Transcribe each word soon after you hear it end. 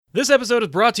This episode is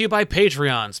brought to you by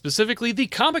Patreon, specifically the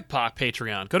Comic Pop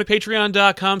Patreon. Go to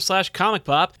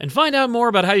patreon.com/comicpop and find out more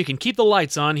about how you can keep the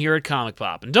lights on here at Comic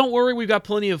Pop. And don't worry, we've got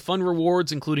plenty of fun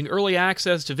rewards, including early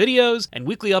access to videos and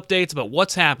weekly updates about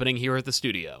what's happening here at the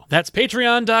studio. That's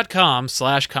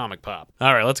patreon.com/comicpop.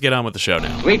 All right, let's get on with the show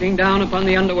now. Sweeping down upon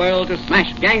the underworld to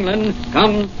smash gangland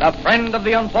comes the friend of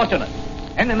the unfortunate,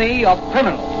 enemy of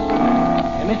criminals.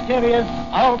 A mysterious,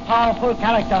 all-powerful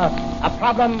character, a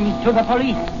problem to the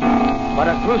police, but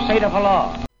a crusader for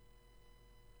law.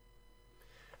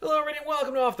 Hello, everybody, and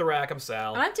welcome to Off the Rack. I'm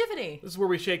Sal. And I'm Tiffany. This is where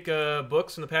we shake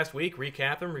books from the past week,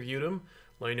 recap them, review them,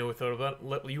 let you know what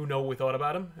we thought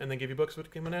about them, and then give you books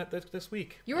what came out this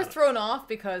week. You were thrown off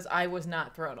because I was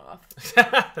not thrown off.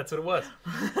 That's what it was.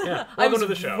 Yeah, I welcome was to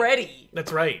the show. ready.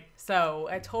 That's right. So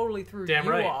I totally threw Damn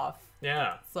you right. off.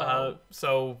 Yeah. So.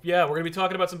 Yeah, we're going to be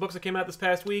talking about some books that came out this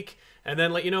past week, and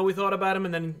then let you know what we thought about them,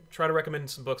 and then try to recommend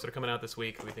some books that are coming out this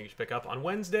week that we think you should pick up on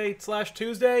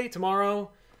Wednesday/Tuesday,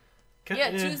 tomorrow.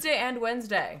 Tuesday and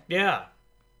Wednesday. Yeah.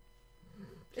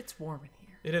 It's warm in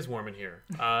here. It is warm in here.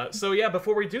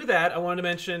 Before we do that, I wanted to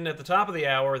mention at the top of the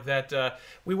hour that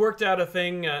we worked out a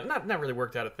thing, not really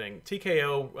worked out a thing.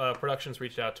 TKO Productions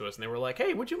reached out to us, and they were like,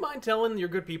 hey, would you mind telling your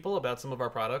good people about some of our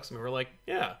products? And we were like,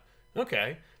 yeah,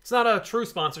 okay. It's not a true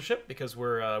sponsorship because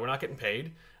we're not getting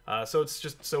paid. So it's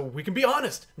just so we can be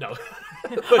honest. No,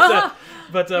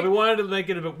 but we wanted to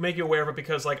make you aware of it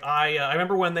because I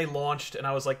remember when they launched and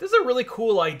I was like, this is a really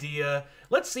cool idea.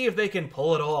 Let's see if they can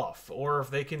pull it off or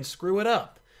if they can screw it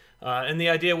up. And the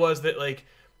idea was that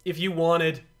if you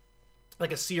wanted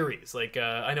a series,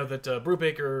 I know that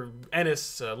Brubaker,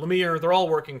 Ennis, Lemire, they're all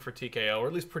working for TKO, or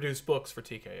at least produce books for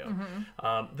TKO.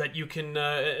 Mm-hmm. That you can,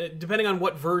 depending on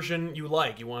what version you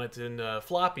like, you want it in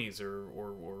floppies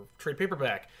or trade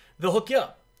paperback, they'll hook you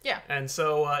up. Yeah. And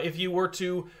so if you were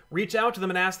to reach out to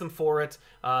them and ask them for it,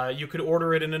 you could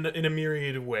order it in a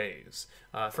myriad of ways.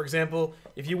 For example,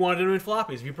 if you wanted them in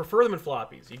floppies, if you prefer them in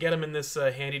floppies, you get them in this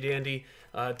handy-dandy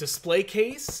display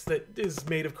case that is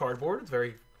made of cardboard. It's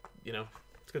very...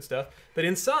 it's good stuff. But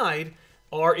inside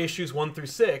are issues 1 through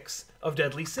 6 of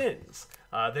Deadly Sins.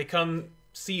 They come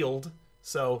sealed,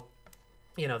 so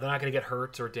they're not going to get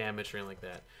hurt or damaged or anything like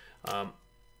that.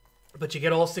 But you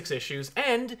get all 6 issues,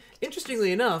 and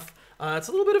interestingly enough, it's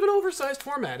a little bit of an oversized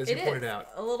format, as you pointed out.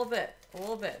 A little bit.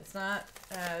 It's not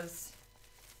as...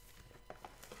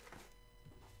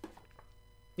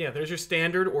 Yeah, there's your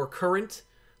standard or current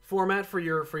format for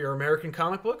your American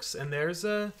comic books, and there's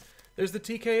the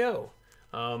TKO.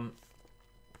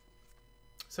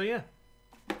 So yeah,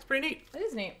 it's pretty neat. It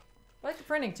is neat. I like the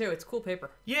printing too. It's cool paper.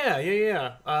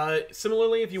 Yeah.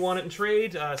 Similarly, if you want it in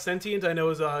trade, Sentient I know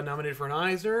is nominated for an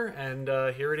Eisner, and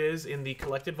here it is in the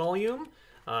collected volume.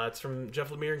 It's from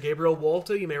Jeff Lemire and Gabriel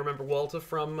Walta. You may remember Walta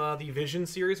from the Vision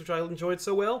series, which I enjoyed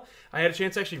so well. I had a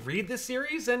chance to actually read this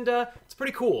series, and it's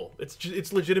pretty cool.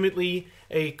 It's legitimately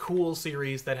a cool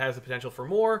series that has the potential for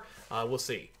more. We'll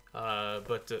see.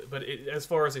 But as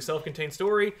far as a self-contained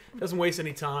story, it doesn't waste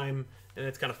any time, and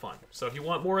it's kind of fun. So if you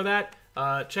want more of that,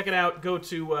 check it out. Go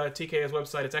to TKO's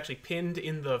website. It's actually pinned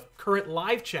in the current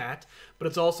live chat, but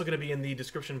it's also going to be in the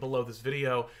description below this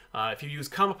video. If you use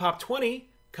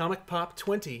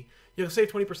ComicPop20, you'll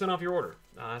save 20% off your order.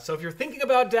 So if you're thinking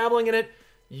about dabbling in it,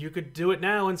 you could do it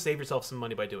now and save yourself some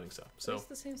money by doing so. So It's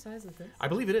the same size as this. I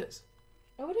believe it is.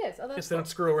 Oh, it is. Oh, that's Yes, they don't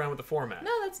screw around with the format.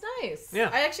 No, that's nice. Yeah.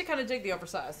 I actually kind of dig the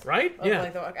oversized. Right?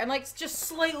 Yeah. And just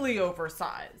slightly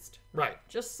oversized. Right.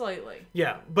 Just slightly.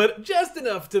 Yeah, but just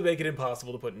enough to make it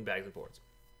impossible to put in bags of boards.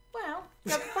 Well,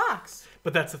 you got the box.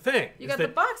 But that's the thing. You got the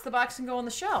box. The box can go on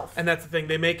the shelf. And that's the thing.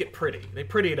 They make it pretty. They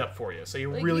pretty it up for you, so you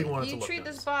really want it to look You treat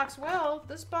nice. this box well,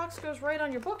 this box goes right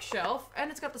on your bookshelf, and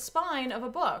it's got the spine of a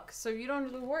book, so you don't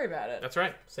really worry about it. That's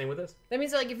right. Same with this. That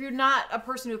means if you're not a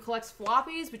person who collects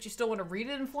floppies, but you still want to read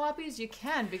it in floppies, you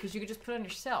can, because you can just put it on your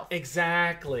shelf.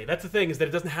 Exactly. That's the thing, is that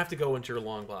it doesn't have to go into your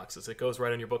long boxes. It goes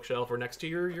right on your bookshelf or next to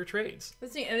your trades.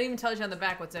 That's neat. And it even tells you on the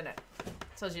back what's in it. It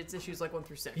tells you it's issues 1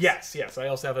 through 6. Yes. I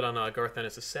also have it on Garth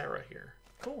Ennis' Sarah here.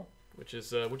 Cool. Which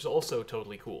is also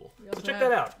totally cool. We So also check have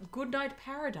that out. Goodnight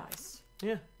Paradise,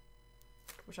 Yeah.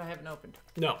 which I haven't opened.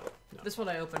 No. This one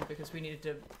I opened because we needed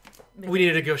to... We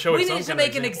needed to go show it We some needed to kind of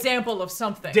make an example of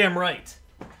something. Damn right.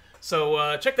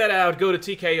 So check that out. Go to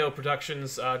TKO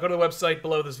Productions. Go to the website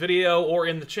below this video or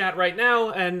in the chat right now,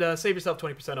 and save yourself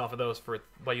 20% off of those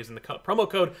by using the promo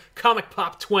code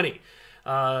ComicPop20.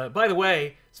 By the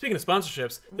way, speaking of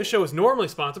sponsorships, this show is normally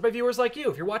sponsored by viewers like you.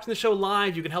 If you're watching the show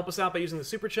live, you can help us out by using the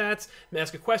super chats,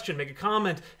 ask a question, make a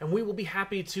comment, and we will be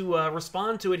happy to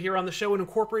respond to it here on the show and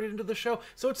incorporate it into the show.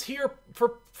 So it's here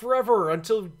for forever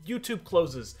until YouTube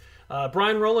closes.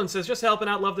 Brian Rowland says, just helping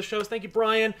out, love the shows. Thank you,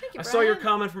 Brian. Thank you, I saw your Brian.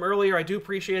 comment from earlier. I do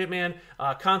appreciate it, man.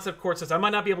 Concept Court says, I might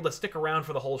not be able to stick around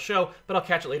for the whole show, but I'll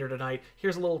catch it later tonight.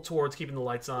 Here's a little towards keeping the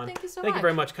lights on. Thank you so Thank you much.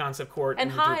 very much, Concept Court.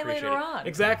 And we do hi appreciate later it. on.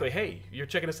 Exactly. Hey, you're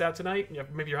checking us out tonight?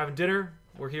 Maybe you're having dinner?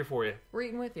 We're here for you. We're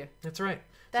eating with you. That's right.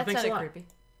 That thanks a sounded lot. creepy.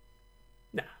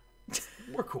 Nah,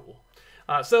 we're cool.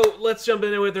 So let's jump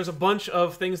into it. There's a bunch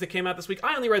of things that came out this week.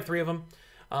 I only read 3 of them,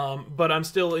 but I'm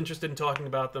still interested in talking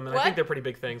about them, and I What? think they're pretty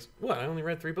big things. What? I only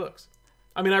read 3 books.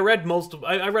 I mean, I read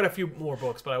I read a few more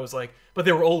books, but I was like, but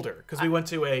they were older because we went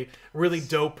to a really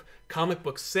dope comic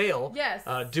book sale. Yes.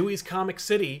 Dewey's Comic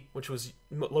City, which was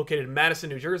located in Madison,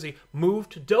 New Jersey,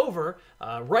 moved to Dover,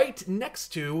 right next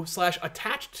to /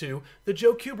 attached to the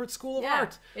Joe Kubert School of Yeah,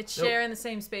 Art. it's So- sharing the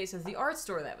same space as the art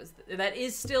store that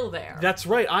is still there. That's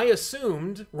right. I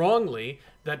assumed wrongly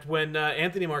that when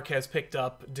Anthony Marquez picked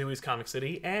up Dewey's Comic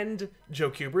City and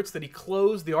Joe Kubert's, that he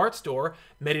closed the art store,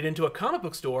 made it into a comic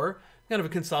book store, kind of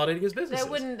consolidating his businesses.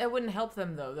 That wouldn't help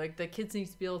them though. Like the kids need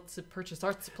to be able to purchase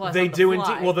art supplies. They on the do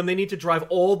fly. indeed. Well, then they need to drive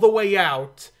all the way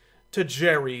out to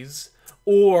Jerry's,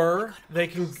 or they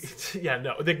can. Yeah,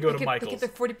 no, they can go to They Michael's. get their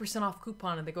 40% off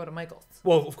coupon and they go to Michael's.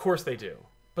 Well, of course they do.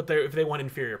 But if they want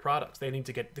inferior products, they need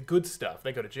to get the good stuff.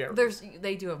 They go to Jerry's.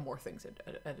 They do have more things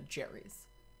at a Jerry's.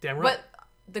 Damn right. But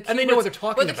the And they know what they're Kubert's-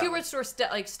 talking But the about. Kubert store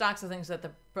stocks the things that the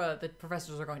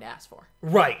professors are going to ask for.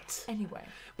 Right. Anyway,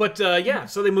 But yeah,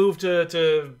 so they moved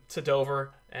to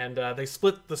Dover, and they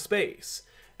split the space,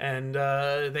 and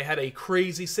they had a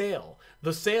crazy sale.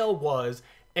 The sale was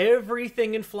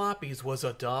everything in floppies was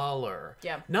 $1.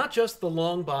 Yeah. Not just the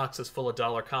long boxes full of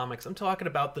dollar comics. I'm talking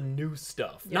about the new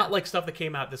stuff. Yeah. Not like stuff that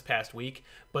came out this past week,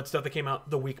 but stuff that came out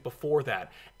the week before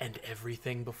that, and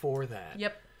everything before that.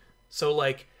 yep. So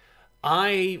like,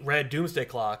 I read Doomsday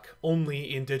Clock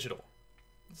only in digital.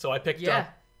 So I picked Yeah.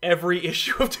 up every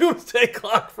issue of Doomsday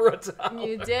Clock for $1.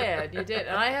 You did,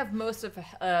 and I have most of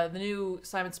the new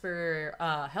Simon Spurrier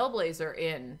Hellblazer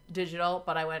in digital,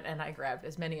 but I went and I grabbed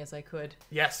as many as I could to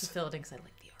Yes. fill it in because I like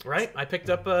the art. Right? I picked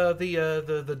up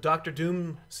the Doctor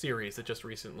Doom series that just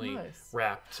recently Nice.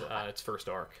 wrapped its first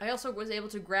arc. I also was able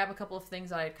to grab a couple of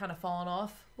things I had kind of fallen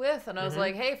off with, and I Mm-hmm. was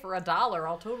like, hey, for $1,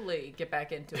 I'll totally get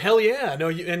back into it. Hell yeah! No,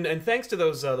 and thanks to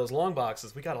those long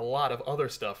boxes, we got a lot of other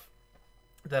stuff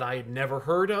that I had never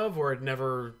heard of or had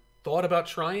never thought about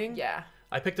trying. Yeah.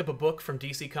 I picked up a book from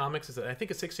DC Comics. It's I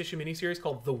think a 6-issue miniseries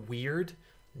called The Weird.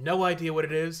 No idea what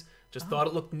it is. Just thought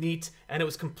it looked neat, and it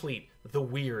was complete. The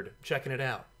Weird. Checking it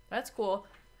out. That's cool.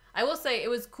 I will say it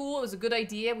was cool. It was a good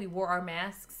idea. We wore our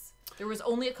masks. There was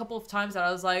only a couple of times that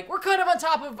I was like, we're kind of on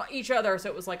top of each other. So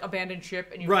it was like abandoned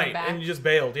ship and you come Right, back. and you just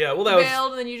bailed. Yeah, well, that You was...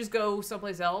 bailed and then you just go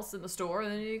someplace else in the store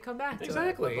and then you come back to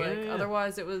Exactly, it. But, like, yeah.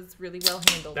 otherwhes it was really well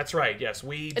handled. That's right, yes.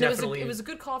 We and definitely... it was a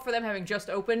good call for them having just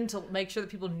opened to make sure that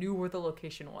people knew where the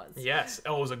location was. Yes,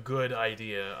 oh, it was a good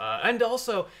idea. And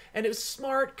also, and it was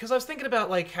smart, because I was thinking about,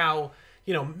 like, how,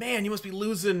 man, you must be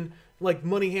losing, like,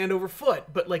 money hand over foot.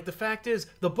 But, like, the fact is,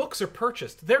 the books are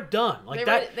purchased. They're done. Like,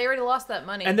 They already lost that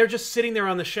money. and they're just sitting there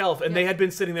on the shelf, and they Yep. had been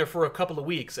sitting there for a couple of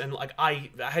weeks. And, like, I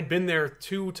had been there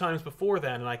 2 times before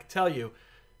then, and I can tell you,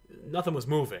 nothing was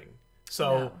moving.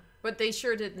 So, No. But they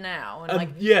sure did now. And, like,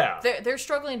 yeah. they're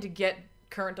struggling to get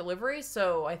current delivery,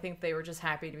 so I think they were just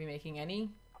happy to be making any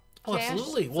Oh, cash.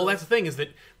 absolutely. So- Well, that's the thing is that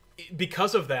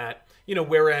because of that,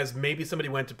 whereas maybe somebody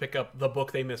went to pick up the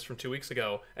book they missed from 2 weeks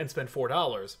ago and spend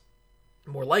 $4,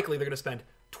 more likely they're going to spend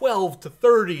 $12 to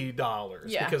 $30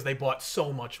 Yeah. because they bought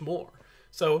so much more.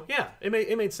 So yeah, it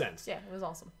made sense. Yeah, it was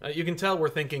awesome. You can tell we're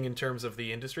thinking in terms of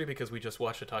the industry because we just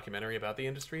watched a documentary about the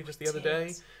industry just the other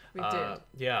day. We did.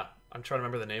 Yeah, I'm trying to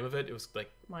remember the name of it. It was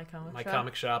like My Comic My Shop.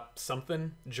 Comic Shop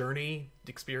something Journey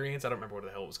Experience. I don't remember what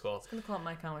the hell it was called. I'm gonna call it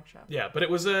My Comic Shop. Yeah, but it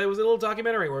was a little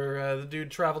documentary where the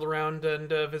dude traveled around and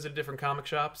visited different comic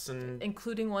shops, and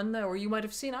Including one though where you might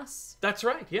have seen us, that's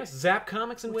right. Yes, Zap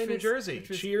Comics in Which Wayne, New was- Jersey. which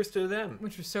was- Cheers to them.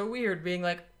 which was so weird. Being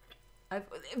like,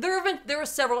 there were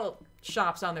several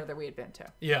shops on there that we had been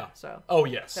to. Yeah. So Oh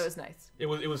yes. that was nice. It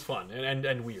was fun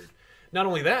and weird. Not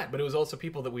only that, but it was also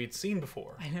people that we'd seen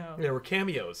before. I know. There were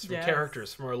cameos from Yes.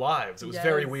 characters from our lives. It was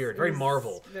very Yes, weird, it very was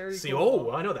Marvel. very See, cool.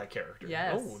 oh, I know that character.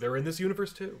 Yes. Oh, they're in this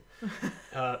universe too.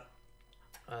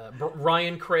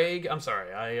 Ryan Craig, I'm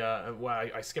sorry,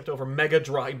 I skipped over Mega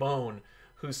Dry Bone,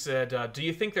 who said, do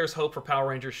you think there's hope for Power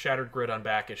Rangers Shattered Grid on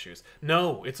back issues?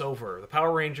 No, it's over. The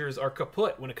Power Rangers are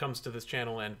kaput when it comes to this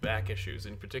channel and back issues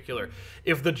in particular.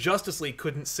 If the Justice League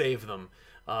couldn't save them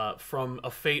from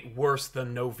a fate worse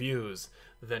than no views,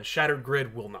 then Shattered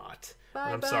Grid will not.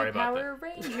 And I'm sorry about that. Power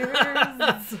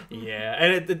Rangers. Yeah,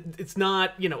 and it's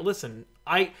not, listen,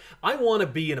 I want to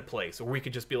be in a place where we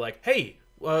could just be like, hey,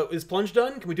 Is Plunge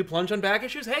done? Can we do Plunge on back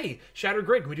issues? Hey, Shattered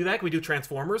Grid, can we do that? Can we do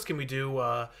Transformers? Can we do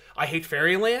I Hate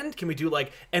Fairyland? Can we do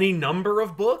like any number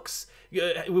of books?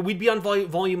 We'd be on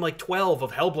volume like 12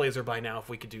 of Hellblazer by now if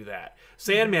we could do that.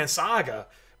 Sandman Saga.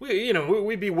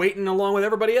 We'd be waiting along with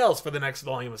everybody else for the next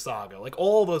volume of Saga. Like,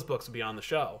 all those books would be on the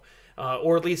show.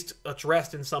 Or at least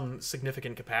addressed in some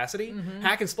significant capacity.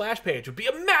 Hack and Splash Page would be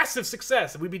a massive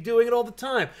success. We'd be doing it all the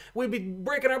time. We'd be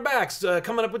breaking our backs,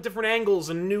 coming up with different angles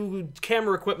and new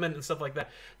camera equipment and stuff like that.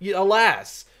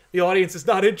 Alas, the audience is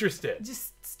not interested.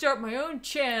 Just start my own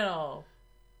channel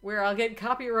where I'll get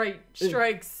copyright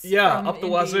strikes. Yeah, from up the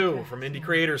indie wazoo from indie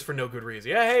creators for no good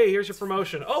reason. Yeah, hey, here's your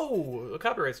promotion. Oh, a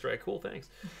copyright strike. Cool, thanks.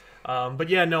 But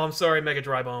yeah, no, I'm sorry, Mega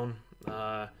Drybone.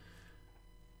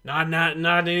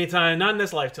 Not anytime, not in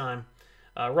this lifetime.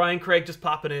 Ryan Craig just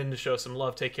popping in to show some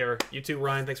love. Take care. You too,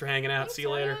 Ryan. Thanks for hanging out. See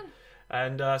you later. Ryan.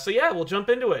 And so yeah, we'll jump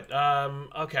into it.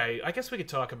 Okay, I guess we could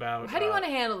talk about. How do you want to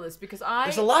handle this? Because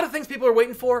there's a lot of things people are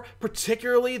waiting for,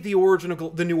 particularly the new origin of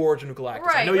Galactus.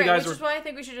 Right, I know you guys which is why I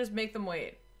think we should just make them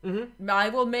wait. I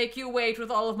will make you wait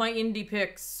with all of my indie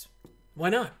picks. Why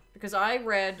not? Because I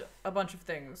read a bunch of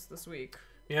things this week.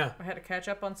 Yeah. I had to catch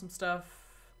up on some stuff.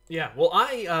 Yeah, well,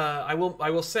 I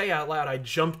will say out loud, I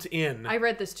jumped in. I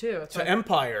read this too. To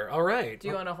Empire. All right. Do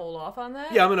you want to hold off on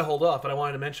that? Yeah, I'm gonna hold off, but I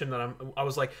wanted to mention that I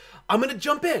was like, I'm gonna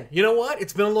jump in. You know what?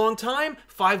 It's been a long time.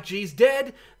 5G's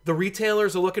dead. The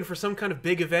retailers are looking for some kind of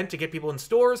big event to get people in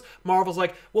stores. Marvel's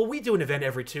like, well, we do an event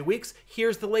every 2 weeks.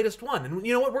 Here's the latest one. And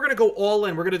you know what? We're gonna go all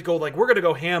in. We're gonna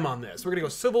go ham on this. We're gonna go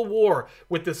Civil War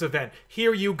with this event.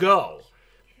 Here you go.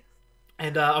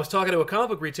 And I was talking to a comic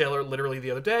book retailer literally the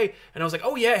other day, and I was like,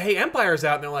 oh yeah, hey, Empire's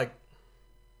out. And they're like,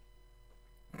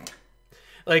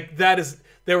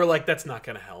 they were like, that's not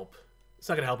going to help. It's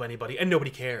not going to help anybody, and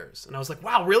nobody cares. And I was like,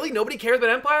 wow, really? Nobody cares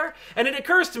about Empire? And it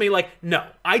occurs to me, like, no,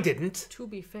 I didn't. To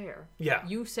be fair. Yeah.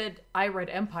 You said, I read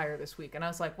Empire this week, and I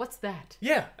was like, what's that?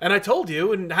 Yeah, and I told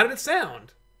you, and how did it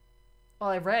sound?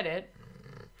 Well, I read it,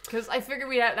 because I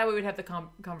figured that way we'd have the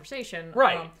conversation.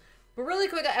 Right. But really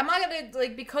quick, am I going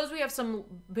to, because we have some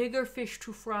bigger fish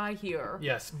to fry here.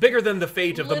 Yes, bigger than the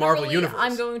fate of the Marvel Universe.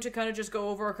 I'm going to kind of just go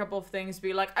over a couple of things,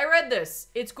 be like, I read this,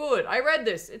 it's good. I read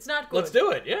this, it's not good. Let's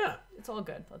do it, yeah. It's all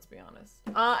good, let's be honest.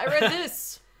 I read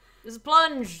this. This is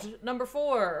Plunged, number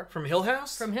 4. From Hill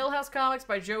House? From Hill House Comics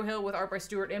by Joe Hill with art by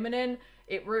Stuart Immonen.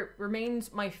 It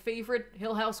remains my favorite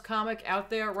Hill House comic out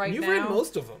there right now. You've read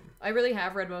most of them. I really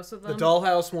have read most of them. The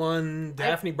Dollhouse one,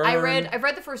 Daphne Byrne. I've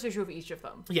read the first issue of each of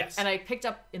them. Yes. And I picked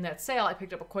up, in that sale,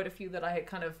 quite a few that I had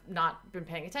kind of not been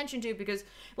paying attention to because,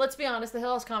 let's be honest, the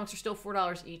Hill House comics are still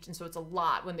 $4 each, and so it's a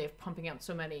lot when they're pumping out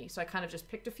so many. So I kind of just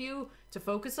picked a few to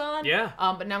focus on. Yeah.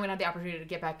 But now I'm going to have the opportunity to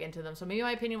get back into them. So maybe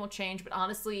my opinion will change, but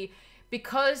honestly,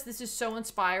 because this is so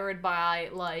inspired by,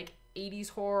 like, 80s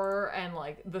horror and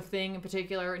like The Thing in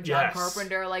particular and John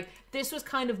Carpenter, like this was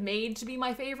kind of made to be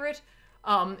my favorite.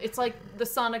 It's like the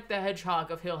Sonic the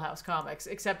Hedgehog of Hill House comics,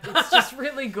 except it's just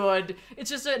really good. It's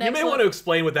just an You may want to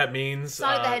explain what that means.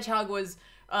 Sonic the Hedgehog was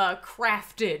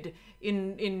crafted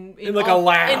in like a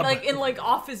lab, in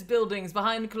office buildings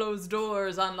behind closed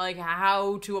doors on like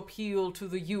how to appeal to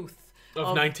the youth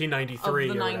of 1993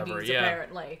 of the or 90s, whatever.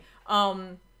 Apparently.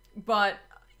 But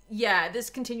yeah, this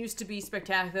continues to be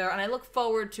spectacular, and I look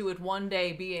forward to it one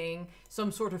day being some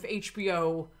sort of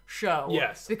HBO show.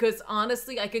 Yes. Because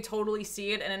honestly, I could totally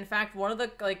see it, and in fact, one of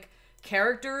the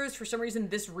characters, for some reason,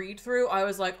 this read-through, I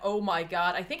was like, oh my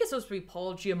god, I think it's supposed to be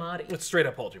Paul Giamatti. It's straight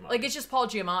up Paul Giamatti. Like, it's just Paul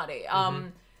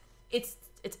Giamatti.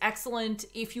 It's excellent.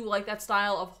 If you like that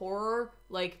style of horror,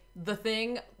 like The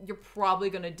Thing, you're probably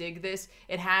gonna dig this.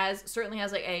 It certainly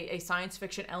has like a science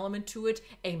fiction element to it,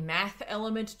 a math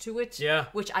element to it. Yeah.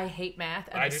 Which I hate math,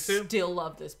 and I I do too. still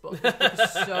love this book. This book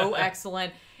is so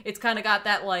excellent. It's kind of got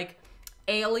that like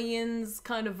Aliens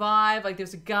kind of vibe. Like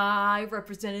there's a guy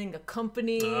representing a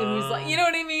company, and he's like, you know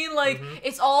what I mean? Like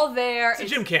it's all there. It's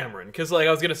Jim Cameron, because like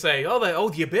I was gonna say,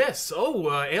 the Abyss,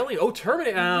 Alien,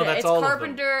 Terminator. Oh, that's it's all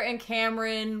Carpenter and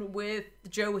Cameron with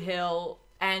Joe Hill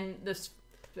and this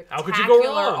How could you go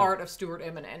spectacular wrong? art of Stuart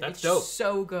Immonen. That's it's dope.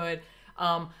 So good.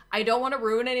 I don't want to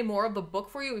ruin any more of the book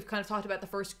for you. We've kind of talked about the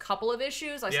first couple of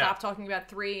issues. I stopped talking about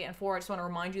 3 and 4. I just want to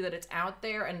remind you that it's out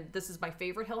there, and this is my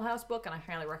favorite Hill House book, and I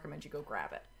highly recommend you go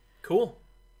grab it. Cool.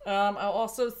 I'll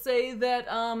also say that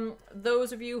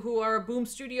those of you who are Boom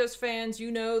Studios fans, you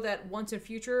know that Once in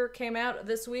Future came out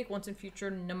this week. Once in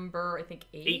Future number, I think,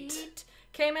 8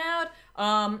 came out.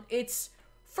 It's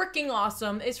freaking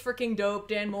awesome. It's freaking dope.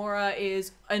 Dan Mora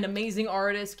is an amazing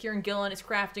artist. Kieran Gillen is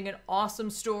crafting an awesome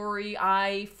story.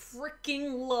 I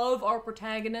freaking love our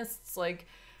protagonists. Like,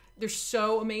 they're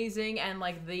so amazing, and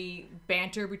like the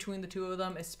banter between the two of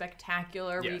them is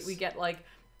spectacular. Yes. We get like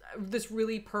this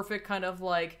really perfect kind of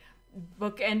like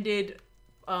bookended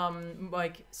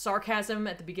like sarcasm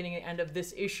at the beginning and end of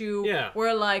this issue. Yeah.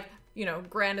 Where like, you know,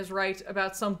 Gran is right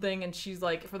about something, and she's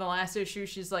like, for the last issue,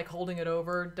 she's like holding it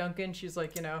over Duncan. She's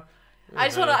like, you know, I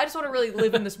just want to really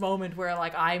live in this moment where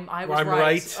like I was I'm right,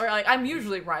 right, or like I'm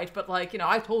usually right, but like, you know,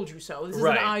 I told you so. This is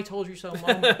Right. an I told you so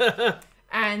moment.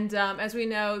 And as we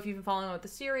know, if you've been following with the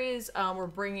series, we're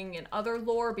bringing in other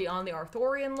lore beyond the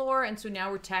Arthurian lore, and so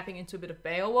now we're tapping into a bit of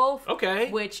Beowulf.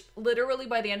 Okay. Which literally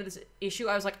by the end of this issue,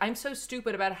 I was like, I'm so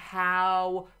stupid about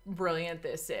how brilliant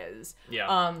this is.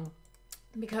 Yeah.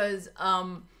 Because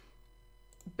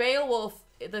Beowulf,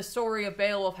 the story of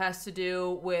Beowulf has to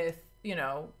do with, you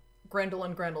know, Grendel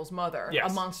and Grendel's mother,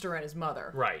 Yes. a monster and his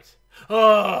mother. Right.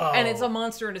 Oh. And it's a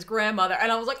monster and his grandmother.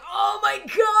 And I was like, oh my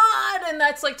god! And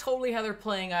that's like totally how they're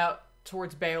playing out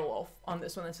towards Beowulf on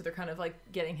this one. And so they're kind of like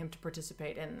getting him to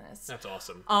participate in this. That's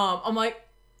awesome. I'm like,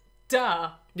 duh.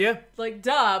 Yeah. Like,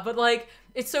 duh. But like,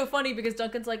 it's so funny because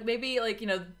Duncan's like, maybe like, you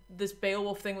know, this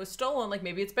Beowulf thing was stolen. Like,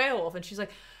 maybe it's Beowulf. And she's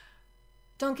like,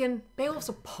 Duncan, Beowulf's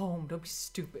a poem. Don't be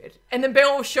stupid. And then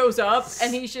Beowulf shows up,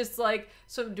 and he's just like,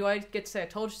 so do I get to say I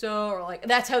told you so? Or like,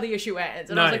 that's how the issue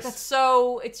ends. And I was like, Nice. that's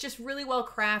so, it's just really well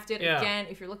crafted. Yeah. Again,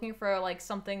 if you're looking for like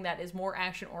something that is more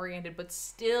action oriented, but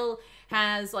still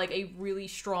has like a really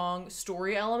strong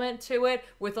story element to it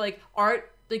with like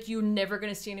art like you're never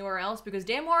going to see anywhere else, because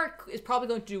Dan Moore is probably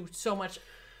going to do so many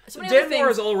Dan other Moore things.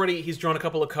 is already, he's drawn a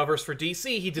couple of covers for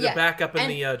DC. He did a Yeah. backup in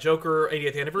And- the Joker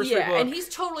 80th anniversary Yeah, book. and he's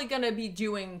totally going to be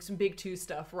doing some Big Two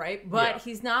stuff, right? But Yeah.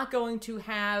 he's not going to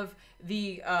have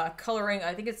the coloring.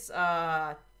 I think it's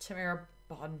Tamara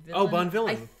Bonvillain. Oh, Bonvillain.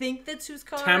 I think that's who's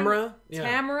coloring. Tamara? Yeah.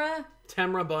 Tamara?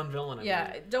 Tamara Bonvillain. I Yeah,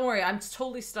 believe. don't worry. I'm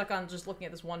totally stuck on just looking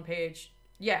at this one page.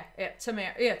 Yeah,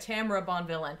 Tamara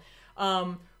Bonvillain.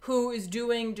 Who is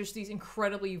doing just these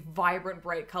incredibly vibrant,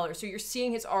 bright colors. So you're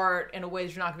seeing his art in a way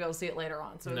that you're not going to be able to see it later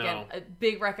on. So again, No. a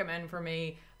big recommend for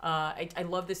me. I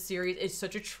love this series. It's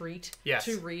such a treat Yes.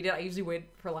 to read it. I usually wait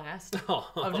for last. Oh,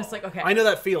 I'm just like, okay. I know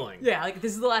that feeling. Yeah, like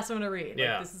this is the last one to read.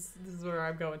 Yeah. Like, this is where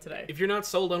I'm going today. If you're not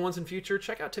sold on Once and Future,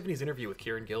 check out Tiffany's interview with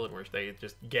Kieran Gillen, where they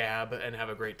just gab and have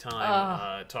a great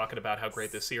time talking about how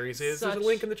great this series is. There's a such-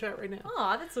 link in the chat right now.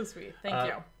 Aw, that's so sweet. Thank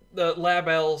you. The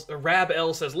Rab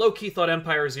L says, low-key thought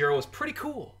Empire Zero was pretty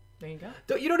cool. There you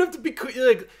go. You don't have to be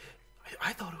like,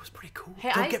 I thought it was pretty cool.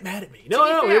 Hey, Don't I- get mad at me. to No, be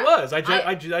no, fair, it was. I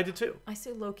I- did too. I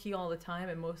say low key all the time,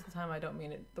 and most of the time I don't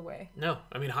mean it the way. No,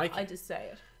 I mean high key. I just say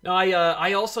it. No,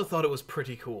 I also thought it was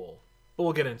pretty cool, but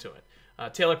we'll get into it.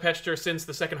 Taylor Petchter, since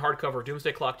the second hardcover of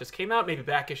Doomsday Clock just came out, maybe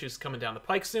back issues coming down the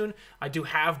pike soon. I do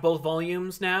have both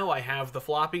volumes now. I have the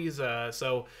floppies,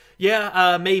 so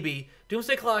yeah, maybe.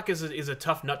 Doomsday Clock is a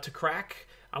tough nut to crack.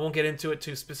 I won't get into it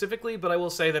too specifically, but I will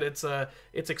say that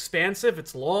it's expansive,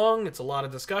 it's long, it's a lot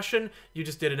of discussion. You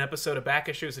just did an episode of Back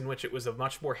Issues in which it was a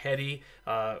much more heady,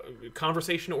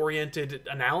 conversation-oriented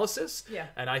analysis. Yeah.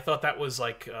 And I thought that was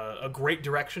like a great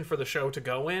direction for the show to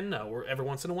go in. Every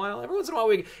once in a while,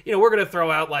 we're gonna throw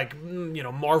out like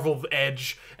Marvel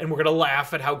Edge, and we're gonna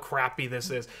laugh at how crappy this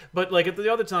is. But like at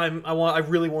the other time, I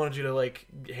really wanted you to like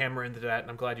hammer into that, and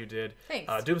I'm glad you did.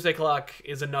 Thanks. Doomsday Clock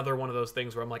is another one of those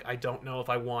things where I'm like, I don't know if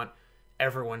I want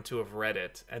everyone to have read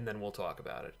it, and then we'll talk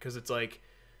about it, because it's like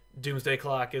Doomsday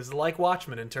Clock is like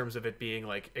Watchmen in terms of it being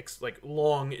like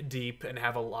long, deep, and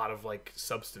have a lot of like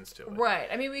substance to it. Right.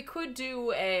 I mean, we could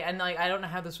do and like I don't know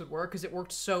how this would work because it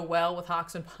worked so well with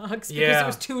Hawks and Pucks because Yeah. it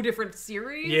was two different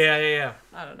series. Yeah.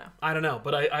 I don't know.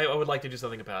 But I would like to do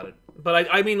something about it. But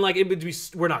I mean, like, it would be,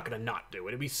 we're not gonna not do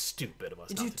it. It'd be stupid of us.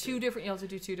 Do Not to two different. You also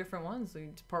do two different ones. So you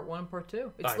do part one and part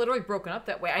two. It's I- literally broken up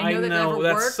that way. I I know that know, never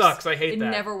that works. sucks. I hate it that.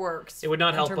 It never works. It would not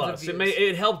in help terms of us. views.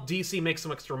 It helped DC make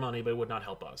some extra money, but it would not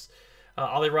help us.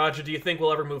 Ollie Roger, do you think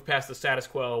we'll ever move past the status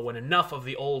quo when enough of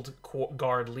the old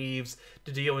guard leaves?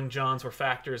 DiDio and Johns were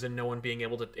factors in no one being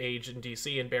able to age in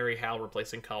DC, and Barry Hal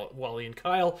replacing Wally and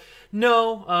Kyle.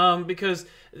 No, because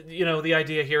the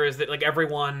idea here is that like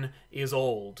everyone is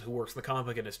old who works in the comic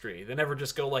book industry. They never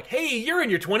just go like, "Hey, you're in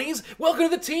your 20s. Welcome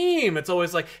to the team." It's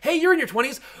always like, "Hey, you're in your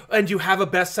 20s and you have a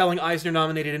best-selling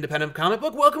Eisner-nominated independent comic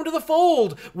book. Welcome to the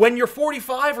fold. When you're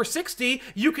 45 or 60,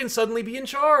 you can suddenly be in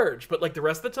charge." But like the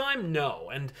rest of the time, no.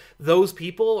 And those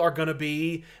people are going to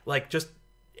be like just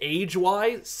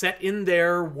age-wise set in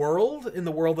their world, in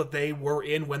the world that they were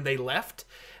in when they left.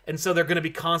 And so they're going to be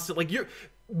constant. Like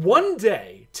one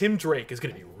day, Tim Drake is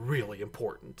going to be really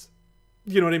important.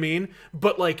 You know what I mean?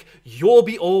 But like, you'll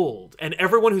be old, and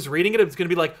everyone who's reading it is going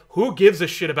to be like, "Who gives a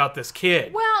shit about this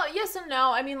kid?" Well, yes and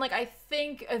no. I mean, like, I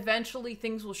think eventually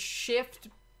things will shift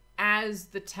as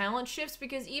the talent shifts,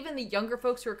 because even the younger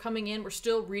folks who are coming in were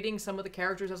still reading some of the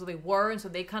characters as they were, and so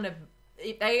they kind of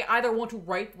they either want to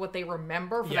write what they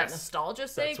remember for that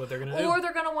nostalgia's sake, what they're gonna do. or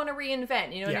they're going to want to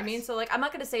reinvent. You know what I mean? So like, I'm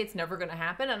not going to say it's never going to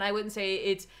happen, and I wouldn't say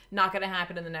it's not going to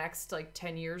happen in the next like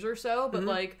 10 years or so. But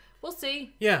like, we'll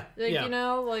see. Yeah, Like, you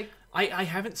know, like. I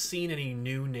haven't seen any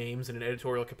new names in an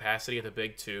editorial capacity at the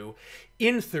Big Two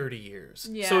in 30 years.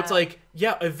 Yeah. So it's like,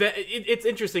 it's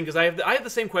interesting because I have the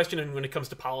same question when it comes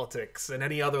to politics and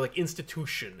any other like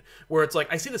institution where it's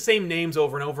like I see the same names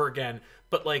over and over again,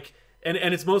 but like. And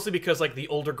it's mostly because, like, the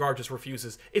older guard just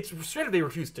refuses. It's straight up they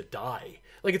refuse to die.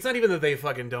 Like, it's not even that they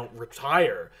fucking don't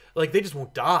retire. Like, they just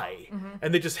won't die.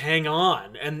 And they just hang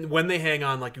on. And when they hang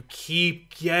on, like, you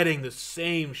keep getting the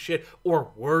same shit or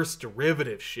worse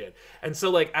derivative shit. And so,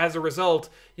 like, as a result,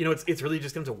 you know, it's really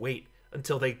just going to wait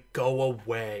until they go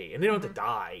away. And they don't have to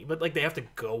die, but, like, they have to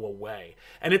go away.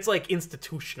 And it's, like,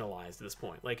 institutionalized at this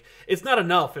point. Like, it's not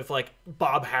enough if, like,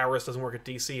 Bob Harris doesn't work at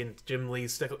DC and Jim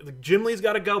Lee's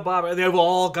got to go, Bob. They've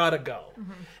all got to go.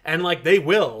 And, like, they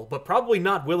will, but probably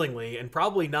not willingly and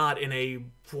probably not in a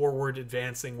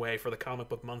forward-advancing way for the Comic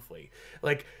Book Monthly.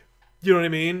 Like, you know what I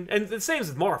mean? And the same as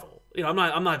with Marvel. You know,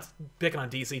 I'm not picking on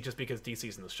DC just because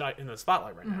DC's in the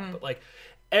spotlight right now. But, like,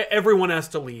 everyone has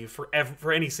to leave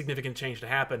for any significant change to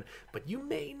happen, but you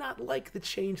may not like the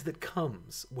change that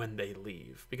comes when they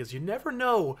leave, because you never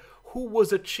know who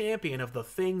was a champion of the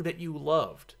thing that you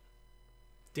loved.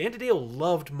 Dan DiDio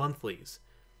loved monthlies.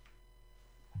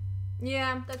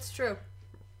 Yeah, that's true.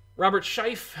 Robert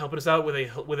Scheif helping us out with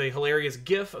a hilarious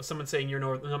GIF of someone saying you're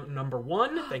number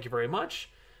one. Thank you very much.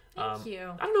 Thank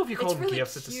you. I don't know if you call them really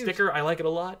GIFs. It's a cute. sticker. I like it a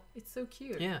lot. It's so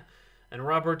cute. Yeah. And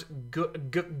Robert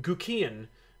Gukian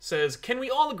says, can we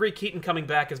all agree Keaton coming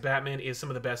back as Batman is some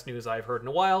of the best news I've heard in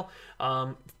a while?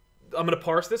 I'm going to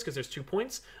parse this because there's 2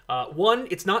 points. One,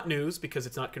 it's not news because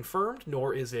it's not confirmed,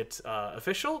 nor is it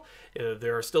official.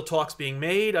 There are still talks being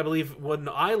made. I believe when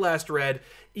I last read,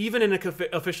 even in an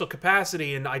official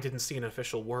capacity, and I didn't see an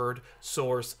official word,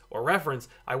 source, or reference,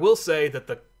 I will say that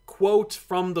the quote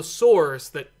from the source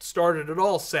that started it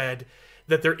all said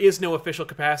that there is no official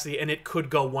capacity and it could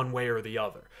go one way or the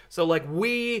other. So, like,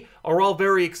 we are all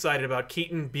very excited about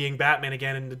Keaton being Batman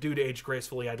again, and the dude aged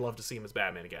gracefully. I'd love to see him as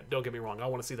Batman again. Don't get me wrong. I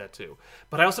want to see that too.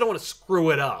 But I also don't want to screw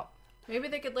it up. Maybe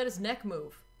they could let his neck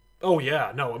move. Oh,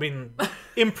 yeah. No, I mean,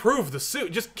 improve the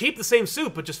suit. Just keep the same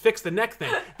suit, but just fix the neck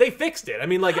thing. They fixed it. I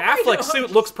mean, like, Affleck's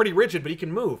suit looks pretty rigid, but he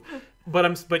can move.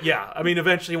 But yeah, I mean,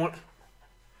 eventually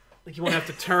you won't have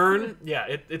to turn. Yeah,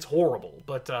 it's horrible.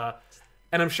 But,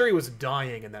 and I'm sure he was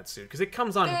dying in that suit because it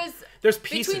comes on. There's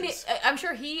pieces. I'm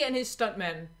sure he and his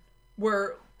stuntmen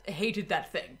hated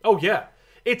that thing. Oh yeah,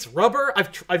 it's rubber.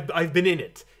 I've been in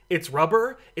it. It's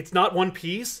rubber. It's not one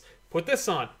piece. Put this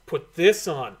on. Put this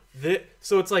on.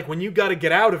 So it's like when you got to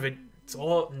get out of it, it's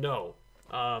all no.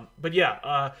 But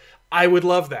yeah, I would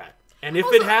love that. And if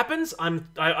it happens,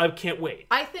 I can't wait.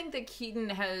 I think that Keaton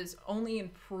has only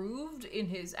improved in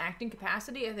his acting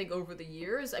capacity, I think, over the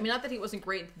years. I mean, not that he wasn't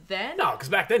great then. No, because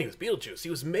back then he was Beetlejuice.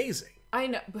 He was amazing. I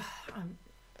know.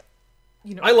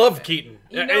 You know, I love Keaton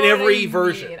in every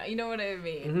version. You know what I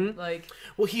mean? Mm-hmm. Like,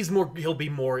 well, he'll be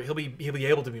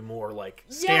able to be more like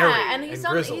scary. Yeah, and he's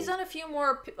grizzled. done a few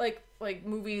more like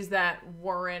movies that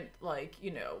weren't like, you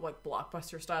know, like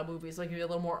blockbuster style movies, like maybe a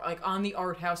little more like on the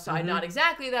art house side, not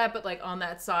exactly that, but like on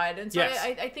that side. And so yes.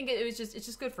 I think it's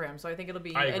just good for him. So I think it'll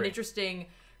be an interesting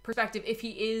perspective if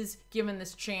he is given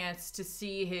this chance to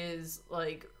see his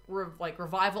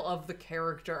revival of the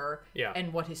character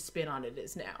and what his spin on it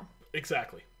is now.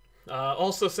 Exactly.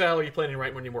 Also, Sal, are you planning to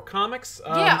write any more comics?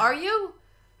 Yeah, are you?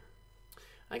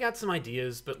 I got some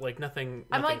ideas, but like nothing.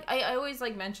 I always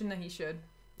mention that he should.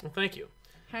 Well, thank you.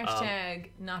 Hashtag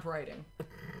not writing.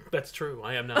 That's true.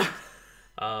 I am not.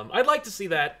 I'd like to see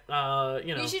that. You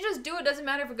know, you should just do it. Doesn't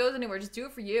matter if it goes anywhere. Just do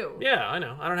it for you. Yeah, I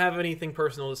know. I don't have anything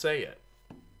personal to say yet.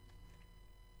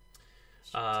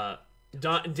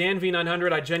 Dan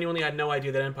V900, I genuinely had no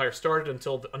idea that Empire started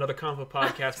until another comic book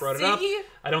podcast brought it up.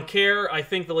 I don't care. I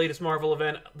think the latest Marvel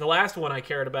event, the last one I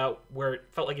cared about, where it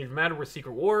felt like it mattered, was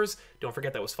Secret Wars. Don't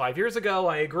forget that was 5 years ago.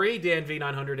 I agree, Dan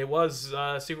V900, it was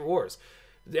Secret Wars.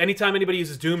 Anytime anybody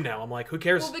uses Doom now, I'm like, who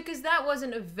cares? Well, because that was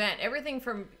an event. Everything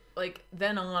from like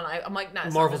then on, I'm like, nah,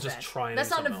 Marvel's just trying. That's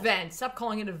not an event. Stop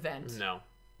calling it an event. No.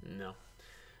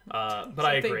 But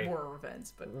I agree. They were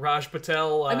events, but Raj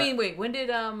Patel. I mean, wait. When did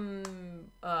the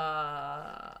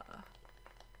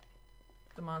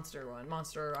Monster one,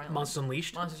 Monster Island,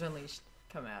 Monsters Unleashed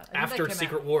come out? After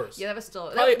Secret Wars. Yeah, that was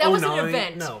still that wasn't an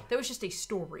event. No, that was just a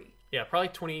story. Yeah, probably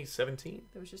 2017.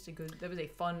 That was just that was a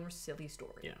fun, silly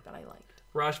story that I liked.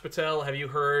 Raj Patel, have you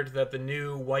heard that the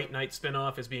new White Knight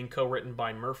spinoff is being co-written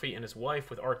by Murphy and his wife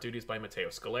with art duties by Matteo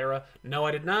Scalera? No,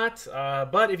 I did not.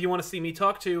 But if you want to see me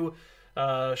talk to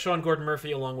Sean Gordon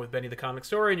Murphy along with Benny the Comic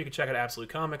Historian, you can check out Absolute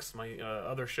Comics, my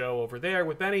other show over there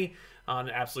with Benny on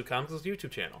Absolute Comics'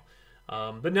 YouTube channel.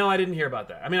 But no, I didn't hear about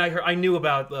that. I mean, I knew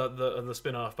about the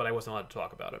spinoff, but I wasn't allowed to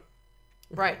talk about it.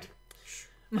 Right.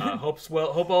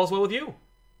 Hope all's well with you.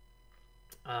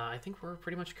 I think we're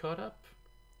pretty much caught up.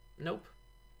 Nope.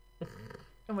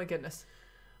 Oh my goodness.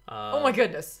 Oh my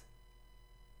goodness.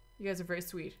 You guys are very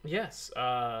sweet. Yes.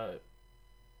 R.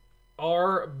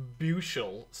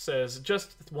 Bushel says,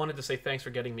 just wanted to say thanks for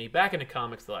getting me back into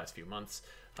comics the last few months.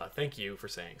 Thank you for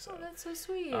saying so. Oh, that's so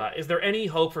sweet. Is there any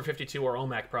hope for 52 or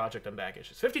OMAC project on back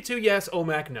issues? 52, yes.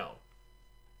 OMAC, no.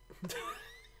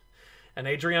 And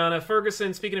Adriana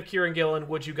Ferguson, speaking of Kieran Gillen,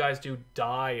 would you guys do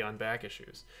Die on back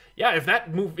issues? Yeah, if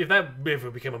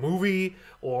it became a movie,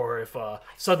 or if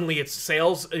suddenly its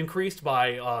sales increased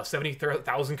by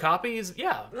 70,000 copies,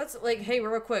 yeah. Let's hey,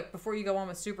 real quick before you go on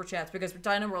with super chats, because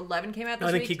Die number 11 came out this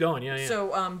week. I think keep going, yeah.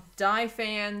 So Die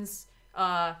fans,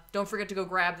 don't forget to go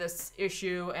grab this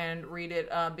issue and read it,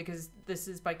 because this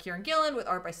is by Kieran Gillen with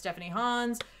art by Stephanie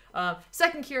Hans.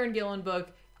 Second Kieran Gillen book.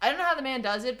 I don't know how the man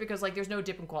does it, because there's no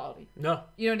dip in quality. No.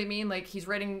 You know what I mean? He's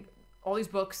writing all these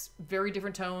books, very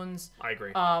different tones. I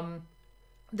agree.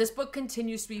 This book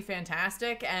continues to be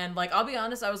fantastic, and I'll be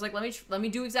honest, I was like, let me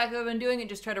do exactly what I've been doing and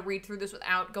just try to read through this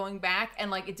without going back,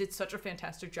 and it did such a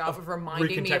fantastic job of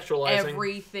reminding me of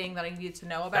everything that I needed to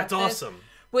know about. That's awesome.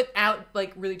 Without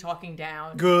really talking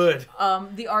down. Good.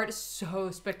 The art is so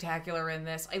spectacular in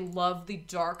this. I love the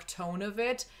dark tone of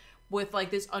it, with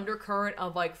this undercurrent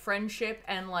of friendship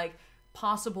and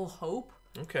possible hope.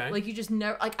 Okay. You just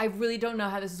never I really don't know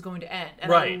how this is going to end, and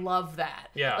right. I love that.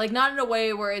 Yeah. Not in a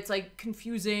way where it's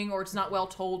confusing or it's not well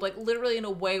told. Literally in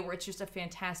a way where it's just a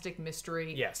fantastic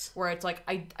mystery. Yes. Where it's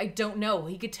I don't know.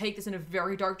 He could take this in a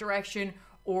very dark direction,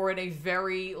 or in a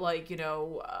very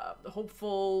hopeful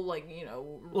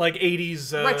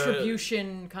 80s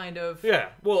retribution kind of.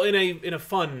 Yeah. Well, in a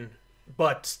fun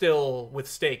but still with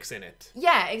stakes in it.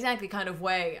 Yeah, exactly, kind of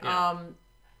way. Yeah.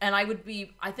 And I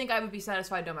think I would be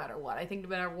satisfied no matter what. I think no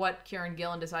matter what Kieran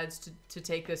Gillen decides to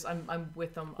take this, I'm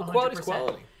with them 100%. Quality's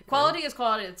quality. Quality is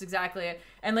quality. That's exactly it.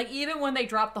 And even when they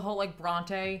dropped the whole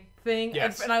Bronte thing,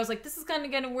 yes. and I was like, this is kind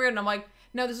of getting weird, and I'm like,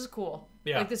 no, this is cool.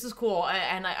 Yeah. This is cool,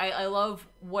 and I love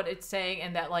what it's saying,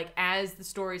 and that as the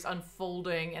story's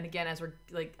unfolding, and again, as we're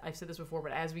I've said this before,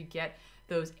 but as we get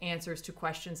those answers to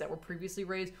questions that were previously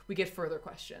raised, we get further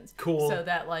questions. Cool. So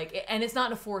that and it's not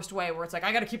in a forced way where it's I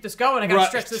got to keep this going, I got to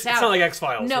stretch this out. It's not like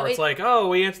X-Files, where it's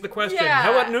we answered the question. Yeah.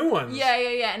 How about new ones?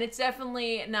 Yeah. And it's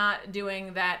definitely not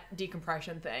doing that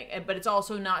decompression thing, but it's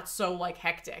also not so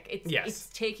hectic. It's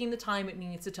taking the time it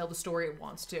needs to tell the story it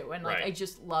wants to, and right. I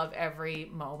just love every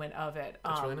moment of it.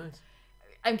 That's really nice.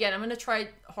 Again, I'm gonna try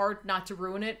hard not to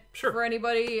ruin it for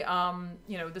anybody.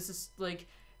 This is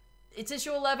it's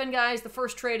issue 11, guys. The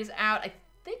first trade is out. I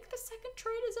think the second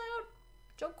trade is out.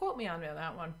 Don't quote me on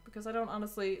that one, because I don't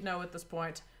honestly know at this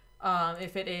point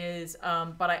if it is.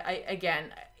 But I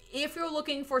again, if you're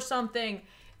looking for something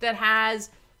that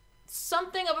has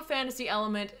something of a fantasy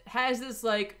element, has this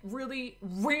really,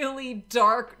 really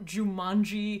dark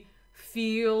Jumanji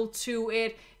feel to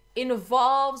it,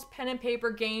 involves pen and paper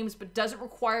games, but doesn't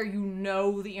require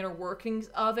the inner workings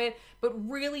of it, but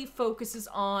really focuses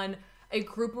on a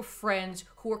group of friends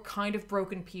who are kind of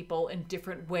broken people in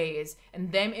different ways, and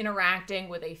them interacting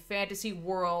with a fantasy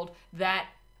world that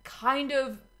kind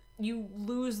of, you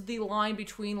lose the line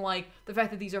between the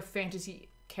fact that these are fantasy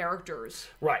characters,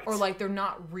 right, or they're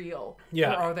not real, or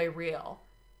are they real?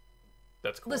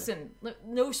 That's cool. Listen,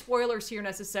 no spoilers here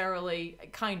necessarily,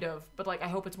 kind of, but I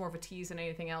hope it's more of a tease than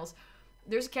anything else.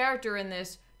 There's a character in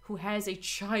this who has a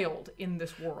child in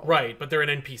this world. Right, but they're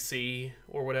an NPC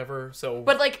or whatever, so...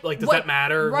 But, does that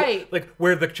matter? Right.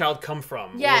 Where did the child come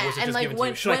from? Yeah, or was it and, just given to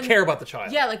you? Should I care about the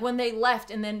child? Yeah, when they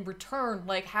left and then returned,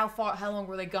 how long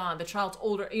were they gone? The child's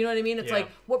older, you know what I mean? It's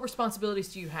what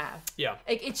responsibilities do you have? Yeah.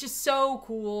 It's just so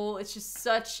cool. It's just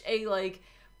such a,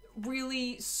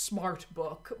 really smart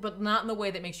book, but not in the way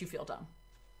that makes you feel dumb.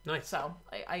 Nice. So,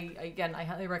 I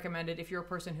highly recommend it if you're a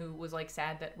person who was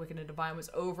sad that Wicked and Divine was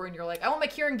over and you're I want my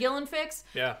Kieran Gillen fix.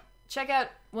 Yeah. Check out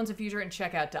Once and Future and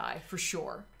check out Die, for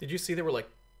sure. Did you see there were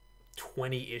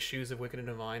 20 issues of Wicked and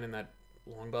Divine in that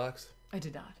long box? I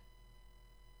did not.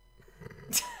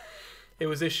 It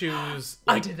was issues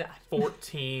I did not.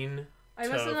 14 I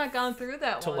must have not gone through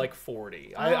that one. To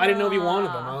 40. I didn't know if you wanted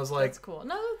them. I was like... That's cool.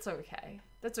 No, that's okay.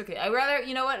 That's okay. I'd rather,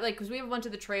 you know what, like, because we have a bunch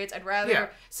of the trades, I'd rather, Yeah.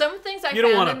 some things I You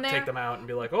don't found want in to there. take them out and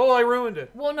be like, oh, I ruined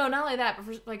it. Well, no, not only that,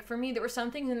 but for me, there were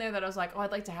some things in there that I was like, oh,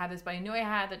 I'd like to have this, but I knew I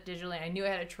had it digitally, I knew I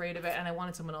had a trade of it, and I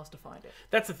wanted someone else to find it.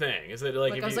 That's the thing, is that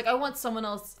like, Like, if I was you, like, I want someone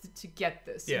else to get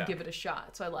this Yeah. and give it a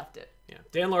shot, so I left it. yeah.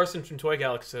 Dan Larson from Toy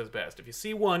Galaxy says best. If you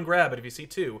see one, grab it. If you see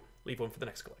two, leave one for the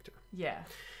next collector. Yeah.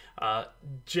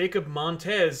 Jacob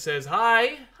Montez says,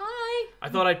 hi. Hi. I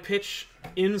thought I'd pitch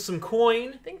in some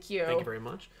coin. Thank you. Thank you very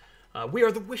much. We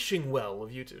are the wishing well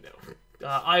of YouTube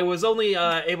now. I was only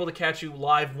able to catch you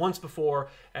live once before,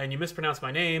 and you mispronounced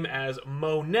my name as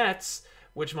Mo Nets,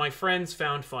 which my friends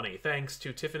found funny. Thanks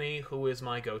to Tiffany, who is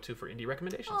my go-to for indie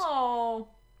recommendations. Oh,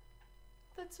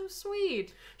 that's so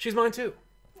sweet. She's mine too.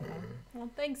 Well,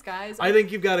 thanks, guys. I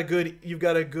think you've got a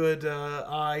good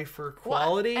eye for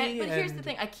quality. But here's the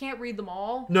thing: I can't read them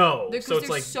all. No, because so it's there's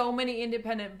like so many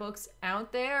independent books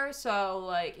out there. So,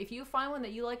 like, if you find one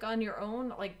that you like on your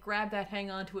own, like, grab that, hang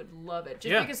on to it, love it.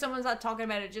 Just Yeah. because someone's not talking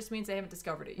about it just means they haven't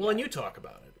discovered it yet. well, and you talk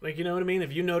about it, like, you know what I mean.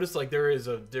 If you notice, like, there is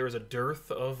a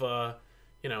dearth of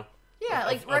you know. Yeah, of-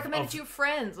 like, recommend it of- to your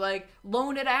friends. Like,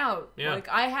 loan it out. Yeah. Like,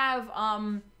 I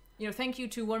have, you know, thank you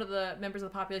to one of the members of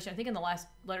the population. I think in the last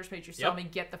letters page you saw Yep. me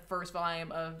get the first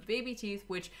volume of Baby Teeth,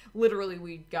 which literally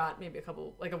we got maybe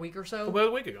a week or so. About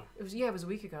a week ago. It was a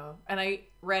week ago, and I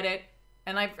read it,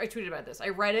 and I tweeted about this. I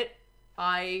read it.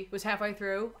 I was halfway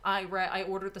through. I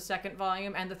ordered the second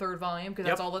volume and the third volume because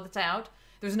that's Yep. all that's out.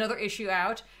 There's another issue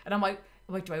out, and I'm like,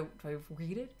 do I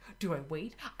read it? Do I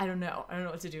wait? I don't know. I don't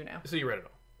know what to do now. So you read it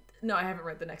all. No, I haven't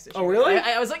read the next issue. Oh, really?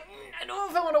 I was like, I don't know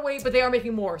if I want to wait, but they are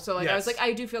making more. So like, I was Yes. like,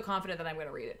 I do feel confident that I'm going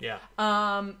to read it. Yeah.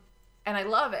 And I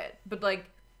love it, but like,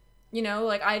 you know,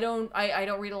 like I don't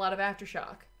read a lot of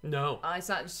Aftershock. No. It's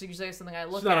not just usually something I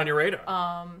look It's not at. on your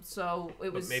radar. So it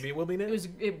But was. maybe it will be now.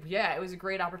 It was a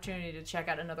great opportunity to check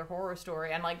out another horror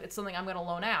story, and like it's something I'm gonna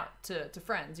loan out to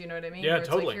friends. You know what I mean? Yeah, Where it's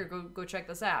totally. Like, here, go check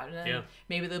this out, and then Yeah.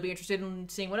 maybe they'll be interested in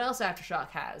seeing what else Aftershock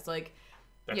has. Like,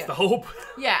 That's yeah. the hope.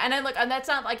 yeah, and that's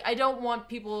not like I don't want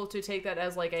people to take that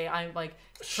as like I'm like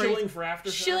Shilling for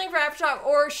Aftershock. shilling for Aftershock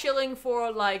or shilling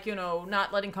for like, you know,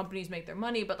 not letting companies make their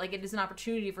money, but like it is an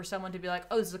opportunity for someone to be like,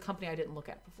 oh, this is a company I didn't look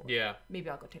at before. Yeah. Maybe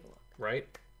I'll go take a look. Right.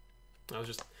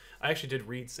 I actually did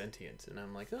read Sentient, and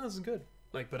I'm like, oh, this is good.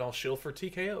 Like, but I'll shill for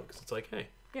TKO because it's like, hey,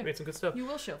 Yeah. made some good stuff. You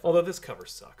will shill for Although this cover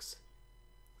sucks.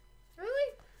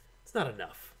 Really? It's not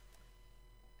enough.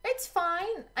 It's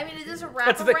fine. I mean, it is a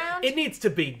That's the thing. wraparound. It needs to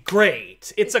be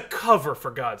great. It's a cover, for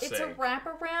God's It's sake. a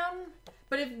wraparound.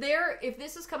 But if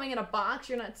this is coming in a box,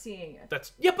 you're not seeing it.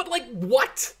 That's but like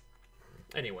what?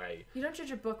 Anyway, You don't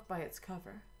judge a book by its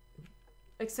cover.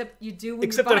 Except you do when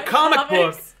except you in buy a comic book.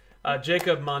 comics.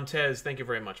 Jacob Montez, thank you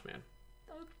very much, man.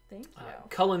 Oh, thank you.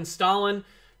 Cullen Stalin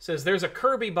says there's a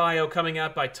Kirby bio coming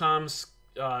out by Tom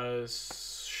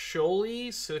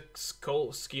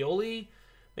Scioli,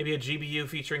 maybe a GBU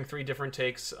featuring 3 different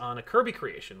takes on a Kirby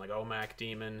creation, like OMAC,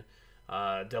 Demon,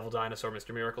 Devil Dinosaur,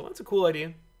 Mr. Miracle. That's a cool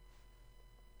idea.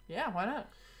 Yeah, why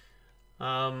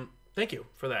not? Thank you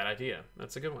for that idea.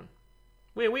 That's a good one.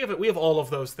 We have all of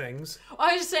those things.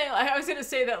 I was just saying, I was gonna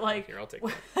say that like Here, I'll take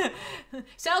that.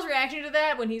 Sal's reaction to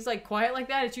that when he's like quiet like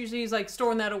that, it's usually he's like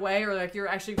storing that away or like you're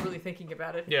actually really thinking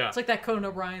about it. Yeah. It's like that Conan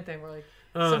O'Brien thing where like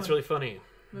Oh, that's really funny.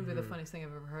 maybe the funniest thing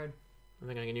I've ever heard. I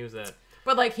think I can use that.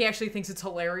 But like he actually thinks it's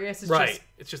hilarious. It's Right. just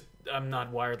It's just I'm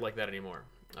not wired like that anymore.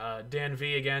 Dan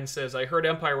V again says, I heard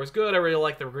Empire was good. I really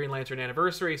like the Green Lantern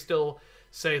Anniversary. Still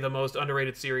say the most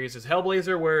underrated series is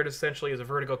Hellblazer, where it essentially is a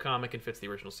Vertigo comic and fits the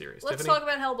original series. Let's Tiffany? talk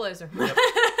about Hellblazer.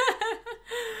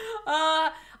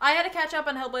 I had to catch up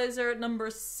on Hellblazer number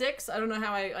 6. I don't know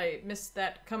how I missed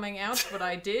that coming out, but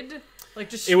I did. Like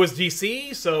just It was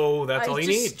DC, so that's all you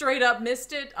just need. straight up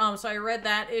missed it. So I read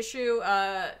that issue.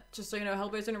 Just so you know,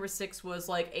 Hellblazer number 6 was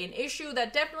like an issue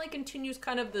that definitely continues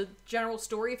kind of the general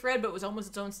story thread, but was almost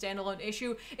its own standalone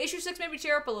issue. Issue 6 made me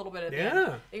tear up a little bit at the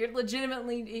end. It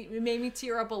legitimately it made me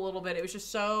tear up a little bit. It was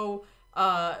just so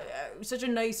such a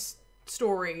nice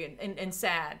story and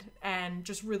sad and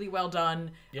just really well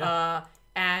done. Yeah.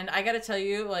 And I gotta tell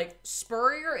you, like,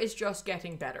 Spurrier is just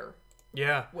getting better.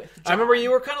 Yeah. With I remember John.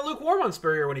 you were kind of lukewarm on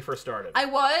Spurrier when he first started. I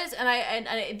was,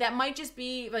 and that might just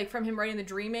be like from him writing The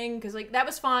Dreaming, because like that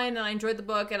was fine, and I enjoyed the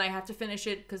book, and I have to finish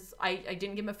it because I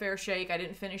didn't give him a fair shake. I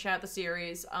didn't finish out the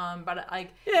series, but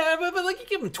like Yeah, but like you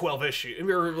give him 12 issues,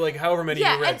 or like however many you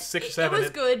read, and 6 or it 7. was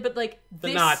good, but like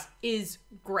this not- is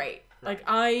great. Like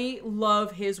I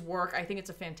love his work. I think it's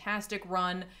a fantastic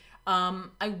run.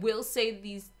 I will say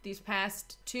these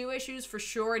past 2 issues for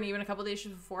sure, and even a couple of the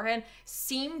issues beforehand,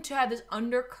 seem to have this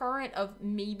undercurrent of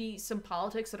maybe some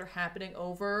politics that are happening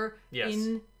over Yes.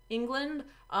 in England.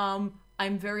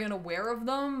 I'm very unaware of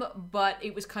them, but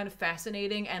it was kind of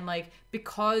fascinating, and like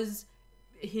because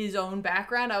his own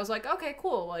background, I was like, okay,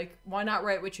 cool. Like, why not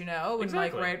write what you know and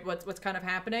Exactly. like write what's kind of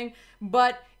happening?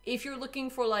 But if you're looking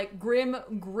for like grim,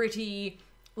 gritty,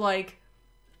 like,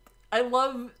 I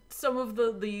love some of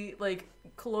the like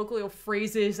colloquial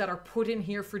phrases that are put in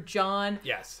here for John.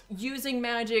 Yes. Using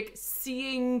magic,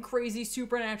 seeing crazy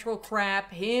supernatural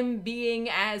crap, him being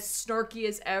as snarky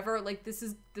as ever. Like, this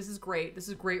is great. This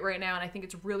is great right now, and I think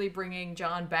it's really bringing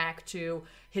John back to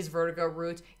his Vertigo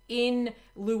roots in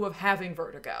lieu of having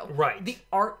Vertigo. Right. The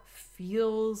art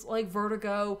feels like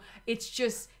Vertigo. It's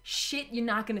just shit you're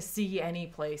not going to see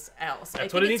anyplace else.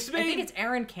 That's what it needs to be. I think it's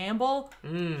Aaron Campbell.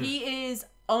 He is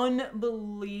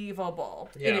unbelievable.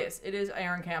 Yeah. It is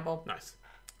Aaron Campbell. Nice.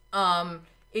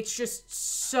 It's just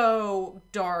so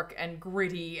dark and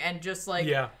gritty and just like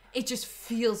it just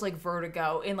feels like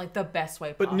Vertigo in like the best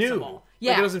way But possible. new.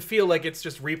 Yeah. Like, it doesn't feel like it's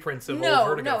just reprints of old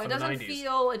Vertigo from it the doesn't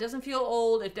 90s. it doesn't feel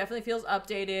old. It definitely feels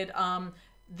updated.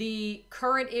 The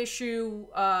current issue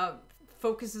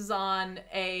focuses on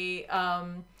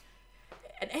an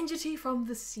entity from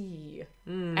the sea,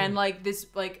 and like this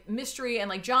like mystery, and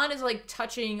like John is like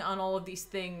touching on all of these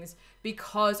things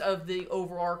because of the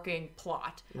overarching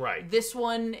plot. Right. This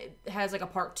one has like a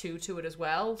part 2 to it as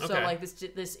well. So Okay. like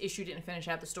this issue didn't finish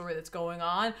out the story that's going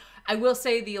on. I will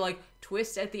say the like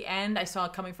twist at the end I saw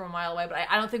it coming from a mile away, but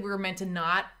I don't think we were meant to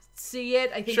not see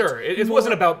it. I think Sure. It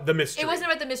wasn't about the mystery. it wasn't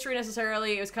about the mystery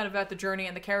necessarily. It was kind of about the journey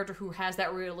and the character who has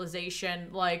that realization.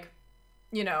 Like,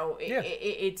 you know,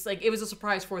 it's like it was a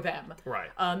surprise for them. Right.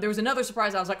 There was another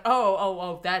surprise. I was like,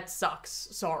 oh, that sucks.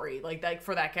 Sorry, like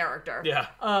for that character. Yeah.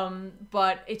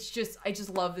 But it's just, I just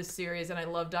love this series and I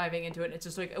love diving into it. It's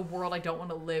just like a world I don't want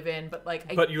to live in, but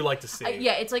like, But you like to see.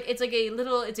 yeah, it's like it's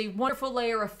a wonderful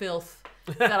layer of filth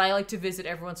that I like to visit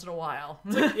every once in a while.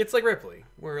 It's like Ripley,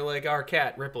 where like our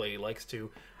cat Ripley likes to,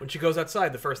 when she goes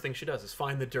outside, the first thing she does is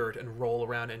find the dirt and roll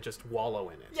around and just wallow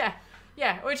in it.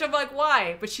 Yeah, which I'm like,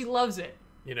 why? But she loves it.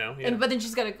 You know? Yeah. And but then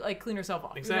she's got to like clean herself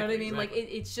off. Exactly, You know what I mean? exactly.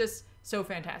 Like it's just so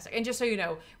fantastic. And just so you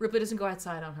know, Ripley doesn't go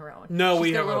outside on her own. No, she's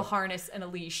we got have a little a- harness and a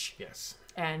leash. Yes.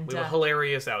 And We have a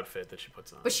hilarious outfit that she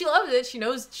puts on. but she loves it. She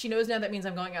knows now that means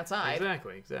I'm going outside.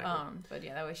 Exactly. But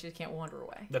yeah, that way she can't wander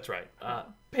away. That's right.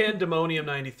 Pandemonium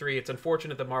 93. It's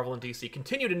unfortunate that Marvel and DC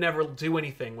continue to never do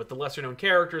anything with the lesser-known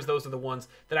characters. Those are the ones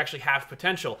that actually have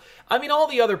potential. I mean, all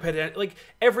the other like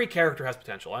every character has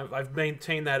potential. I've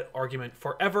maintained that argument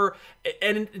forever.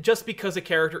 And just because a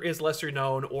character is lesser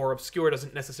known or obscure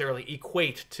doesn't necessarily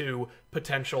equate to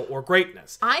potential or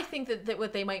greatness. I think that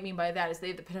what they might mean by that is they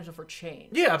have the potential for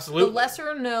change. Yeah, absolutely. The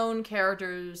lesser known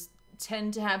characters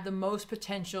tend to have the most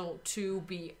potential to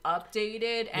be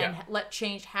updated and Yeah. let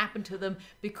change happen to them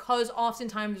because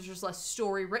oftentimes there's just less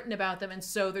story written about them, and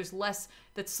so there's less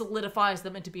that solidifies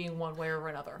them into being one way or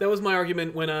another. That was my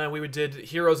argument when we did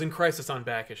Heroes in Crisis on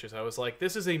back issues. I was like,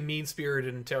 this is a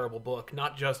mean-spirited and terrible book,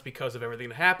 not just because of everything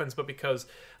that happens, but because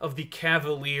of the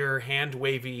cavalier,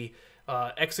 hand-wavy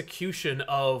execution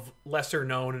of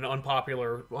lesser-known and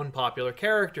unpopular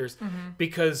characters.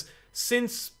 Because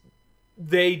since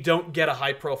they don't get a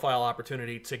high-profile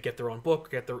opportunity to get their own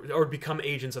book, or become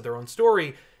agents of their own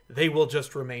story, they will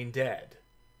just remain dead.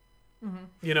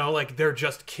 You know, like they're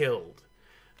just killed.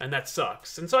 And that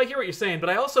sucks. And so I hear what you're saying, but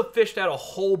I also fished out a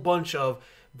whole bunch of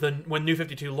when New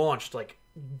 52 launched, like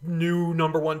new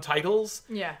 #1 titles.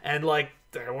 Yeah. And like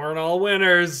they weren't all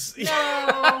winners.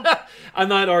 No. I'm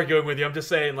not arguing with you. I'm just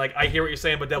saying, like, I hear what you're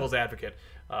saying, but devil's advocate,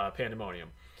 Pandemonium.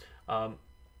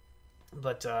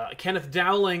 But Kenneth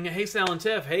Dowling, hey Sal and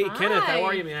Tiff, hey Kenneth, how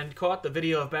are you, man? Caught the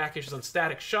video of back issues on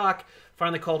Static Shock.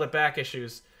 Finally called it back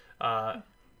issues.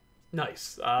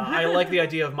 Nice. I like the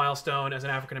idea of Milestone. As an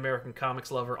African-American comics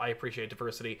lover, I appreciate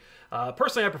diversity.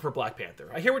 Personally, I prefer Black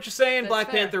Panther. I hear what you're saying. Black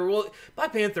fair. Panther. Well,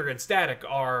 Black Panther and Static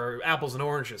are apples and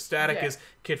oranges. Static Yeah. is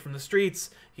kid from the streets.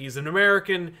 He's an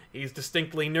American. He's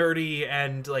distinctly nerdy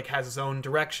and like has his own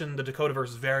direction. The Dakotaverse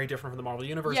is very different from the Marvel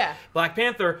Universe. Yeah. Black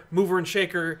Panther, mover and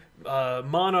shaker,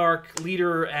 monarch,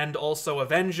 leader, and also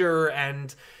Avenger,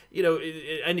 and you know,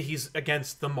 and he's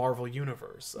against the Marvel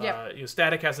Universe. Yep.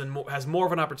 Static has more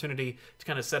of an opportunity to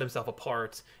kind of set himself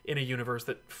apart in a universe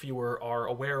that fewer are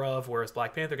aware of, whereas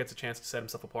Black Panther gets a chance to set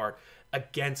himself apart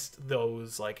against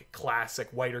those like classic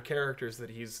whiter characters that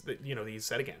he's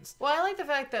set against. Well, I like the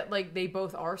fact that like they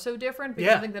both are so different because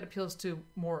Yeah. I think that appeals to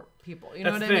more people. You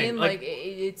know That's what the I thing, mean? like- Like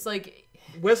it's like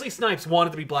Wesley Snipes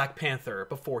wanted to be Black Panther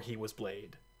before he was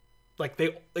Blade. You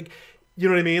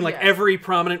know what I mean? Like Yeah. every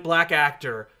prominent black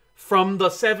actor from the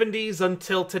 70s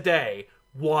until today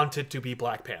wanted to be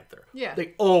Black Panther. Yeah.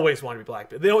 They always wanted to be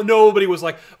Black Panther. Nobody was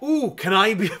like, "Ooh, can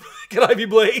I be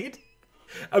Blade?"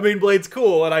 I mean, Blade's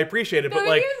cool, and I appreciate it, but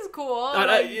like, he is cool.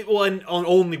 and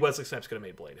only Wesley Snipes could have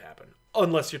made Blade happen,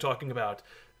 unless you're talking about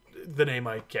the name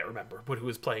I can't remember, but who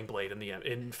was playing Blade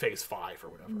in Phase 5 or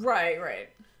whatever. Right.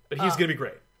 But he's gonna be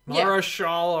great. Yeah.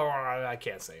 Marshall, or I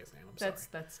can't say his name. I'm sorry.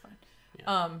 That's fine.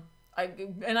 Yeah.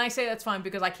 I say that's fine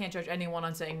because I can't judge anyone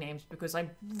on saying names because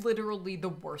I'm literally the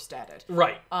worst at it.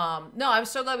 Right. No, I'm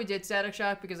so glad we did Static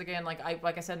Shock because again, like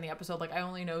I said in the episode, like I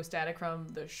only know Static from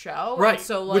the show. Right.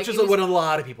 So like, which is what a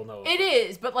lot of people know. It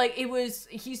is, but like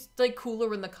he's like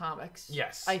cooler in the comics.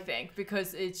 Yes. I think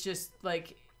because it's just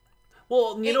like.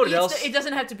 Well, you know what else? It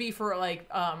doesn't have to be for like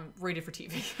rated for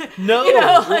TV. No, you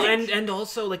know, like... well, and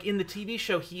also like in the TV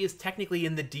show, he is technically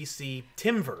in the DC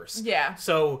Timverse. Yeah.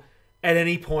 So at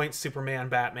any point, Superman,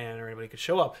 Batman, or anybody could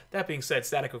show up. That being said,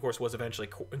 Static, of course, was eventually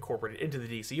incorporated into the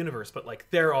DC universe. But like,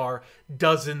 there are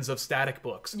dozens of Static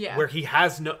books where he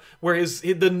has no, where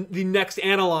the next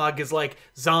analog is like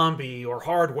Zombie or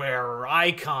Hardware or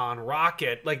Icon,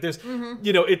 Rocket. Like, there's,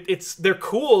 you know, they're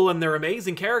cool and they're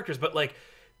amazing characters, but like,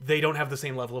 they don't have the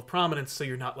same level of prominence, so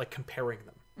you're not like comparing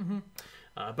them.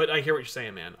 But I hear what you're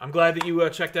saying, man. I'm glad that you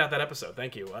checked out that episode.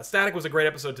 Thank you. Static was a great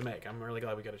episode to make. I'm really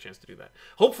glad we got a chance to do that.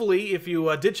 Hopefully, if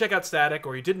you did check out Static,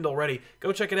 or you didn't already,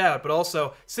 go check it out. But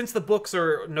also, since the books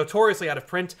are notoriously out of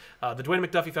print, the Dwayne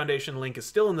McDuffie Foundation link is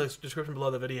still in the description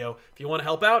below the video. If you want to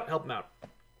help him out.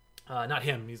 Not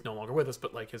him, he's no longer with us,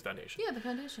 but like his foundation. Yeah, the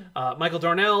foundation. Michael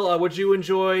Darnell, would you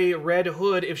enjoy Red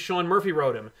Hood if Sean Murphy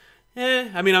wrote him?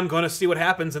 I mean, I'm going to see what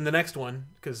happens in the next one,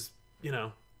 because, you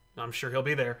know, I'm sure he'll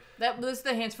be there. That was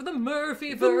the hands for the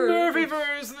Murphyverse. The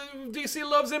Murphyverse! DC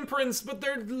loves imprints, but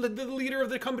the leader of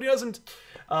the company doesn't.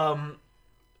 Ron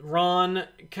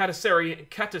Caterisano.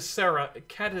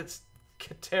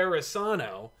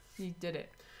 He did it.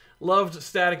 Loved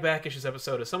Static Back Issues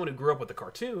episode. As someone who grew up with the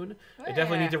cartoon, I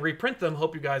definitely need to reprint them.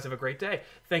 Hope you guys have a great day.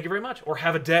 Thank you very much. Or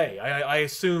have a day. I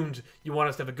assumed you want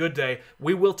us to have a good day.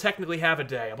 We will technically have a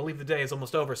day. I believe the day is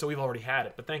almost over, so we've already had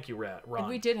it. But thank you, Ron.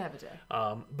 We did have a day.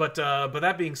 But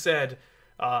that being said,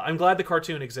 I'm glad the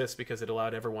cartoon exists because it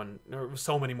allowed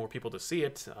so many more people to see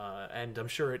it. And I'm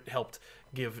sure it helped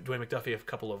give Dwayne McDuffie a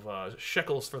couple of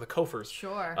shekels for the Koffers.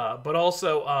 Sure. But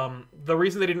also, the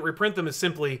reason they didn't reprint them is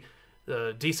simply...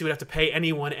 DC would have to pay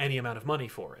anyone any amount of money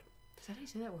for it. Is that how you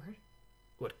say that word?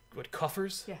 What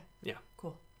Koffers? Yeah. Yeah.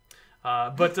 Cool.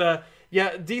 But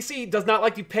DC does not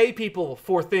like to pay people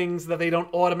for things that they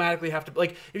don't automatically have to.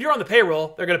 Like, if you're on the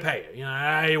payroll, they're gonna pay you. You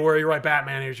know, you're right,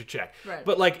 Batman. Here's your check. Right.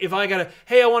 But like, if I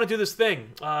hey, I want to do this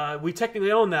thing. We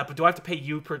technically own that, but do I have to pay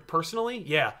you personally?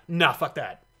 Yeah. Nah, fuck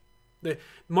that.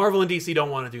 Marvel and DC don't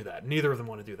want to do that. Neither of them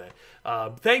want to do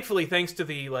that. Thankfully,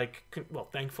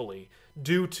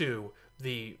 due to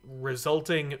the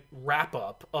resulting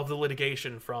wrap-up of the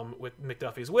litigation with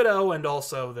McDuffie's widow and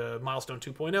also the Milestone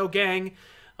 2.0 gang,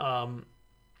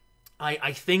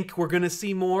 I think we're going to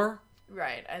see more.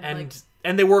 Right.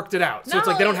 And they worked it out. So it's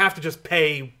like they don't have to just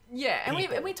pay... Yeah,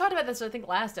 and we talked about this, I think,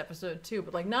 last episode, too.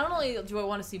 But, like, not only do I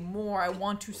want to see more, I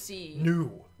want to see...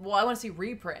 Well, I want to see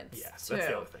reprints, yes, too. That's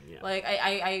the other thing, yeah. Like,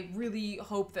 I really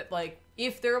hope that, like,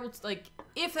 if they're able to... Like,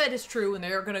 if that is true and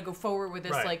they're going to go forward with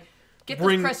this, like... Get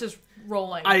the presses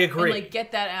rolling. I agree. And, like,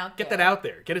 get that out there. Get that out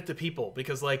there. Get it to people.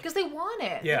 Because they want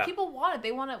it. Yeah. Like, people want it.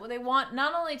 They want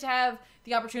not only to have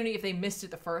the opportunity if they missed it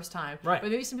the first time, right,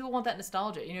 but maybe some people want that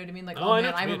nostalgia. You know what I mean? Like, oh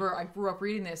man, I remember I grew up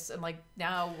reading this, and like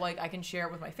now, like I can share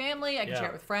it with my family. I can share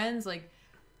it with friends. Like,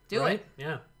 do it.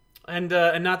 Yeah. And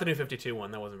not the New 52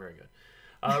 one. That wasn't very good.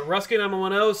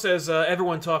 Rusky910 says,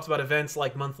 everyone talks about events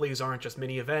like monthlies aren't just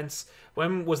mini events.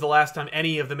 When was the last time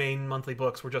any of the main monthly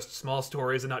books were just small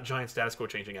stories and not giant status quo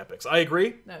changing epics? I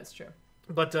agree. No, it's true.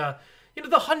 But, The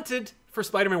Hunted for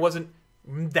Spider-Man wasn't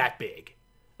that big.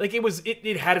 Like,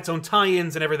 it had its own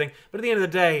tie-ins and everything. But at the end of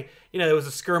the day, there was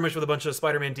a skirmish with a bunch of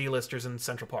Spider-Man D-listers in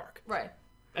Central Park. Right.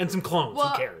 And some clones,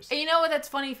 who cares? And you know what, that's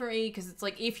funny for me, because it's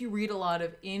like, if you read a lot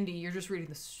of indie, you're just reading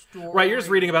the story. Right, you're just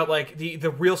reading about, like, the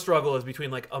real struggle is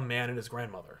between, like, a man and his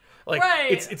grandmother. Like, right.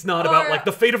 it's not about, like,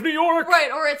 the fate of New York!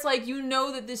 Right, or it's like, you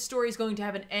know that this story is going to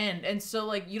have an end, and so,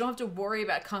 like, you don't have to worry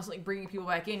about constantly bringing people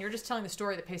back in. You're just telling the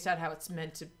story that paced out how it's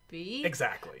meant to be.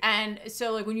 Exactly. And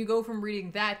so, like, when you go from reading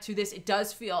that to this, it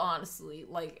does feel, honestly,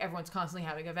 like everyone's constantly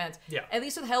having events. Yeah. At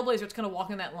least with Hellblazer, it's kind of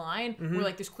walking that line, where,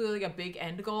 like, there's clearly a big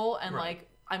end goal, and, like,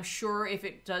 I'm sure if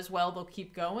it does well, they'll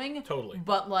keep going. Totally.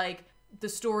 But, like, the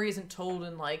story isn't told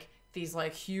in, like, these,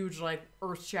 like, huge, like,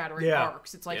 earth-shattering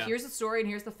arcs. It's like, here's the story and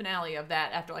here's the finale of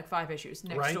that after, like, 5 issues.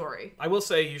 Next story. I will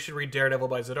say you should read Daredevil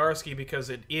by Zdarsky because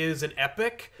it is an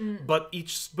epic, but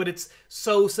it's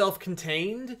so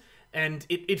self-contained, and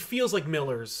it feels like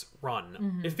Miller's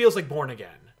run. It feels like Born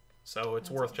Again. So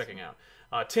it's worth checking out.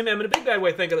 Tim M in a big bad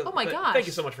way. Oh my gosh. Thank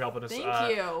you so much for helping us.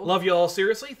 Thank you. Love you all,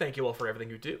 seriously. Thank you all for everything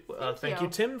you do. Thank you,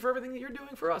 you. Tim, for everything that you're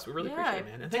doing for us. We really appreciate it,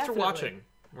 man. And thanks for definitely. watching.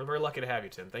 We're very lucky to have you,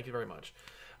 Tim. Thank you very much.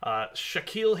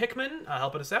 Shaquille Hickman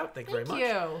helping us out. Thank you very much.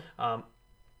 Thank you.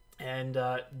 And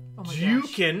gosh.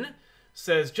 Dukin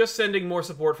says, just sending more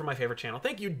support for my favorite channel.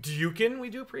 Thank you, Dukin. We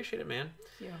do appreciate it, man.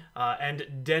 Thank you.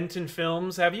 And Denton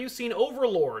Films, have you seen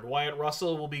Overlord? Wyatt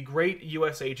Russell will be great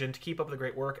U.S. agent. Keep up the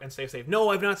great work and stay safe. No,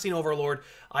 I've not seen Overlord.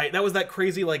 That was that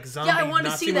crazy, like, zombie Yeah, I wanted to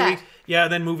Nazi see movie. that. Yeah,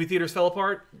 then movie theaters fell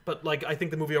apart. But, like, I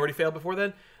think the movie already failed before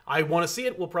then. I want to see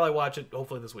it. We'll probably watch it,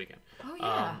 hopefully, this weekend. Oh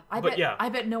yeah. I I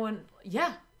bet no one.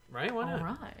 Yeah. Right? Why not? All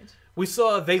right. We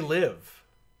saw They Live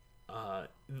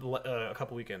a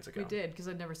couple weekends ago. We did because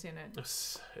I'd never seen it. It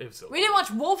was so We didn't watch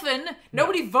Wolfen.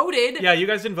 Nobody voted. Yeah, you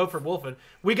guys didn't vote for Wolfen.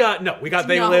 We got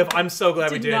They not- Live. I'm so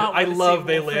glad we did did. not I wanna love see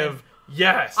They Wolfen. Live.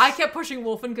 Yes. I kept pushing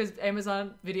Wolfen because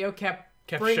Amazon Video kept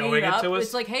bringing showing it it up. to us.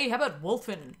 It's like, hey, how about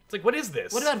Wolfen? It's like, what is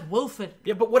this? What about Wolfen?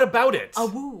 Yeah, but what about it? A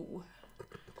woo.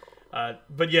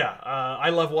 But yeah, I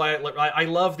love Wyatt. I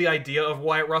love the idea of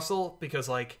Wyatt Russell because,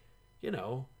 like, you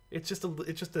know, it's just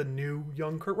a new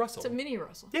young Kurt Russell. It's a mini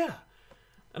Russell. Yeah,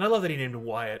 and I love that he named him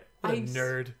Wyatt. What a Ice.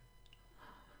 nerd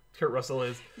Kurt Russell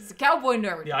is. He's a cowboy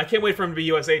nerd. Yeah, I can't wait for him to be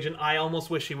U.S. agent. I almost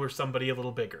wish he were somebody a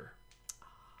little bigger.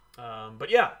 But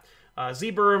yeah,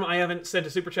 Z-Berm, I haven't sent a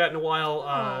super chat in a while.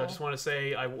 I just want to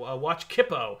say I watch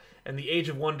Kippo and the Age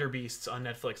of Wonder Beasts on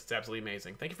Netflix. It's absolutely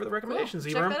amazing. Thank you for the recommendation,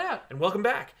 Check Z-Berm. that out. And welcome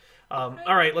back. All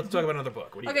right, let's talk about another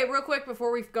book. What do you Okay, real quick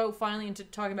before we go finally into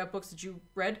talking about books that you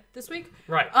read this week.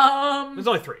 Right. There's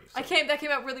only 3. so That came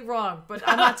out really wrong, but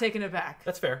I'm not taking it back.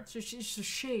 That's fair. It's just a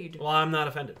shade. Well, I'm not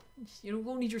offended. You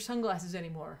won't need your sunglasses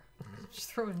anymore.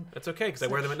 Just throwing That's okay, because I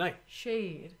wear them at night.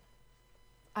 shade.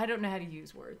 I don't know how to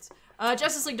use words.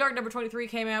 Justice League Dark number 23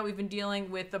 came out. We've been dealing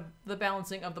with the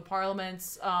balancing of the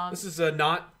parliaments. This is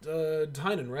not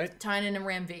Tynan, right? Tynan and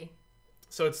Ramvi.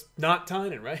 So it's not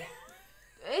Tynan, right?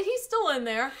 He's still in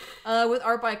there. With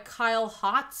art by Kyle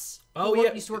Hotz. Oh, who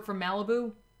yeah. used to work for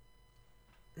Malibu.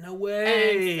 No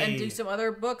way. And do some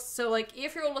other books. So, like,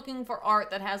 if you're looking for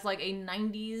art that has, like, a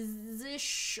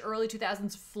 90s-ish, early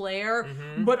 2000s flair,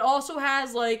 but also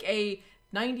has, like, a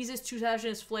 90s-ish,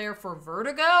 2000s flair for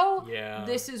Vertigo, Yeah.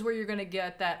 this is where you're going to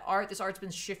get that art. This art's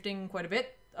been shifting quite a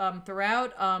bit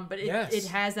throughout, but Yes. it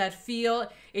has that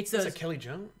feel. It's It's like Kelly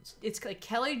Jones. it's like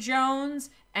Kelly Jones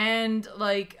and,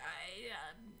 like...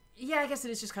 yeah, I guess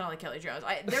it is just kind of like Kelly Jones.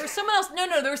 There was someone else.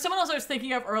 No, there was someone else I was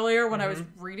thinking of earlier when I was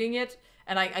reading it,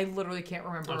 and I literally can't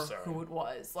remember sorry. who it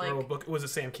was. Like, Or book, was it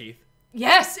Sam Keith?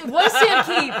 yes, it was Sam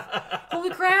Keith.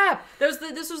 Holy crap!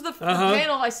 This was the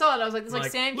panel I saw, and I was like, "This is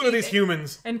like Sam look Keith at these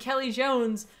humans. and Kelly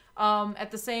Jones."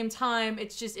 At the same time,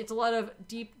 it's a lot of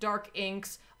deep dark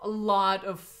inks, a lot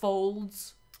of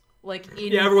folds. Like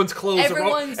in Everyone's clothes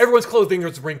everyone's- everyone's clothing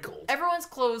is wrinkled. Everyone's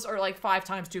clothes are like 5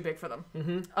 times too big for them.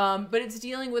 But it's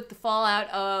dealing with the fallout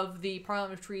of the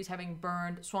Parliament of Trees having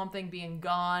burned, Swamp Thing being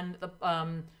gone, the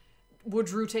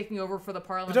Woodrue taking over for the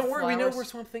Parliament. But don't of worry, we know Flowers. where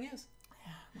Swamp Thing is.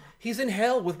 He's in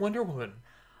hell with Wonder Woman.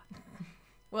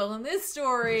 Well, in this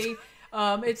story,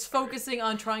 it's focusing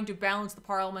on trying to balance the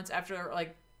parliaments after,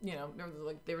 like, you know,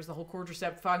 there was the whole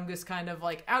cordyceps fungus kind of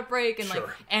like outbreak, and like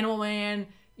Sure. Animal Man,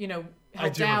 you know,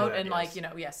 helped do remember out, that, and yes. like, you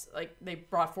know, yes, like they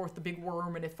brought forth the big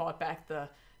worm, and it fought back the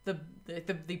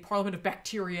Parliament of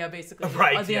Bacteria, basically.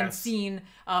 Right, the yes. Unseen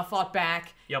fought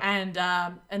back. Yep.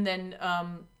 And then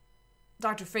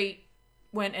Dr. Fate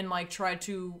went and like tried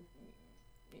to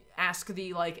ask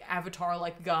the like Avatar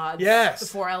like gods, Yes. the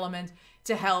 4 elements,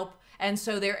 to help. And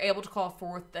so they're able to call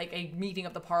forth like a meeting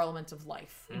of the parliaments of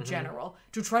life in general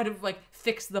to try to like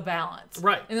fix the balance.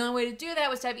 Right. And the only way to do that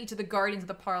was to have each of the guardians of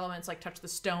the parliaments like touch the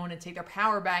stone and take their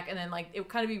power back, and then like it would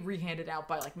kind of be rehanded out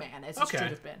by like man, as it Okay. should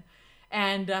have been.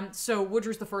 And so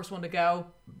Woodrue's the first one to go.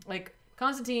 Like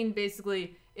Constantine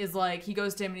basically is like, he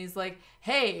goes to him and he's like,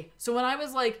 hey, so when I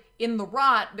was like in the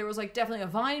rot, there was like definitely a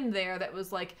vine there that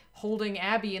was like holding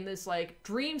Abby in this like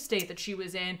dream state that she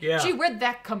was in. Yeah. Gee, where'd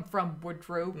that come from,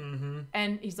 Woodrue?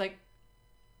 And he's like,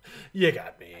 You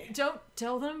got me. don't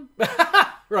tell them.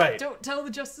 Right. Don't tell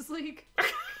the Justice League.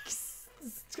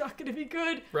 It's not gonna be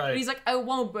good. Right. And he's like, I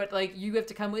won't, but like you have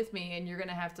to come with me, and you're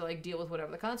gonna have to like deal with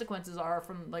whatever the consequences are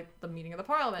from like the meeting of the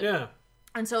parliament. Yeah.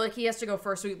 And so like he has to go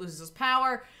first, so he loses his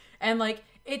power, and like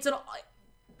it's an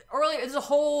earlier.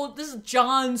 This is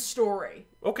John's story.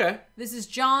 Okay. This is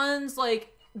John's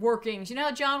like workings. You know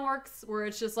how John works, where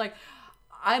it's just like,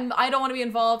 I don't want to be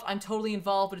involved. I'm totally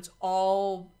involved, but it's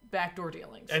all backdoor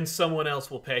dealings. And someone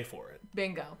else will pay for it.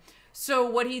 Bingo. So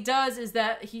what he does is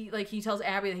that he tells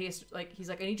Abby that he's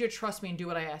like, I need you to trust me and do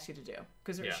what I ask you to do.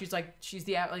 Because she's like, she's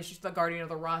the guardian of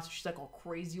the rot. So she's like all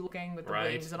crazy looking with the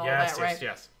wings and all that, right?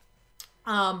 Yes.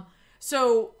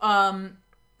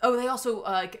 They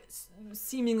also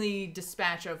seemingly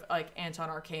dispatch of like Anton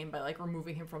Arcane by like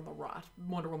removing him from the rot.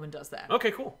 Wonder Woman does that.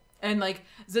 Okay, cool. And like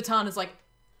Zatanna's like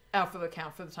out for the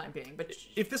count for the time being. But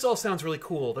if this all sounds really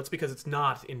cool, that's because it's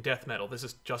not in death metal. This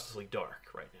is Justice League Dark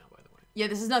right now, by the way. Yeah,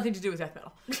 this has nothing to do with death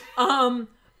metal.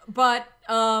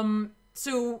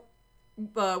 So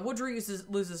Woodrow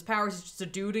loses powers. He's just a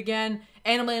dude again.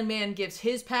 Animal Man gives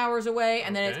his powers away,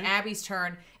 and then it's Abby's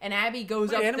turn. And Abby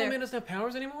goes up Animal there. Man doesn't have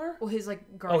powers anymore? Well, his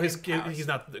like guardian powers. He's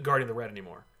not the Guardian of the Red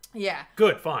anymore. Yeah.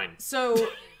 Good, fine. So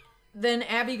then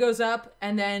Abby goes up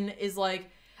and then is like,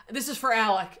 "This is for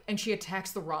Alec," and she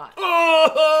attacks the rot.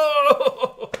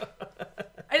 Oh!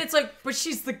 And it's like, but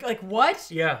she's like, what?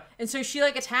 Yeah. And so she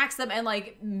like attacks them and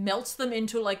like melts them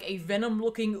into like a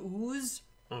venom-looking ooze.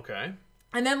 Okay.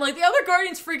 And then like the other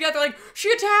Guardians freak out. They're like, she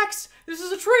attacks! This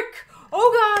is a trick!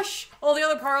 Oh gosh! All the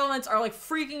other Parliaments are like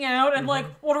freaking out, and like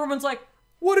Wonder Woman's like,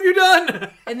 what have you done?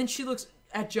 And then she looks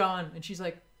at John and she's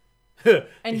like,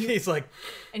 and he's like,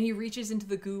 and he reaches into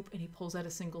the goop and he pulls out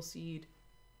a single seed.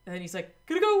 And then he's like,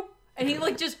 gotta go! And he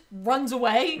like just runs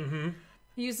away. Mm-hmm.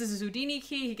 He uses his Houdini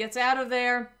key, he gets out of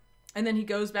there, and then he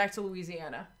goes back to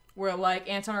Louisiana, where like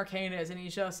Anton Arcane is, and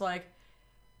he's just like,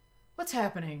 what's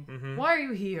happening? Mm-hmm. Why are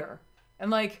you here?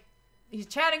 And like he's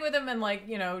chatting with him, and like,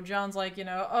 you know, John's like, you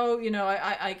know, oh, you know,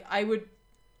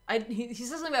 he says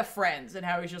something about friends and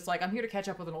how he's just like, I'm here to catch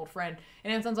up with an old friend.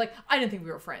 And Anton's like, I didn't think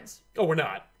we were friends. Oh, we're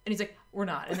not. And he's like, we're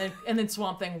not. And then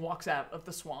Swamp Thing walks out of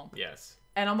the swamp. Yes.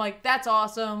 And I'm like, that's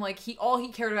awesome. Like all he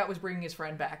cared about was bringing his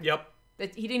friend back. Yep.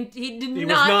 That he did He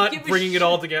not was give not a bringing it shit.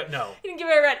 all together. No. He didn't give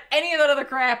a about any of that other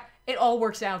crap. It all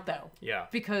works out though. Yeah.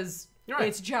 Because right.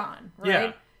 it's John, right?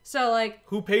 Yeah. So like,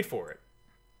 who paid for it?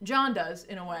 John does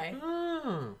in a way.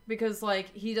 Oh. Because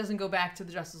like he doesn't go back to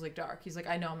the Justice League Dark. He's like,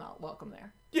 I know I'm not welcome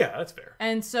there. Yeah, that's fair.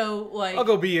 And so like, I'll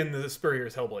go be in the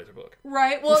Spurrier's Hellblazer book.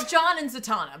 right? Well, John and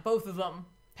Zatanna, both of them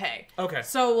pay. Okay.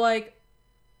 So like,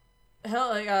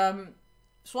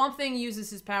 Swamp Thing uses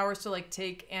his powers to like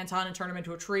take Anton and turn him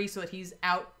into a tree so that he's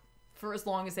out for as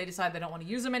long as they decide they don't want to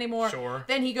use him anymore. Sure.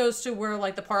 Then he goes to where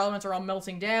like the Parliaments are all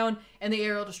melting down, and they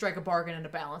are able to strike a bargain into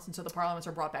balance, and so the Parliaments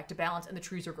are brought back to balance, and the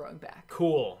trees are growing back.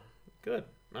 Cool. Good.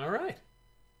 All right.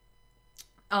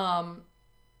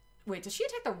 Wait, does she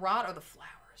attack the rot or the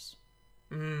flowers?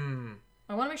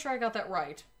 I want to make sure I got that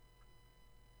right.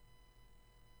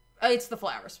 It's the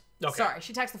flowers. Okay. Sorry,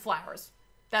 she attacks the flowers.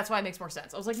 That's why it makes more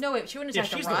sense. I was like, no, wait, she wouldn't attack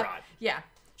she's the rot. the rot. Yeah,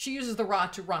 she uses the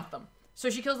rot to rot them. So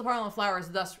she kills the Parliament of Flowers,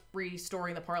 thus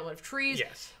restoring the Parliament of Trees.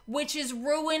 Yes. Which is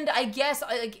ruined, I guess.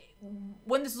 Like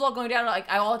when this is all going down, like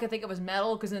all I could think of was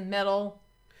Metal, because in Metal,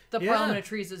 the Parliament of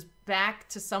Trees is back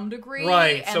to some degree.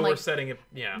 Right. And So like, we're setting it.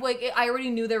 Yeah. like I already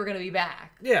knew they were going to be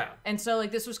back. Yeah. And so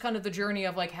like this was kind of the journey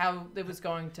of like how it was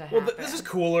going to happen. Well, this is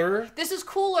cooler. This is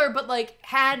cooler, but like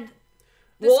had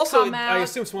this Well, also, come out, I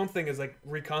assume Swamp Thing is like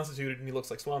reconstituted and he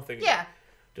looks like Swamp Thing. yeah.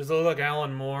 Does it look like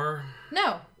Alan Moore?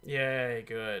 No, Yay,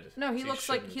 good. no, he looks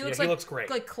like he looks great.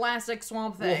 like classic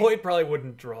Swamp Thing. Well, Hoyt probably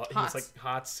wouldn't draw. He's Hots. like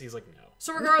Hots. He's like no.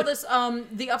 So regardless,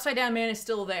 the Upside Down Man is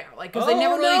still there, like because Oh, they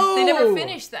never no!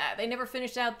 finished that. They never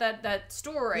finished out that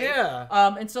story. Yeah.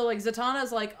 And so like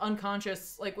Zatanna's like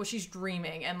unconscious, like well she's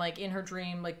dreaming, and like in her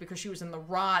dream, like because she was in the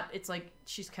rot, it's like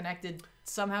she's connected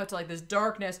somehow to like this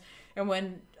darkness, and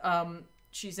when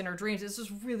she's in her dreams, it's this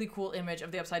really cool image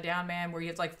of the Upside Down Man where you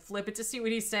have to like flip it to see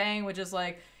what he's saying, which is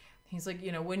like. He's like,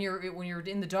 you know, when you're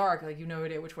in the dark, like you know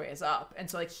which way is up, and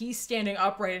so like he's standing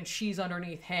upright and she's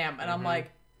underneath him, and I'm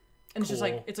like, and it's just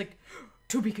like it's like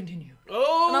to be continued.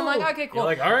 Oh. And I'm like, okay, cool. You're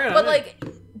like, all right. But like,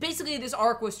 basically, this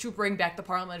arc was to bring back the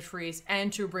Parliament of Trees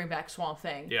and to bring back Swamp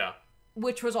Thing, Yeah.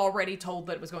 which was already told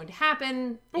that it was going to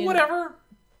happen. But whatever.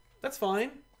 That's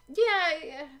fine.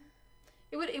 Yeah.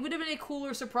 It would have been a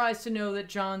cooler surprise to know that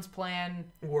John's plan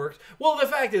Worked. Well, the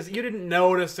fact is, you didn't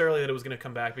know necessarily that it was going to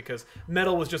come back because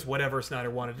Metal was just whatever Snyder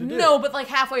wanted to do. No, but like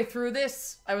halfway through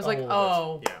this, I was like,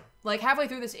 Oh, yeah. Like halfway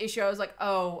through this issue, I was like,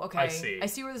 oh, okay. I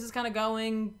see where this is kind of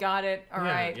going. Got it. All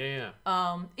right.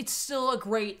 Yeah. It's still a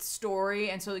great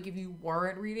story, and so like if you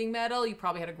weren't reading Metal, you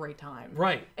probably had a great time.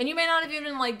 Right. And you may not have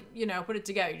even like, you know, put it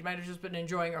together. You might have just been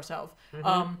enjoying yourself.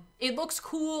 It looks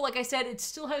cool. Like I said, it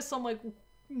still has some like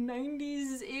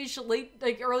 90s-ish,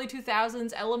 early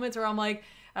 2000s elements where I'm like,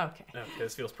 okay. Okay,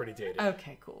 this feels pretty dated.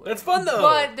 Okay, cool. That's fun though.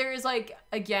 But there's like,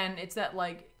 again, it's that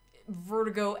like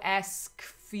Vertigo-esque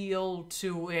feel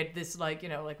to it. This like, you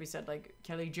know, like we said, like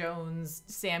Kelly Jones,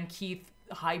 Sam Keith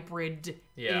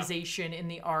hybridization in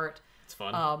the art.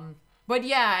 It's fun. But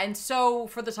yeah, and so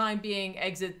for the time being,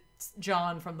 exits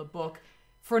John from the book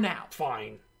for now.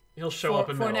 Fine. He'll show up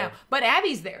in for middle. now. But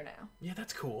Abby's there now. Yeah,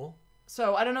 that's cool.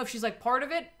 So I don't know if she's like part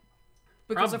of it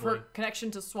because of Probably. her connection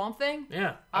to Swamp Thing.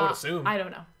 Yeah, I would assume. I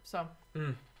don't know. So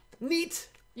Neat.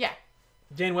 yeah.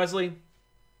 Dan Wesley,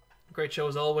 great show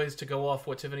as always. To go off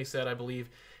what Tiffany said, I believe,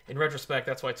 in retrospect,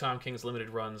 that's why Tom King's limited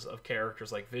runs of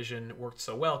characters like Vision worked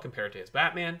so well compared to his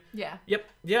Batman. Yeah. Yep.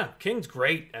 Yeah. King's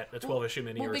great at a 12-issue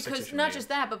mini Well, or a because 6-issue not mini. just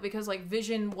that, but because like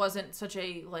Vision wasn't such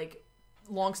a like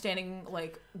long-standing,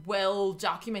 like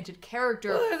well-documented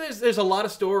character. There's a lot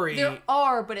of story. There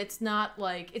are, but it's not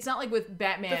like with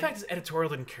Batman. The fact is, editorial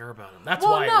didn't care about him. That's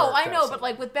well, why. no, it worked I know, out but so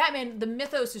like with Batman, the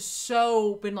mythos is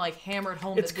so been like hammered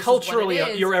home. it's that this culturally, is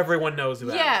what it is. everyone knows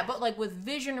about. Yeah, it. but like with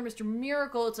Vision or Mr.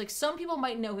 Miracle, it's like some people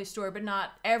might know his story, but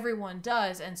not everyone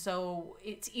does, and so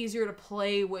it's easier to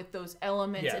play with those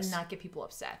elements Yes. and not get people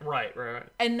upset. Right.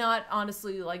 And not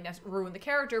honestly like ruin the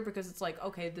character because it's like,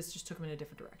 okay, this just took him in a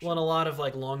different direction. Well, and a lot of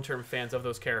like long-term fans of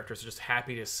those characters are just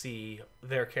happy to see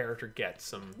their character get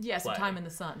some some play. time in the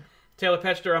sun. Taylor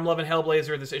Petchter, I'm loving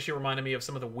Hellblazer. This issue reminded me of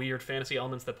some of the weird fantasy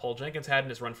elements that Paul Jenkins had in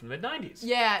his run from the mid-90s.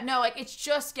 Yeah, no, like it's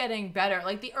just getting better.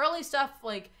 Like the early stuff,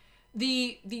 like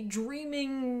the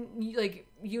dreaming like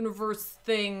universe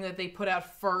thing that they put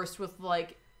out first with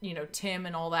like, you know, Tim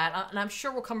and all that, and I'm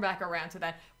sure we'll come back around to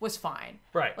that, was fine.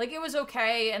 Right. Like it was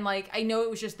okay, and like I know it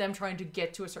was just them trying to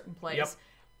get to a certain place. Yep.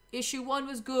 Issue 1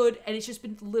 was good, and it's just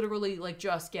been literally like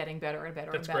just getting better and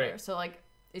better That's and better. great. So like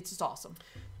it's just awesome.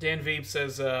 Dan Veeb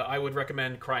says, I would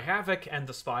recommend Cry Havoc and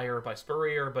The Spire by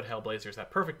Spurrier, but Hellblazer's that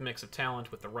perfect mix of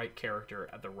talent with the right character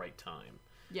at the right time.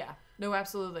 Yeah, no,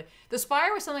 absolutely. The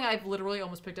Spire was something I've literally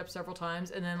almost picked up several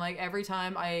times, and then like every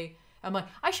time I'm like,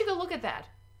 I should go look at that.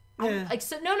 Yeah. Like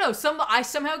I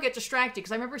somehow get distracted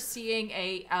because I remember seeing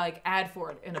a like ad for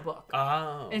it in a book.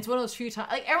 Oh. And it's one of those few times,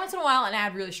 like every once in a while, an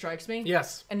ad really strikes me.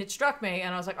 Yes. And it struck me,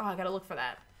 and I was like, oh, I gotta look for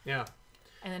that. Yeah.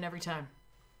 And then every time.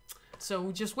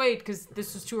 So just wait, because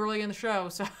this is too early in the show.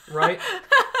 So Right?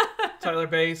 Tyler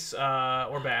Bass,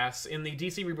 or Bass, in the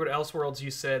DC reboot Elseworlds, you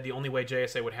said the only way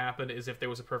JSA would happen is if there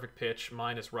was a perfect pitch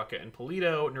minus Rucka and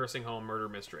Polito, nursing home murder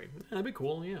mystery. That'd be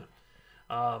cool, yeah.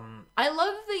 I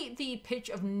love the pitch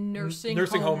of nursing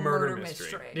home murder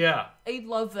mystery. Yeah. I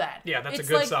love that. Yeah, that's It's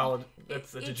a good like- solid,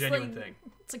 that's a it's genuine like- thing.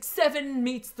 It's like Seven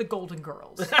meets the Golden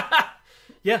Girls.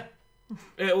 Yeah.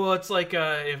 Well, it's like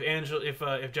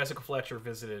if Jessica Fletcher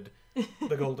visited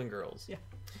the Golden Girls.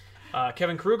 Yeah.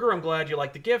 Kevin Kruger, I'm glad you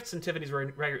liked the gifts and Tiffany's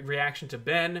reaction to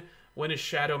Ben. When is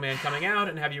Shadow Man coming out?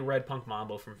 And have you read Punk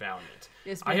Mambo from Valiant?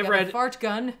 Yes, I have got read. a fart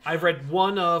gun. I've read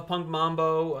one of Punk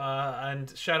Mambo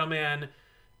and Shadow Man.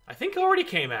 I think already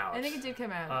came out. I think it did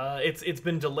come out. It's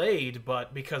been delayed,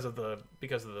 but because of the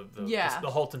Yeah. the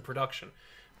halt in production.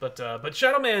 But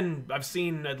Shadow Man, I've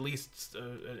seen at least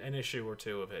an issue or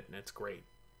two of it, and it's great.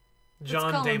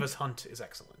 John Cullen. Davis Hunt is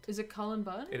excellent. Is it Cullen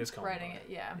Bunn? It is Cullen writing Bunn. it.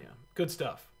 Yeah. Yeah, good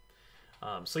stuff.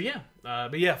 So yeah,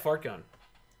 but yeah, Fart Gun,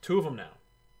 2 of them now.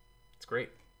 It's great.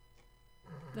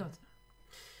 No,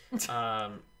 it's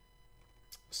not.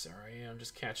 Sorry, I'm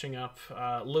just catching up.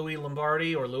 Louis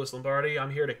Lombardi or Louis Lombardi.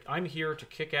 I'm here to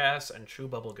kick ass and chew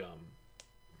bubble gum.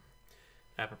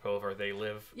 Apropos of our They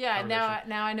Live. Yeah. conversation.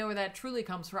 Now I know where that truly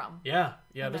comes from. Yeah.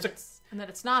 And There's that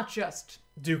it's not just.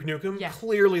 Duke Nukem. Yeah.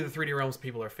 Clearly, the 3D Realms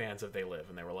people are fans of They Live,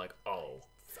 and they were like, "Oh."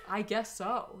 I guess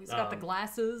so. He's got the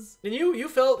glasses. And you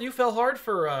fell hard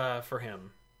for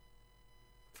him.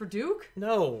 For Duke?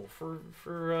 No, for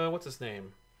what's his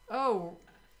name? Oh.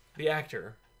 The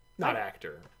actor, not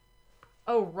actor.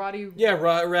 Oh, Roddy. Yeah,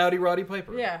 Roddy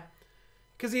Piper. Yeah.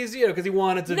 Because because he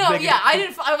wanted to. No, make yeah, it, I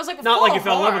didn't. I was like, Not like you fall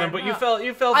fell in love with hard. him, but No.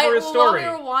 you fell for his Well, story. we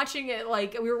were watching it,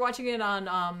 we were watching it on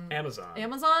Amazon.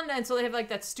 and so they have like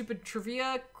that stupid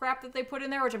trivia crap that they put in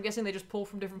there, which I'm guessing they just pull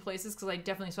from different places because I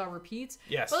definitely saw repeats.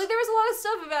 Yes. But like there was a lot of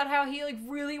stuff about how he like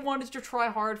really wanted to try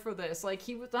hard for this. Like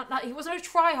he was he wasn't a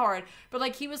try hard, but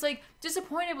like he was like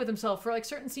disappointed with himself for like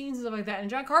certain scenes and stuff like that. And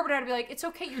John Carpenter had to be like, "It's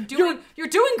okay, you're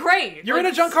doing great. You're like,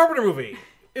 in a John Carpenter movie.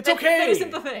 It's okay. That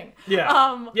isn't the thing."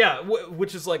 Yeah. Yeah.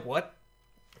 Which is like what?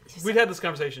 We'd had this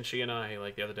conversation, she and I,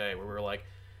 like the other day, where we were like,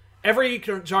 every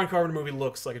John Carpenter movie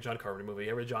looks like a John Carpenter movie.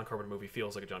 Every John Carpenter movie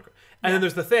feels like a John Carpenter. And then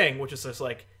there's The Thing, which is just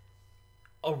like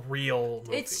a real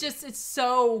movie. It's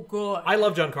so good. I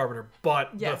love John Carpenter,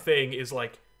 but Yeah. The Thing is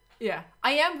like, Yeah,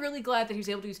 I am really glad that he was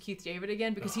able to use Keith David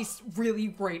again because he's really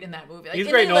great in that movie. Like, he's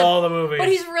in great in They Live- all the movies. but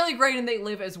he's really great in They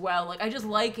Live as well. Like I just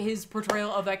like his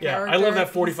portrayal of that yeah, character. I love that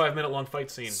He's 45-minute long fight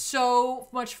scene. so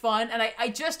much fun, and I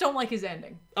just don't like his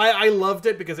ending. I loved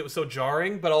it because it was so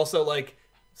jarring, but also like,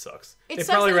 it sucks. It They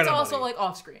sucks probably that ran it's out of also money. like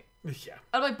off screen. Yeah.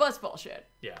 I'm like, bus bullshit.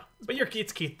 Yeah. But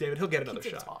it's Keith David. He'll get another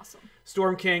Keith shot. David's awesome.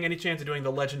 Storm King, any chance of doing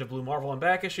the Legend of Blue Marvel on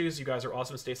back issues? You guys are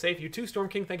awesome. Stay safe. You too, Storm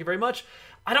King. Thank you very much.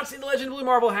 I don't see the Legend of Blue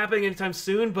Marvel happening anytime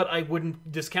soon, but I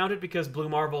wouldn't discount it because Blue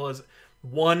Marvel is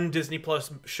one Disney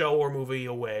Plus show or movie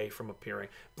away from appearing.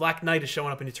 Black Knight is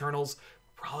showing up in Eternals.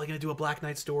 We're probably going to do a Black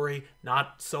Knight story.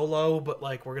 Not solo, but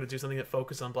like we're going to do something that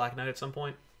focuses on Black Knight at some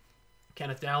point.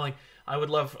 Kenneth Dowling, I would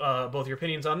love both your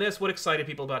opinions on this. What excited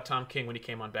people about Tom King when he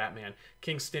came on Batman?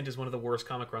 King's stint is one of the worst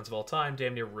comic runs of all time.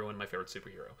 Damn near ruined my favorite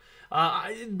superhero.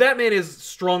 Batman is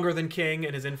stronger than King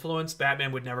in his influence.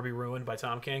 Batman would never be ruined by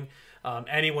Tom King.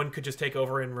 Anyone could just take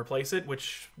over and replace it,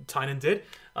 which Tynion did.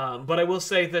 But I will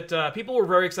say that people were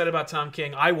very excited about Tom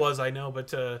King. I know,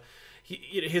 but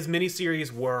his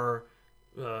miniseries were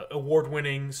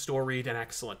award-winning, storied, and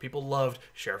excellent. People loved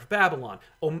Sheriff of Babylon,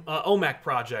 OMAC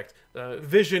Project.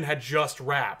 Vision had just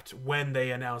wrapped when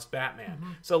they announced Batman.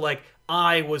 Mm-hmm. So, like,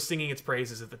 I was singing its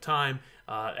praises at the time.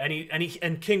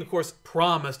 And King, of course,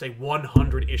 promised a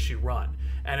 100-issue run.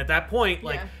 And at that point,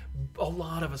 like, a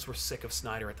lot of us were sick of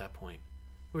Snyder at that point.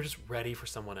 We were just ready for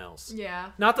someone else.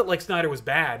 Yeah. Not that, like, Snyder was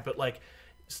bad, but, like,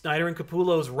 Snyder and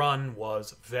Capullo's run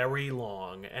was very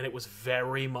long, and it was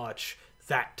very much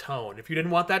that tone. If you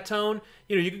didn't want that tone,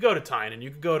 you could go to Tynion,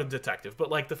 you could go to Detective. But,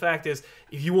 like, the fact is,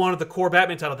 if you wanted the core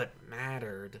Batman title that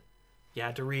mattered, you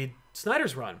had to read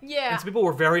Snyder's run. Yeah. And so people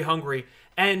were very hungry.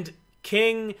 And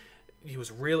King, he was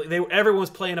really... everyone was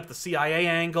playing up the CIA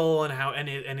angle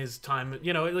and his time,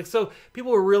 so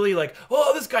people were really like,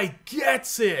 oh, this guy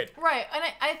gets it. Right. And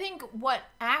I think what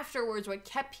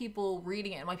kept people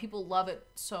reading it and why people love it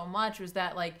so much was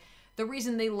that, like, the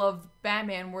reason they loved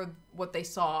Batman were what they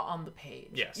saw on the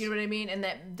page. Yes. You know what I mean? And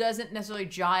that doesn't necessarily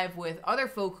jive with other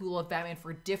folk who love Batman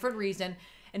for a different reason.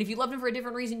 And if you loved him for a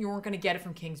different reason, you weren't going to get it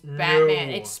from King's Batman.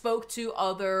 It spoke to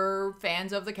other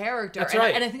fans of the character. That's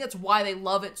right. And I think that's why they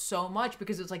love it so much,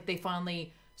 because it's like they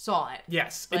finally saw it.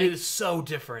 Yes. Like, it is so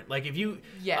different. Like, if you...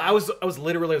 Yeah. I was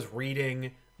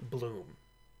reading Bloom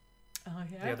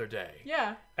the other day.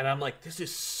 Yeah. And I'm like, this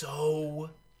is so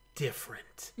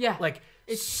different. Yeah. Like,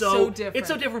 it's so different. It's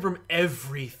so different from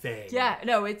everything. Yeah,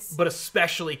 no, it's... But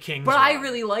especially King's But run. I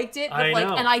really liked it. But I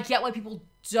know. And I get why people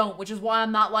don't, which is why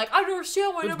I'm not like, I don't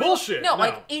understand why... It's bullshit. No, No.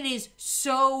 like, it is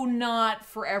so not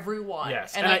for everyone.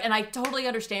 Yes. And I totally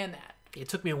understand that. It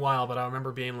took me a while, but I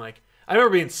remember being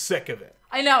sick of it.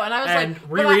 I know, and I was and like...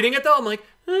 rereading it, though, I'm like,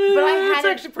 But I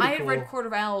actually had read Court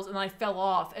of Owls, and I fell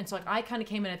off. And so, like, I kind of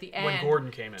came in at the end. When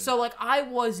Gordon came in. So, like, I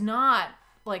was not...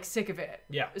 like, sick of it.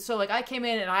 Yeah. So, like, I came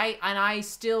in and I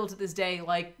still to this day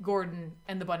like Gordon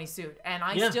and the bunny suit, and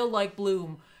I still like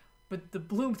Bloom, but the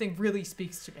Bloom thing really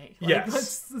speaks to me. Like,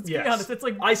 Yes. Let's be honest. It's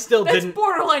like I still that's didn't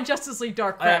borderline Justice League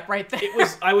dark crap right there.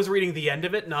 I was reading the end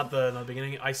of it, not the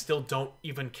beginning. I still don't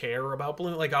even care about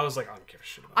Bloom. Like, I was like, I don't give a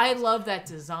shit about I this. love that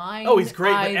design. Oh, he's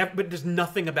great, but there's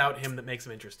nothing about him that makes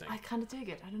him interesting. I kind of dig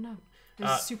it. I don't know. There's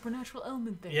a supernatural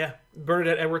element there. Yeah.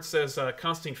 Bernadette Edwards says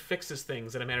Constantine fixes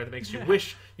things in a manner that makes you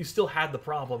wish you still had the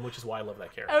problem, which is why I love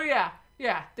that character. Oh yeah.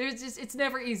 Yeah. There's just it's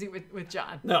never easy with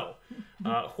John. No.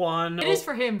 Juan... It is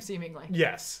for him, seemingly.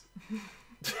 Yes.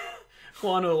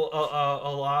 Juan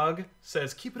Olag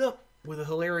says, keep it up with a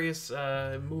hilarious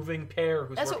moving pair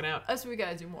who's working out. That's what we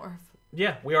gotta do more of.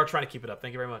 Yeah, we are trying to keep it up.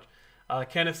 Thank you very much.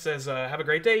 Kenneth says, have a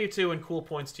great day, you two, and cool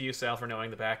points to you, Sal, for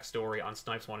knowing the backstory on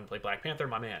Snipes wanting to play Black Panther.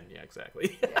 My man. Yeah,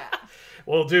 exactly. Yeah.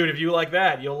 Well, dude, if you like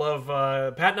that, you'll love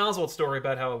Patton Oswalt's story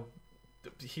about how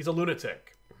he's a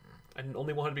lunatic and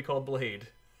only wanted to be called Blade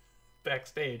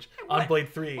backstage on Blade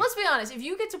 3. Let's be honest. If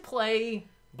you get to play...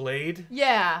 Blade?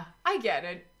 Yeah, I get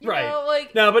it. You right. know,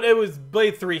 like... No, but it was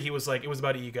Blade 3, he was like, it was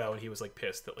about ego, and he was like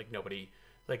pissed that like nobody...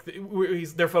 Like,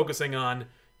 they're focusing on...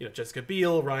 Jessica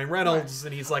Biel, Ryan Reynolds,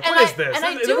 and he's like, what is this?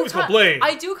 And the movie's called Blade.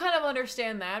 I do kind of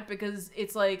understand that, because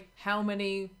it's like, how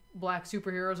many black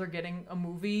superheroes are getting a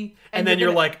movie? And then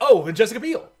you're like, oh, and Jessica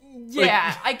Biel.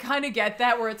 Yeah, I kind of get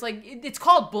that, where it's like, it's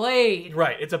called Blade.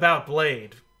 Right, it's about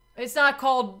Blade. It's not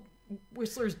called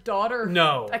Whistler's daughter.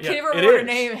 No. I can't even remember what her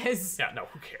name is. Yeah, no,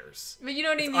 who cares? But you know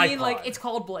what I mean? Icon. Like, it's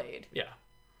called Blade. Yeah.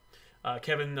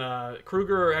 Kevin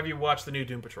Kruger, have you watched the new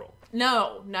Doom Patrol?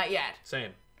 No, not yet.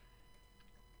 Same.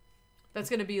 That's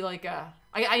going to be like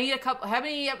I need a couple... How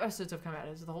many episodes have come out?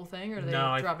 Is it the whole thing, or are they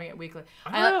dropping it weekly?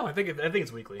 I don't know. I think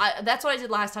it's weekly. That's what I did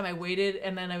last time. I waited,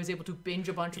 and then I was able to binge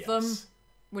a bunch of them,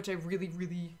 which I really,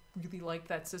 really, really liked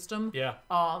that system. Yeah.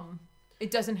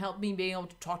 It doesn't help me being able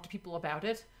to talk to people about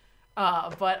it,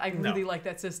 but I really like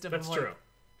that system. That's of, true.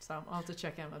 So I'll have to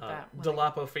check in with that.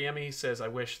 Delapo Fiemme says, I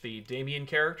wish the Damien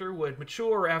character would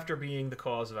mature after being the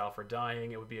cause of Alfred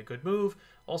dying. It would be a good move.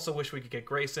 Also wish we could get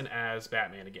Grayson as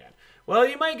Batman again. Well,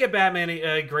 you might get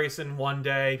Batman Grayson one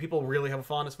day. People really have a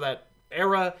fondness for that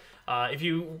era. If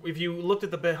you looked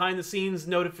at the behind the scenes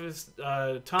notice,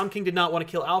 Tom King did not want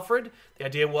to kill Alfred. The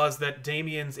idea was that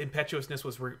Damien's impetuousness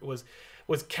was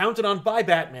counted on by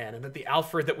Batman, and that the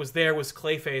Alfred that was there was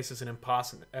Clayface as an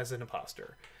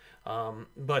imposter.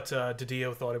 But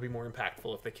DiDio thought it'd be more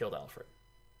impactful if they killed Alfred.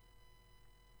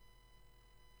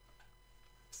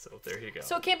 So there you go.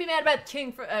 So can't be mad about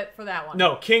King for that one.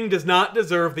 No, King does not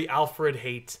deserve the Alfred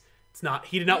hate. It's not.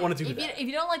 He did not want to do that. If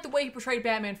you don't like the way he portrayed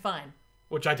Batman, fine.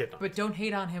 Which I did not. But don't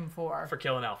hate on him for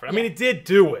killing Alfred. I mean, he did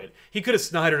do it. He could have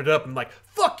snidered it up and like,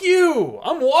 fuck you,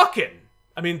 I'm walking.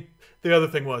 I mean, the other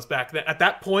thing was back then, at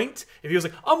that point, if he was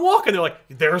like, I'm walking, they're like,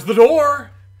 there's the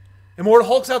door. Immortal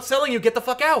Hulk's out selling you, get the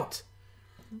fuck out.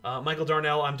 Michael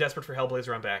Darnell, I'm desperate for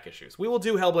Hellblazer on back issues. We will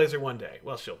do Hellblazer one day.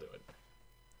 Well, she'll do it.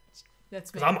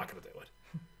 That's me. Because I'm not going to do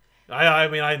it. I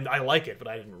mean, I like it, but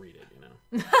I didn't read it,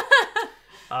 you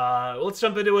know. Let's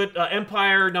jump into it.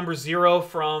 Empire number 0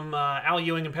 from Al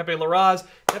Ewing and Pepe Larraz.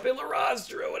 Pepe Larraz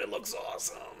drew it. It looks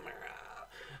awesome.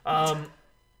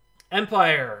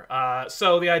 Empire.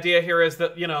 So the idea here is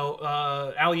that, you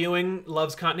know, Al Ewing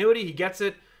loves continuity. He gets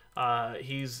it.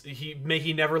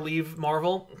 He never leave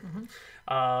Marvel. Mm-hmm.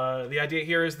 The idea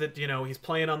here is that, you know, he's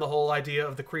playing on the whole idea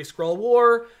of the Kree-Skrull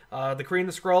War. The Kree and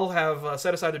the Skrull have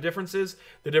set aside their differences.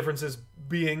 The differences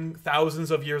being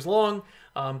thousands of years long,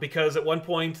 because at one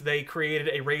point they created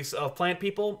a race of plant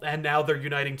people, and now they're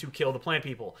uniting to kill the plant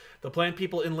people. The plant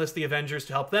people enlist the Avengers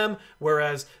to help them,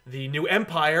 whereas the new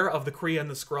empire of the Kree and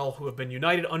the Skrull, who have been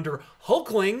united under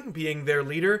Hulkling being their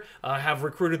leader, have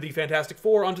recruited the Fantastic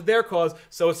Four onto their cause,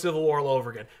 so it's Civil War all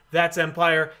over again. That's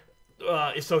Empire.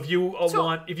 So if you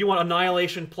want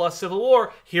Annihilation plus Civil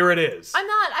War, here it is.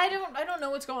 I don't know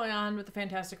what's going on with the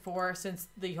Fantastic Four since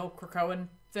the whole Krakoan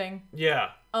thing. Yeah.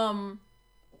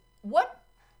 What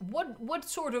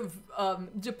sort of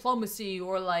diplomacy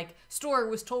or like story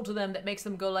was told to them that makes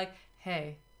them go like,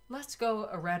 hey, let's go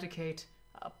eradicate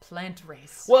a plant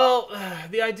race? Well,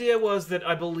 the idea was that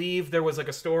I believe there was like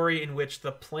a story in which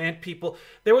the plant people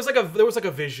there was like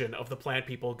a vision of the plant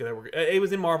people that were, it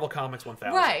was in Marvel Comics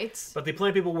 1000. Right. But the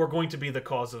plant people were going to be the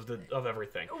cause of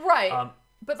everything. Right.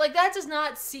 But like that does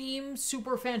not seem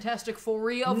super Fantastic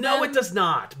Four-y of them. No, it does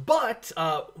not. But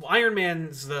Iron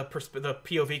Man's the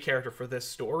POV character for this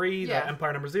story, the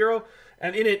Empire number 0,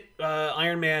 and in it,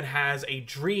 Iron Man has a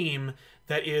dream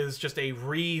that is just a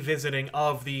revisiting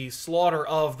of the slaughter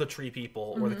of the tree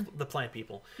people or the plant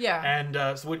people. Yeah. And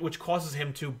which causes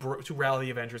him to rally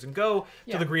the Avengers and go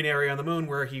to the green area on the moon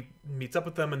where he meets up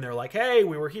with them, and they're like, "Hey,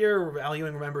 we were here." Al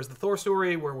Ewing remembers the Thor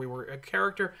story where we were a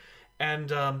character,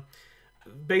 and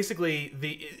basically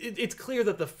it's clear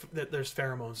that that there's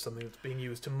pheromones, something that's being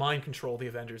used to mind control the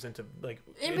Avengers into like.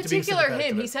 In particular,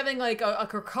 him. He's having like a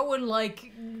Krakoan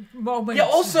like moment. Yeah.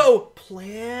 Also,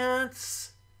 plants.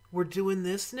 We're doing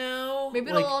this now. Maybe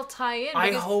it'll all tie in.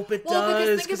 I hope it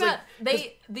does. Because think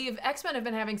about the X-Men have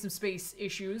been having some space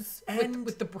issues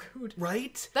with the Brood.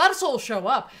 Right? That'll show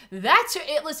up. That's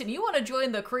it. Listen, you want to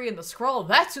join the Kree and the Skrull?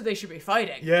 That's who they should be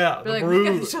fighting. Yeah, the Brood. We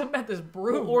got to do something about this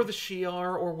Brood, or the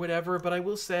Shi'ar, or whatever. But I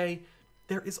will say,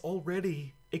 there is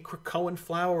already a Krakoan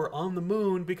flower on the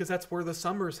moon because that's where the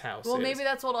Summers house is. Well, maybe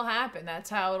that's what'll happen. That's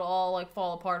how it'll all like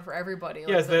fall apart for everybody.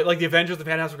 Yeah, like the Avengers, the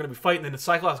Fantastic are going to be fighting, and then the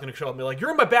Cyclops is going to show up and be like,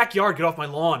 "You're in my backyard, get off my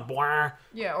lawn." Blah.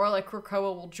 Yeah, or like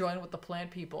Krakoa will join with the plant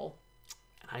people.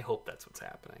 I hope that's what's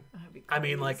happening. That'd be crazy. I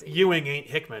mean, like, Ewing ain't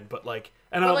Hickman, but like,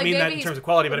 and I don't mean that in terms of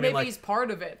quality, but I mean like, he's part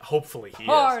of it. Hopefully he is.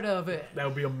 Part of it. That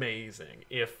would be amazing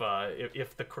if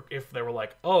they were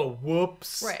like, oh,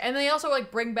 whoops. Right, and they also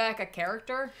like bring back a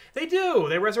character. They do.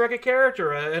 They resurrect a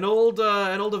character, an old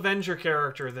Avenger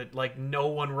character that like no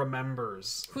one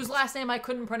remembers. Whose last name I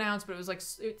couldn't pronounce, but it was like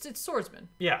it's Swordsman.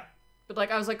 Yeah. But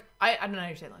like I was like I don't know how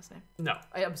you say last name. No.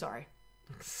 I'm sorry.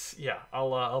 Yeah,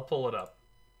 I'll pull it up.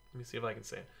 Let me see if I can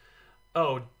say it.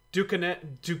 Oh, Duquesne.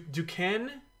 I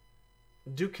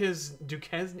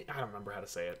don't remember how to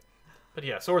say it. But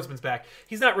yeah, Swordsman's back.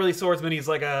 He's not really Swordsman. He's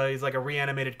like a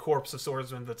reanimated corpse of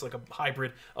Swordsman that's like a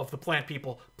hybrid of the plant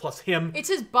people plus him. It's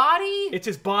his body. It's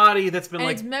his body that's been and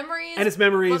like his memories. And his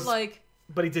memories.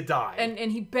 But he did die.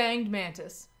 And he banged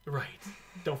Mantis. Right.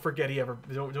 Don't ever forget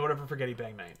he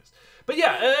banged Mantis. But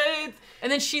yeah.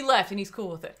 And then she left, and he's cool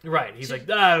with it. Right. He's like,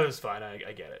 it was fine. I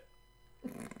get it.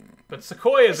 But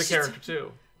Sequoia is a character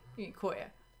too. Koya.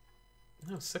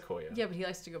 No, Sequoia. Yeah, but he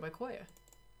likes to go by Koya.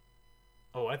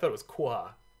 Oh, I thought it was Qua.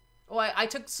 Oh, I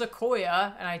took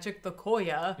Sequoia and I took the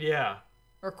Koya. Yeah.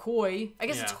 Or Koi. I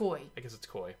guess it's Yeah, Koi. I guess it's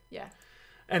Koi. Yeah.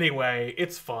 Anyway,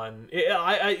 it's fun.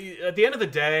 At the end of the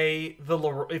day,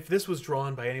 if this was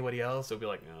drawn by anybody else, it would be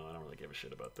like, no, I don't really give a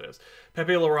shit about this.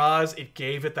 Pepe Larraz, it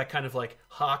gave it that kind of like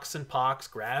Hawks and Pox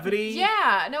gravity.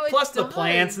 Yeah, no, it Plus the does.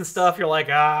 plants and stuff, you're like,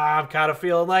 I'm kind of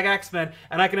feeling like X-Men.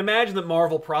 And I can imagine that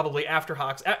Marvel probably, after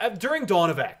Hawks, during Dawn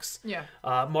of X, Yeah.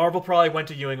 Marvel probably went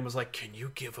to Ewing and was like, can you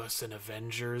give us an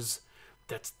Avengers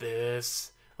that's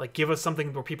this? Like, give us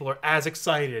something where people are as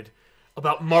excited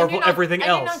about Marvel, everything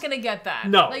else. You're not gonna get that.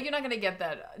 No. Like, you're not gonna get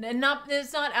that. And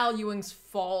it's not Al Ewing's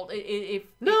fault.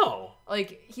 No.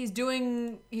 Like, he's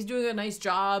doing a nice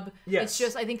job. Yes. It's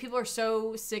just, I think people are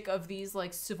so sick of these,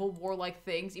 like, Civil War-like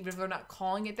things, even if they're not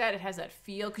calling it that, it has that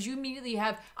feel. Because you immediately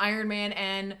have Iron Man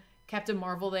and Captain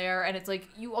Marvel there, and it's like,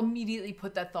 you immediately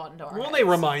put that thought into our heads. They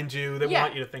remind you. They Yeah.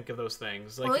 want you to think of those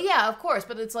things. Like, Well, yeah, of course,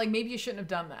 but it's like, maybe you shouldn't have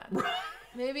done that.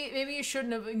 Maybe you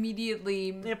shouldn't have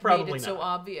immediately probably made it so not.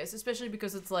 obvious, especially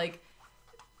because it's like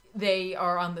they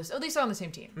are on this. At least they're on the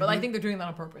same team, but I think they're doing that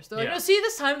on purpose. They're like, Yeah. no, see,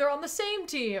 this time they're on the same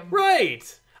team.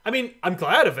 Right. I mean, I'm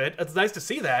glad of it. It's nice to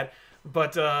see that.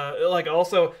 But like,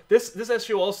 also, this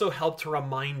issue also helped to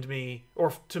remind me,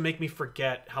 or to make me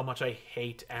forget how much I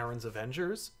hate Aaron's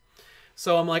Avengers.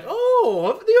 So I'm like,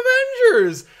 oh, the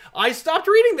Avengers! I stopped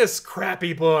reading this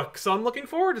crappy book, so I'm looking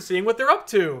forward to seeing what they're up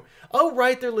to. Oh,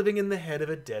 right, they're living in the head of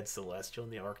a dead Celestial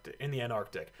in the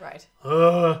Antarctic. Right.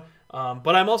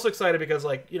 But I'm also excited because,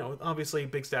 like, you know, obviously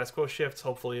big status quo shifts.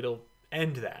 Hopefully it'll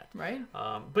end that. Right.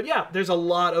 But yeah, there's a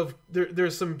lot of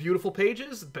there's some beautiful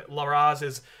pages. Larraz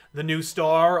is the new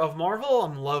star of Marvel.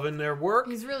 I'm loving their work.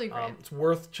 He's really great. It's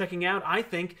worth checking out, I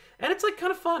think, and it's like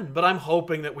kind of fun. But I'm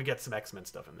hoping that we get some X-Men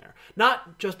stuff in there,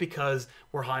 not just because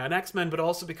we're high on X-Men, but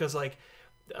also because like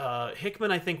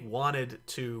Hickman, I think, wanted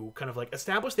to kind of like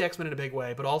establish the X-Men in a big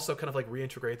way, but also kind of like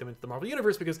reintegrate them into the Marvel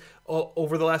Universe because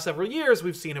over the last several years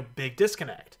we've seen a big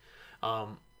disconnect.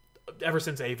 Ever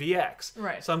since AVX.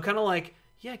 Right. So I'm kind of like,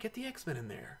 yeah, get the X-Men in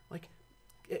there. Like,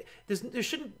 there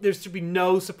should be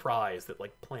no surprise that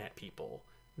like plant people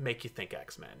make you think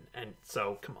X-Men, and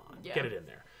so come on, Yeah. get it in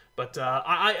there. But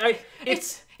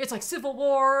It's like Civil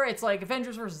War. It's like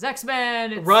Avengers versus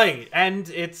X-Men. It's... right, and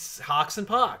it's Hawks and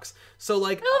Pox. So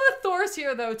like, I love that Thor's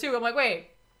here though too. I'm like,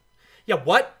 wait, yeah,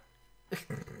 what?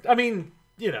 I mean,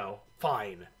 you know,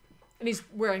 fine. and he's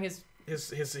wearing his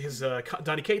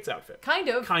Donny Cates outfit. kind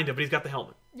of. But he's got the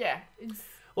helmet. Yeah. It's...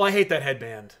 Well, I hate that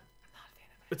headband. I'm not a fan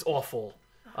of it. It's awful.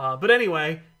 But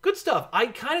anyway, good stuff. I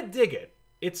kind of dig it.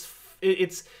 It's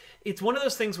one of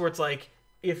those things where it's like,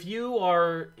 if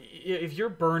you're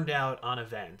burned out on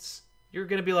events, you're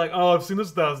gonna be like, oh, I've seen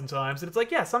this 1,000 times, and it's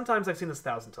like, yeah, sometimes I've seen this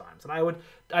 1,000 times, and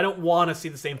I don't want to see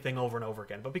the same thing over and over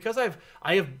again. But because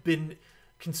I have been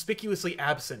conspicuously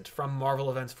absent from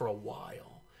Marvel events for a while.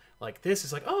 Like, this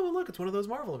is like, oh, look, it's one of those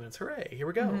Marvel events. Hooray, here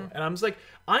we go. And I'm just like,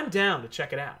 I'm down to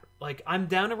check it out. Like, I'm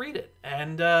down to read it.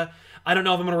 And I don't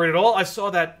know if I'm going to read it all. I saw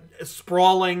that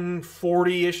sprawling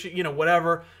 40-issue, you know,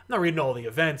 whatever. I'm not reading all the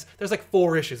events. There's like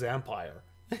 4 issues of Empire.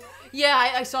 Yeah,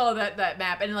 I saw that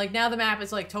map, and like now the map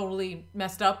is like totally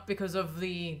messed up because of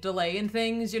the delay in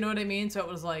things. You know what I mean? So it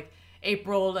was like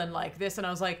April and like this, and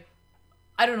I was like,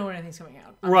 I don't know when anything's coming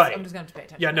out. I'm just gonna have to pay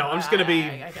attention. Yeah, no, I'm just gonna be.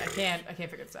 I can't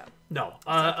figure this out. No,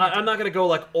 I'm not gonna go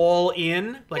like all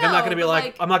in. Like, I'm not gonna be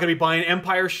like I'm not gonna be buying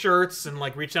Empire shirts and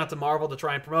like reaching out to Marvel to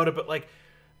try and promote it. But like,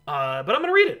 but I'm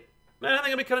gonna read it. And I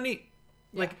think it'll be kind of neat.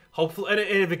 Like, hopefully, and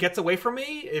if it gets away from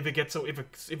me, if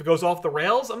it goes off the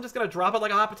rails, I'm just gonna drop it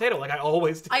like a hot potato, like I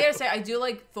always do. I gotta say, I do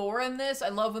like Thor in this. I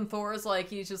love when Thor is like,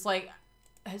 he's just like,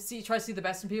 tries to see the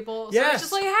best in people. So Yes. it's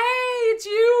just like, hey, it's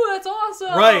you. That's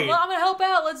awesome. Right. Well, I'm gonna help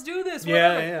out. Let's do this.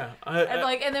 Yeah. And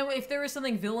like, and then if there is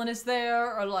something villainous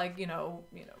there, or like, you know,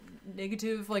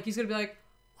 negative, like he's gonna be like,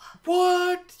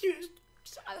 what?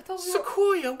 I thought we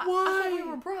Sequoia, were, I why? thought we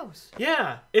were bros.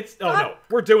 Yeah, it's no,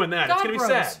 we're doing that. It's gonna be bros.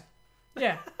 sad.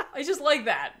 Yeah, I just like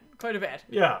that quite a bit.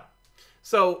 Yeah.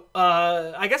 So,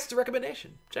 I guess it's a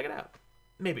recommendation. Check it out.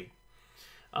 Maybe.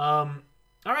 All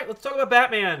right, let's talk about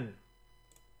Batman.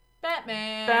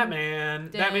 Batman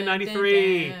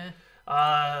 93.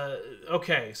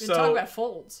 Okay, so... talk about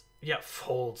Folds. Yeah,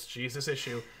 Folds. Jesus,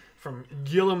 issue. From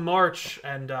Guillaume March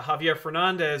and Javier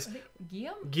Fernandez.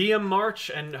 Guillaume March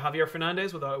and Javier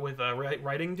Fernandez with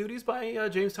writing duties by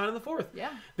James Tynion IV. Yeah.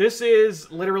 This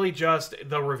is literally just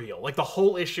the reveal. Like, the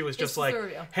whole issue is just like,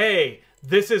 hey,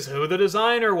 this is who the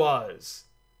designer was.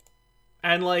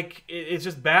 And, like, it's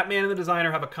just Batman and the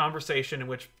designer have a conversation in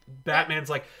which Batman's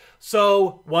like,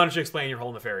 so, why don't you explain your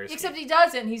whole nefarious Except scheme? he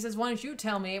doesn't. He says, why don't you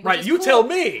tell me? Right, you tell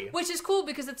me! Which is cool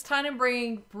because it's Tynion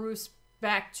bringing Bruce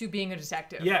back to being a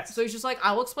detective. Yes. So he's just like,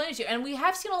 I will explain it to you. And we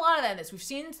have seen a lot of that in this. We've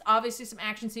seen, obviously, some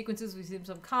action sequences. We've seen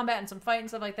some combat and some fight and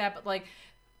stuff like that. But, like,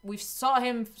 we saw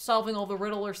him solving all the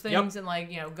Riddler's things and, like,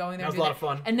 going there. That was a lot of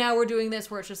fun. And now we're doing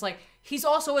this where it's just like, he's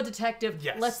also a detective.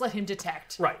 Yes. Let's let him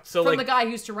detect. Right. So, From like, the guy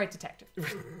who used to write detective.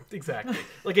 Exactly.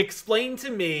 Like, explain to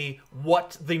me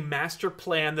what the master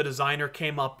plan the designer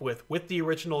came up with the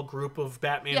original group of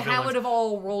Batman villains. How it would have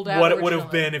all rolled out. What it would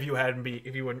have been if you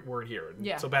weren't here. And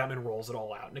Yeah. So Batman rolls it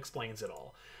all out and explains it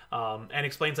all. And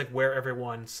explains like where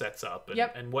everyone sets up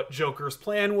and what Joker's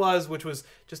plan was, which was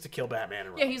just to kill Batman and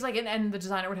Robin. Yeah, he's like, and the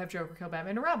designer would have Joker kill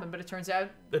Batman and Robin, but it turns out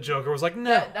the Joker was like, no.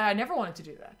 that I never wanted to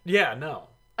do that. Yeah, no.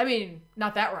 I mean,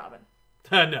 not that Robin.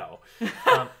 No.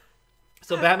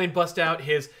 So Batman busts out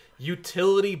his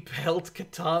utility belt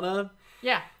katana.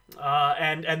 Yeah.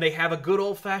 And they have a good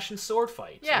old-fashioned sword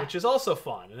fight, which is also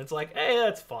fun. And it's like, hey,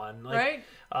 that's fun. Like, Right?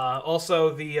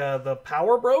 Also, the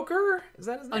Power Broker, is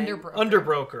that his name? Underbroker.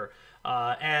 Underbroker.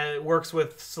 And works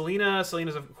with Selina.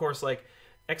 Selina's, of course, like,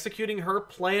 executing her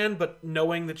plan, but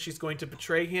knowing that she's going to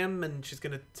betray him, and she's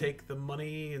going to take the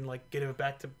money and, like, give it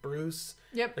back to Bruce.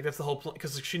 Yep. Like, that's the whole plan,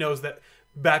 because she knows that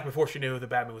back before she knew that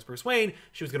Batman was Bruce Wayne,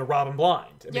 she was going to rob him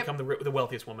blind and become the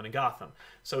wealthiest woman in Gotham.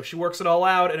 So she works it all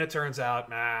out, and it turns out,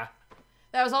 nah.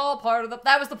 That was all part of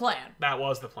that was the plan. That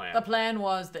was the plan. The plan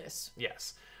was this.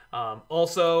 Yes.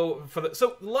 Also,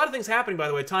 so a lot of things happening, by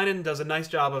the way. Tynion does a nice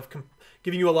job of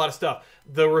giving you a lot of stuff.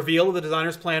 The reveal of the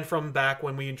designer's plan from back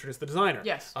when we introduced the designer.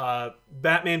 Yes.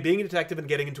 Batman being a detective and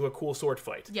getting into a cool sword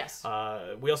fight. Yes.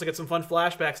 We also get some fun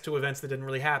flashbacks to events that didn't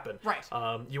really happen. Right.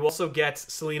 You also get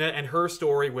Selina and her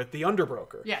story with the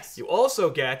Underbroker. Yes. You also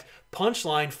get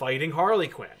Punchline fighting Harley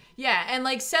Quinn. Yeah, and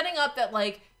like setting up that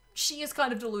like she is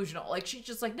kind of delusional. Like, she's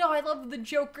just like, no, I love the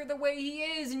Joker the way he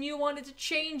is, and you wanted to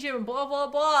change him, and blah, blah,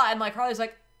 blah. And, like, Harley's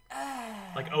like,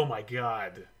 Like, oh my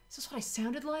god. Is this what I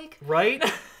sounded like? Right?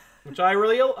 Which I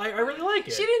really like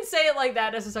it. She didn't say it like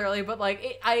that necessarily, but,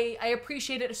 like, I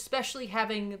appreciate it, especially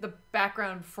having the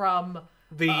background from...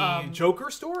 The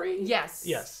Joker story? Yes.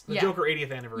 Yes. The Joker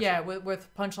 80th anniversary. Yeah, with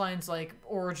Punchline's, like,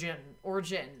 origin.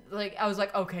 Like, I was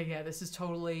like, okay, yeah, this is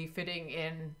totally fitting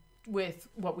in with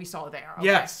what we saw there. Okay.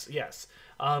 Yes.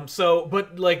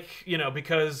 But like,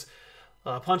 because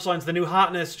Punchline's the new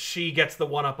hotness, she gets the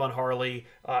one-up on Harley,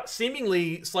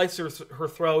 seemingly slices her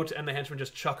throat, and the henchmen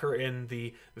just chuck her in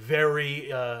the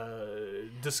very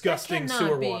disgusting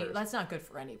sewer waters. That's not good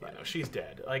for anybody. She's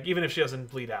dead. Like, even if she doesn't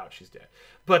bleed out, she's dead.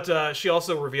 But she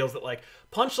also reveals that, like,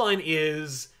 Punchline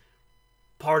is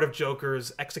part of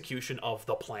Joker's execution of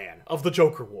the plan, of the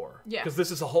Joker War. Yeah. Because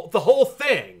this is the whole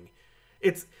thing.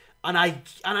 And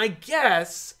I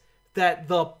guess that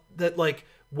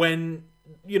when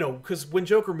because when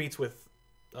Joker meets with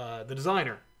the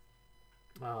designer,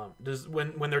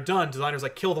 when they're done, designer's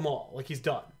like, kill them all, like he's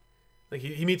done. Like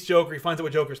he meets Joker, he finds out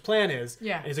what Joker's plan is,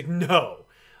 and he's like, no,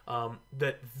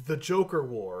 that the Joker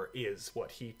War is what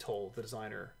he told the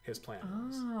designer his plan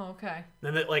was. Oh, okay.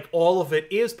 And that like all of it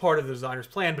is part of the designer's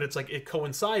plan, but it's like it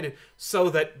coincided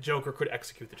so that Joker could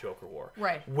execute the Joker War,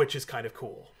 right? Which is kind of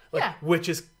cool. Which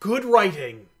is good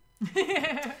writing.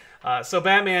 So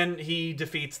Batman, he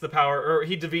defeats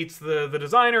the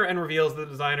designer and reveals the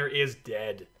designer is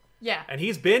dead. Yeah. And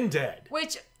he's been dead.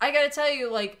 Which, I gotta tell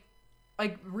you, like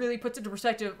really puts into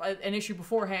perspective an issue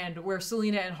beforehand where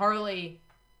Selina and Harley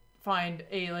find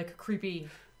a, like, creepy...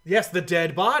 Yes, the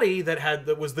dead body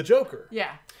that was the Joker.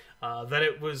 Yeah.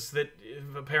 That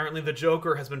apparently the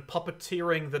Joker has been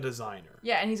puppeteering the designer.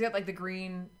 Yeah, and he's got, like, the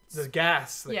green... The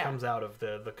gas that comes out of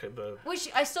the... Which,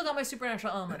 I still got my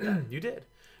supernatural element. You did.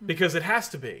 Because it has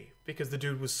to be. Because the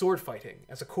dude was sword fighting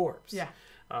as a corpse. Yeah.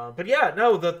 But yeah,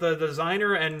 no, the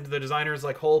designer and the designer's,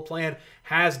 like, whole plan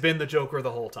has been the Joker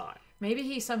the whole time. Maybe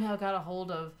he somehow got a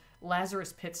hold of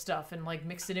Lazarus Pit stuff and, like,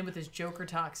 mixed it in with his Joker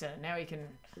toxin, and now he can...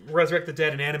 resurrect the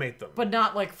dead and animate them. But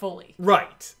not, like, fully.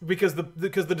 Right. Because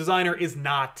the designer is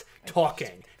not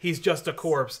talking. He's just a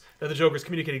corpse that the Joker's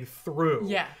communicating through.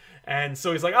 Yeah. And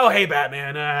so he's like, oh, hey,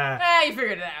 Batman. You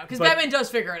figured it out. Because Batman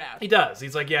does figure it out. He does.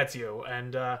 He's like, yeah, it's you.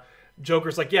 And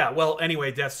Joker's like, yeah, well,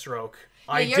 anyway, Deathstroke.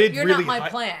 Yeah, you're not my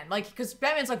plan. Like, because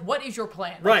Batman's like, what is your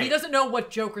plan? Like, right. He doesn't know what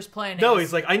Joker's plan is. No,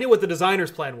 he's like, I knew what the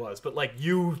designer's plan was, but, like,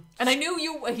 you... And he knew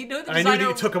the designer... I knew that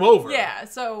you took him over. Yeah,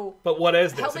 so... But what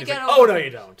is this? Help me and he's get like, over oh, no, you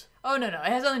don't. Oh, no. It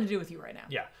has nothing to do with you right now.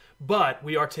 Yeah. But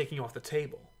we are taking you off the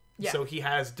table. Yeah. So he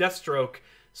has Deathstroke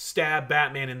stab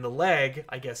Batman in the leg,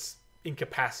 I guess,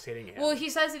 incapacitating him. Well, he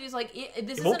says that he's like,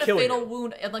 this isn't a fatal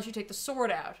wound unless you take the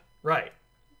sword out. Right.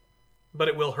 But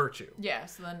it will hurt you. Yeah,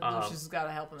 so then Lucius has got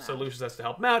to help him out. So Lucius has to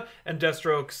help him out, and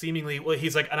Deathstroke seemingly... Well,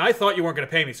 he's like, and I thought you weren't going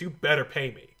to pay me, so you better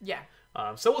pay me. Yeah.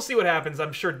 So we'll see what happens.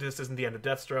 I'm sure this isn't the end of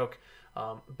Deathstroke.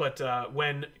 But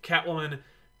when Catwoman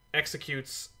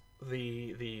executes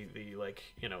the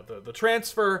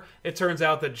transfer, it turns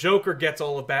out that Joker gets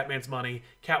all of Batman's money.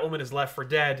 Catwoman is left for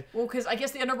dead. Well, because I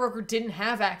guess the Underbroker didn't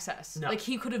have access. No. Like,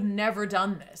 he could have never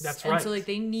done this. That's and right. so, like,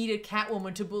 they needed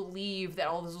Catwoman to believe that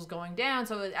all this was going down.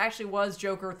 So it actually was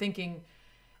Joker thinking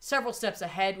several steps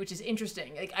ahead, which is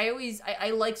interesting. Like,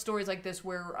 I like stories like this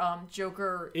where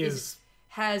Joker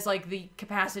has like the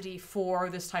capacity for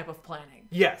this type of planning.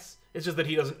 Yes. It's just that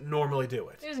he doesn't normally do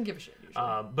it. He doesn't give a shit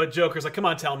usually. But Joker's like, "Come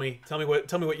on, tell me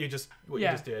what you just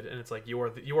did." And it's like, you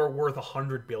are worth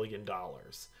 $100 billion.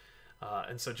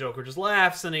 And so Joker just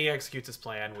laughs and he executes his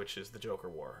plan, which is the Joker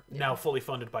War, now fully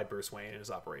funded by Bruce Wayne and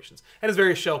his operations and his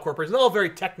various shell corporations. All very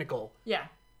technical. Yeah.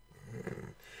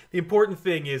 The important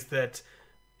thing is that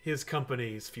his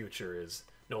company's future is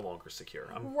no longer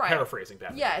secure. I'm paraphrasing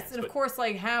Batman. Yes, and of course,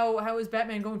 like how is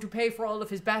Batman going to pay for all of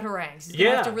his batarangs? He's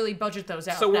gonna have to really budget those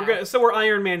out. So we're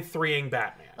Iron Man 3ing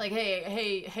Batman. Like,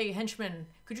 hey, henchman,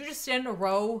 could you just stand in a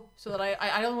row so that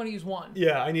I don't want to use one?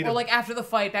 Yeah, I need. Or like after the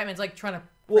fight, Batman's like trying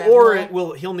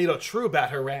to. He'll need a true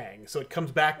batarang, so it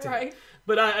comes back to him. Right.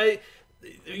 But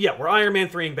we're Iron Man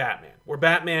 3ing Batman. Where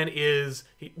Batman is,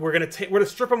 we're gonna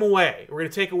strip him away. We're gonna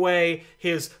take away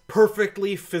his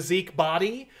perfectly physique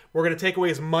body. We're gonna take away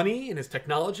his money and his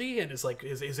technology and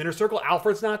his inner circle.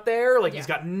 Alfred's not there. Like he's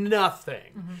got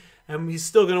nothing, and he's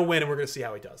still gonna win. And we're gonna see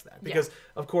how he does that. Because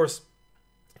of course,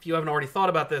 if you haven't already thought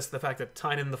about this, the fact that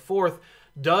Tynion IV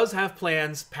does have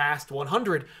plans past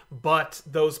 100, but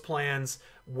those plans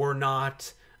were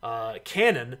not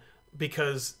canon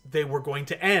because they were going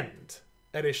to end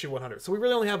at issue 100. So we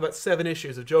really only have about 7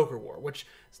 issues of Joker War, which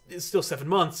is still 7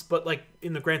 months, but like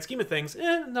in the grand scheme of things,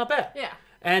 not bad. Yeah.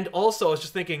 And also, I was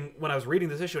just thinking when I was reading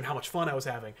this issue and how much fun I was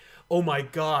having, oh my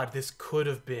god, this could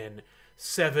have been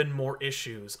 7 more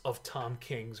issues of Tom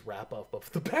King's wrap-up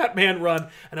of the Batman run.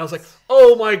 And I was like,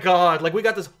 oh my god, like we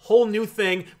got this whole new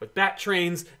thing with Bat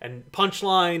Trains and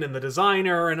Punchline and the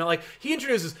designer, and like he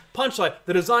introduces Punchline,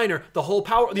 the designer, the whole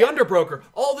power, the Underbroker,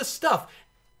 all this stuff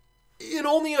in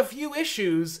only a few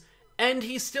issues, and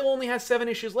he still only has 7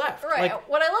 issues left. Right. Like,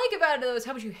 what I like about it though is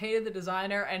how much you hated the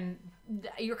designer, and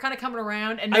you're kind of coming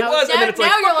around, and now, and then it's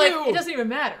like, you're like, you. it doesn't even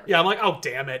matter. Yeah, I'm like, oh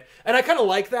damn it, and I kind of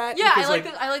like that. Yeah,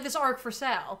 because, I like this arc for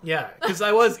Sal. Yeah, because I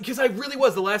really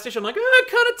was the last issue. I'm like,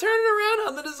 kind of turning around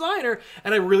on the designer,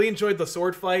 and I really enjoyed the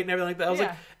sword fight and everything like that. I was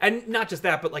like, and not just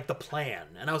that, but like the plan,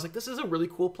 and I was like, this is a really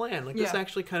cool plan. Like this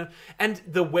actually kind of, and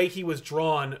the way he was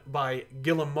drawn by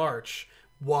Gilliam March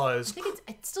was.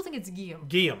 I still think it's Guillaume.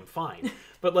 Guillaume, fine,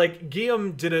 but like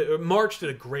March did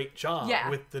a great job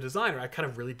with the designer. I kind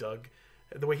of really dug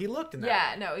the way he looked in that.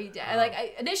 Yeah, no, he did.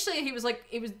 Initially he was like,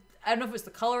 I don't know if it was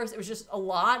the colors, it was just a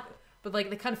lot, but like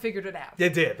they kind of figured it out. They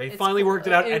did. They finally worked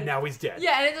it out, and now he's dead.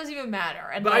 Yeah, and it doesn't even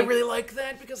matter. And but I really like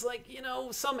that because, like,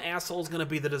 some asshole's gonna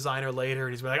be the designer later,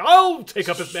 and he's gonna be like, "Oh, take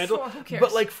up his mantle." Sure, who cares?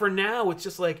 But like for now, it's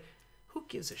just like, who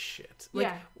gives a shit?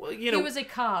 Like, well, he was a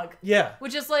cog. Yeah.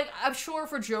 Which is like, I'm sure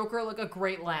for Joker, like a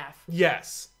great laugh.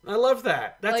 Yes, I love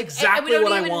that. That's like, exactly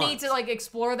what I want. We don't even need to like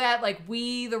explore that. Like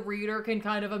we, the reader, can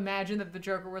kind of imagine that the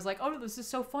Joker was like, "Oh, this is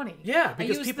so funny." Yeah,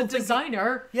 because I used people the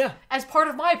designer. Yeah. As part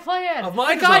of my plan. Of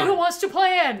my the design. guy who wants to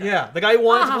plan. Yeah, the guy who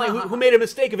wanted to play, who made a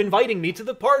mistake of inviting me to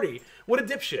the party. What a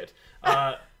dipshit.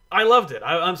 I loved it.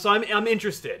 I'm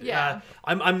interested. Yeah.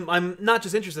 I'm not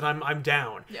just interested. I'm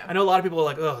down. Yeah. I know a lot of people are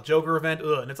like, ugh, Joker event,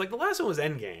 ugh, and it's like the last one was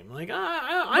Endgame. Like,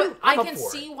 I'm I up can for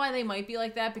see it. why they might be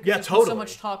like that because there's totally. so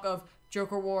much talk of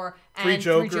Joker War and Three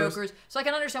Three Jokers. Jokers. So I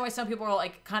can understand why some people are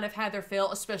like kind of had their fill,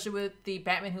 especially with the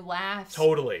Batman Who Laughs.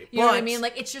 Totally. You know what I mean?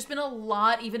 Like it's just been a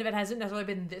lot, even if it hasn't necessarily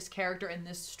been this character in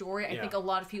this story. I think a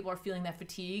lot of people are feeling that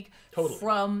fatigue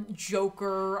from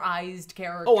Joker-ized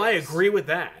characters. Oh, I agree with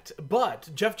that. But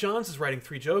Jeff Johns is writing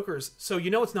Three Jokers, so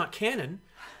it's not canon.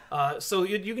 So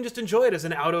you can just enjoy it as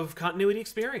an out-of-continuity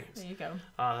experience. There you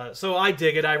go. So I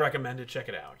dig it. I recommend it. Check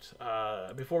it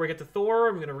out. Before we get to Thor,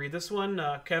 I'm going to read this one.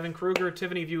 Kevin Kruger,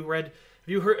 Tiffany, have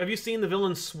you seen the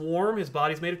villain Swarm? His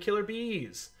body's made of killer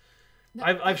bees. No,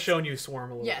 I've shown you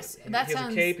Swarm a little bit. Yes, He that has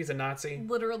sounds a cape. He's a Nazi.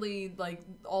 Literally, like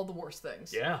all the worst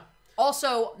things. Yeah.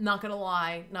 Also, not gonna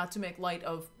lie, not to make light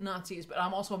of Nazis, but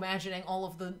I'm also imagining all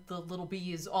of the little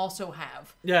bees also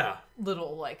have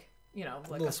little like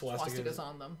little swastikas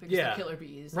on them because they're killer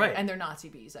bees, right? And they're Nazi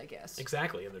bees, I guess.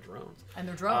 Exactly, and they're drones.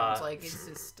 Like it's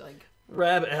just like.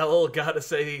 Rab L, gotta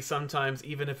say, sometimes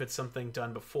even if it's something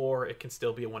done before, it can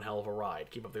still be one hell of a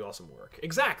ride. Keep up the awesome work.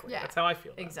 Exactly. Yeah, that's how I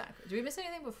feel. Exactly. Do we miss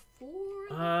anything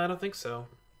before? I don't think so.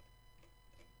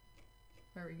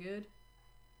 Very good.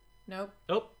 Nope.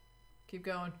 Nope. Keep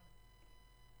going.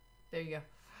 There you go.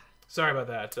 Sorry about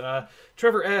that.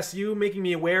 Trevor S., you making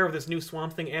me aware of this new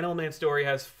Swamp Thing Animal Man story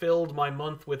has filled my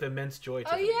month with immense joy.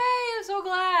 Oh, yay! I'm so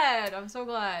glad. I'm so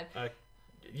glad.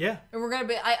 Yeah. And we're going to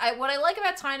be... what I like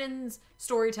about Tynan's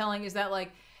storytelling is that,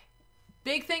 like,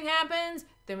 big thing happens,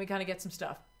 then we kind of get some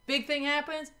stuff. Big thing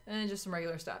happens, and then just some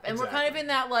regular stuff. And we're kind of in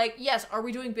that, like, yes, are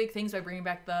we doing big things by bringing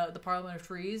back the Parliament of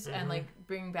Trees and, like,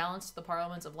 bringing balance to the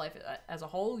parliaments of life as a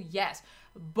whole? Yes.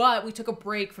 But we took a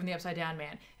break from the Upside Down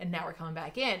Man, and now we're coming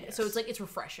back in. Yes. So it's like, it's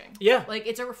refreshing. Yeah. Like,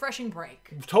 it's a refreshing break.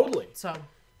 Totally. So...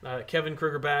 Kevin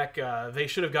Kruger back. They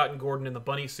should have gotten Gordon in the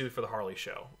bunny suit for the Harley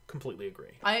show. Completely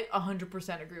agree. I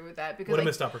 100% agree with that. Because what a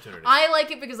missed opportunity. I like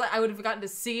it because I would have gotten to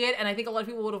see it, and I think a lot of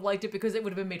people would have liked it because it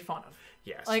would have been made fun of.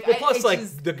 Yes. Like, well, plus,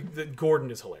 the Gordon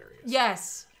is hilarious.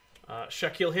 Yes.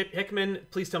 Shaquille Hickman,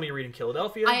 please tell me you're reading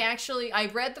Philadelphia.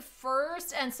 I read the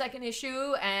first and second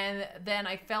issue, and then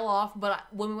I fell off, but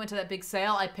when we went to that big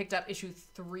sale, I picked up issue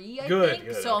 3, I think.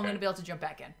 Good, so I'm going to be able to jump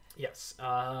back in. Yes.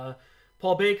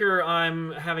 Paul Baker,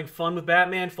 I'm having fun with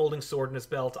Batman, folding sword in his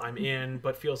belt. I'm in,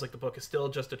 but feels like the book is still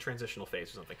just a transitional phase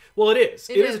or something. Well, it is.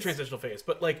 It is a transitional phase,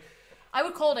 but like... I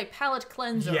would call it a palate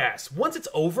cleanser. Yes. Once it's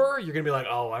over, you're going to be like,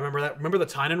 oh, I remember that. Remember the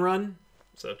Tynan run?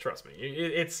 So trust me.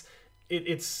 It's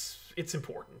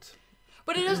important.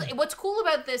 But it is... What's cool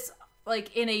about this,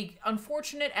 like, in a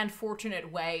unfortunate and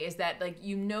fortunate way, is that, like,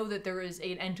 you know that there is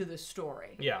an end to the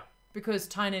story. Yeah. Because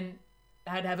Tynan...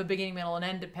 had to have a beginning, middle, and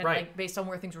end, like, based on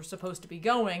where things were supposed to be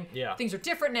going. Yeah. Things are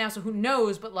different now, so who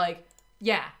knows? But, like,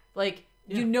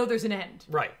 you know there's an end.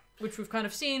 Right. Which we've kind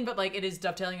of seen, but, like, it is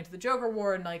dovetailing into the Joker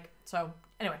War, and, like, so,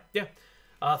 anyway. Yeah.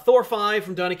 Thor 5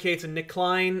 from Donny Cates and Nick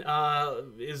Klein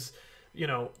is, you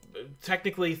know,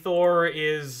 technically Thor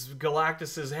is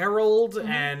Galactus's herald,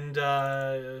 and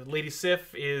Lady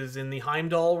Sif is in the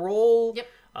Heimdall role. Yep.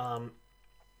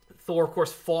 Thor, of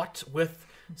course, fought with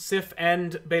Sif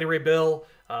and Beta Ray Bill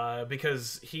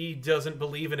because he doesn't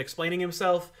believe in explaining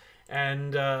himself,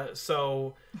 and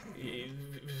so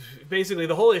basically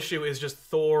the whole issue is just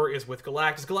Thor is with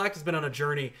Galactus. Galactus has been on a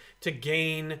journey to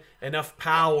gain enough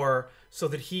power so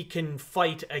that he can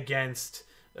fight against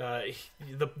the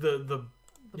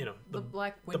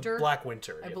Black Winter. The Black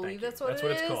Winter. I believe that's what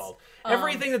it's called.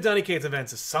 Everything that Donny Cates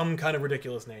invents is some kind of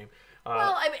ridiculous name.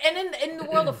 Well, I mean, and in the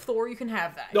world of Thor, you can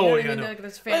have that. You know what I mean? No. Like,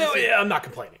 that's fantasy. I'm not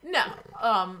complaining. No.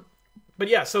 But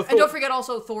yeah, so Thor, and don't forget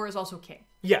also, Thor is also king.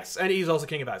 Yes, and he's also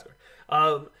king of Asgard.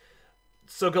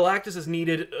 So Galactus has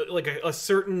needed like a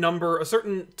certain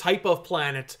type of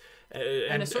planet,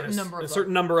 and a certain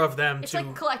number of them. It's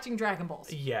like collecting Dragon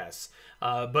Balls. Yes.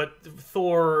 But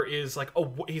Thor is like,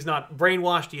 he's not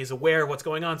brainwashed. He is aware of what's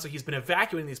going on. So he's been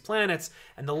evacuating these planets.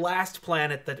 And the last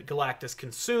planet that Galactus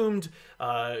consumed,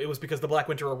 it was because the Black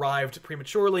Winter arrived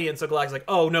prematurely. And so Galactus is like,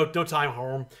 oh, no time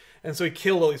home. And so he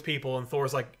killed all these people. And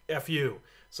Thor's like, F you.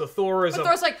 So Thor's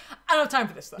like, I don't have time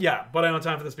for this, though. Yeah, but I don't have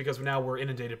time for this because now we're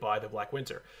inundated by the Black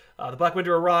Winter. The Black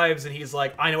Winter arrives, and he's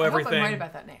like, I know everything. I hope I'm right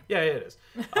about that name. Yeah, it is.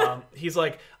 He's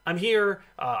like, I'm here.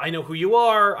 I know who you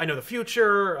are. I know the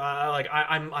future.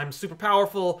 I'm super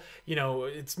powerful. You know,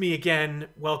 it's me again.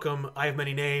 Welcome. I have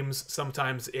many names.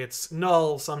 Sometimes it's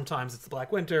Null. Sometimes it's the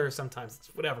Black Winter. Sometimes it's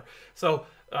whatever. So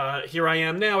here I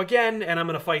am now again, and I'm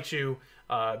going to fight you.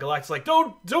 Galactus like,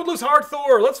 don't lose heart,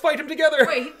 Thor. Let's fight him together.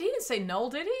 Wait, he didn't say Null,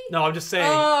 did he? No, I'm just saying.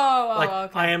 Okay.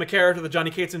 I am a character that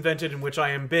Donny Cates invented, in which I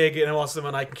am big and awesome,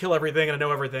 and I can kill everything, and I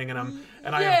know everything, and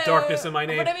I have darkness in my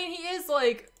name. But I mean, he is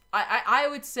like, I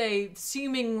would say,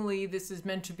 seemingly, this is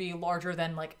meant to be larger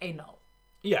than like a Null.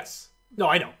 Yes. No,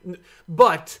 I know,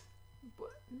 but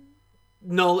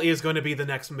Null is going to be the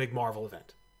next big Marvel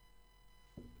event.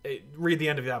 Read the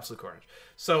end of the Absolute Carnage.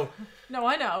 So no,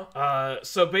 I know.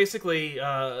 So basically,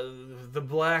 the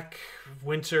Black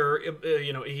Winter,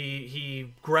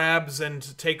 he grabs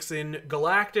and takes in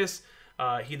Galactus.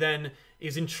 He then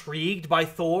is intrigued by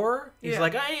Thor. He's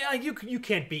like, you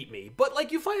can't beat me, but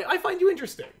like I find you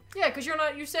interesting. Yeah, because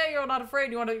you say you're not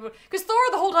afraid. You want to, because Thor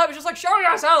the whole time is just like, show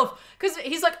yourself. Because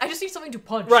he's like, I just need something to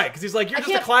punch. Right, because he's like, you're just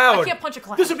a cloud. I can't punch a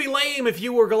cloud. This would be lame if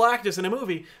you were Galactus in a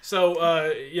movie. So,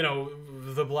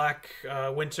 the Black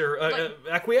Winter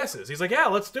acquiesces. He's like, yeah,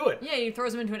 let's do it. Yeah, he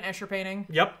throws him into an Escher painting.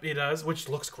 Yep, he does, which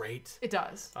looks great. It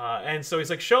does. And so he's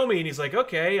like, show me, and he's like,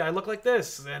 okay, I look like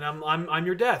this, and I'm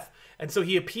your death. And so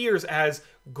he appears as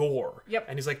Gore. Yep.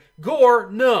 And he's like, Gore,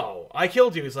 no, I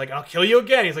killed you. He's like, I'll kill you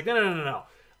again. He's like, no.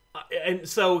 And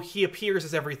so he appears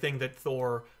as everything that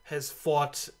Thor has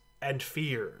fought and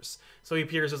fears. So he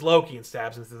appears as Loki and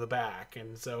stabs him through the back.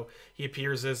 And so he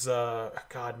appears as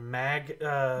Magog?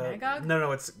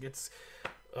 No, it's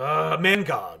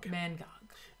Mangog. Mangog.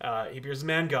 He appears as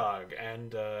Mangog,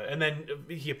 and then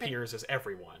he appears as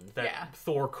everyone that Yeah.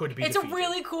 Thor could be. It's defeated. a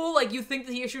really cool, like, you think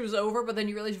the issue is over, but then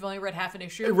you realize you've only read half an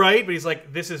issue. right, but he's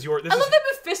like, this is your. I love that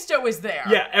Mephisto is there.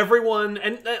 Yeah, everyone,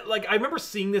 and like I remember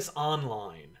seeing this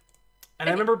online, and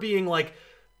I remember being like,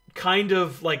 kind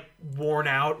of like worn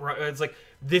out. Right? It's like,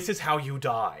 this is how you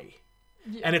die.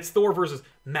 Yeah. And it's Thor versus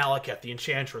Malekith, the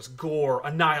Enchantress, Gore,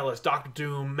 Annihilus, Doctor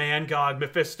Doom, Mangog,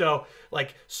 Mephisto,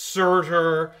 like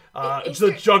Surtur,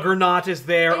 the Juggernaut is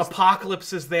there,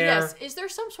 Apocalypse is there. Yes, is there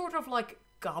some sort of like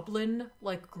goblin,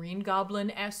 like Green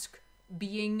Goblin-esque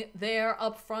being there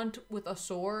up front with a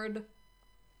sword?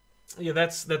 Yeah,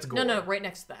 that's Gore. No, right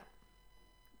next to that.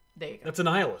 There you go. That's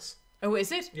Annihilus. Oh,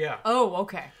 is it? Yeah. Oh,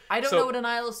 okay. I don't know what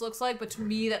Annihilus looks like, but to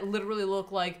me that literally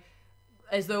looked like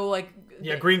as though like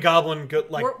Green Goblin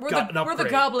we're the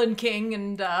Goblin King,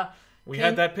 and we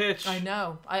had that pitch. I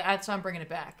know. That's why I'm bringing it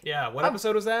back. Yeah. What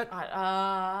episode was that?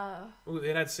 Ooh,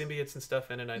 it had symbiotes and stuff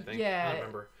in it. I think. Yeah. I don't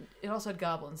remember. It also had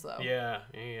goblins though. Yeah.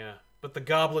 But the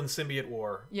Goblin symbiote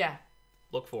war. Yeah.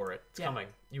 Look for it. It's coming.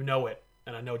 You know it,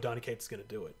 and I know Donny Cates is gonna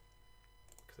do it.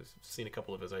 I've seen a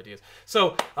couple of his ideas.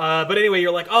 So, but anyway,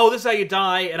 you're like, oh, this is how you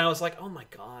die. And I was like, oh my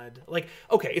God. Like,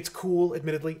 okay, it's cool,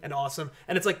 admittedly, and awesome.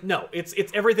 And it's like, no, it's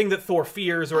everything that Thor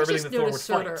fears or everything that Thor would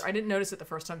fight. I didn't notice it the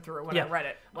first time through when I read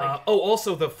it. Like,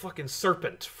 also the fucking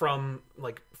serpent from,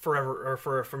 like, Forever,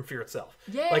 or from Fear Itself.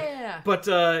 Yeah. Like, but,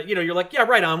 you're like, yeah,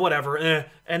 right on, whatever.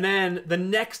 And then the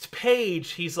next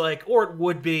page, he's like, or it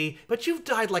would be, but you've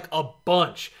died like a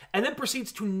bunch. And then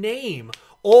proceeds to name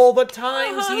all the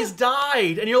times he's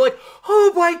died. And you're like,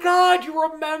 oh my God,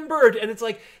 you remembered. And it's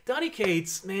like, Donny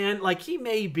Cates, man, like, he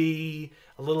may be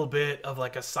a little bit of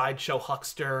like a sideshow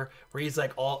huckster where he's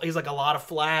like a lot of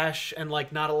flash and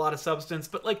like not a lot of substance,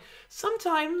 but like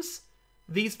sometimes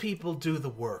these people do the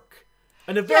work.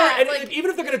 And even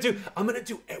if they're gonna I'm gonna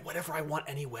do whatever I want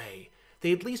anyway,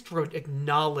 they at least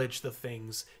acknowledge the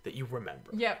things that you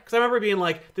remember. Yeah. Because I remember being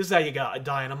like, this is how you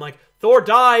die. And I'm like, Thor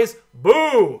dies.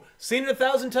 Boo! Seen it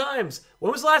 1,000 times.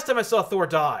 When was the last time I saw Thor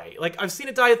die? Like, I've seen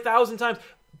it die 1,000 times.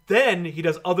 Then he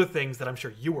does other things that I'm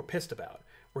sure you were pissed about.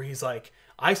 Where he's like,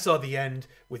 I saw the end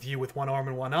with you with one arm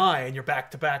and one eye, and you're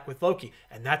back to back with Loki.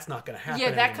 And that's not going to happen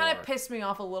anymore. kind of pissed me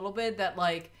off a little bit that,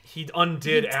 like... He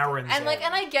undid Aaron's and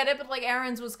I get it, but, like,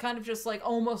 Aaron's was kind of just, like,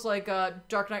 almost like a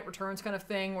Dark Knight Returns kind of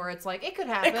thing, where it's like, it could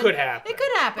happen. It could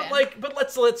happen. But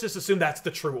let's just assume that's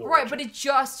the true origin. Right, but it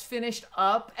just finished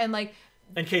up, and, like...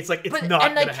 And Kate's like, it's not going to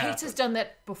happen. And, like, Kate's has done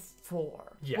that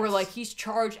before. Yes. Where, like, he's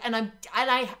charged, and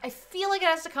I feel like it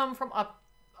has to come from up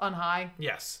on high.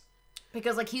 Yes.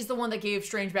 Because, like, he's the one that gave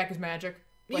Strange back his magic.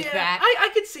 Like yeah, that. I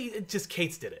could see it, just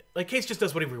Cates did it. Like, Cates just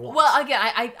does whatever he wants. Well, again,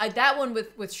 I that one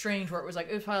with Strange, where it was like,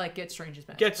 it was probably like, get Strange's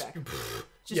magic back.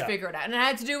 Just figure it out. And it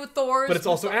had to do with Thor's. But it's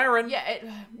also Aaron.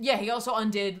 Yeah, he also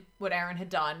undid what Aaron had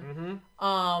done. Mm-hmm.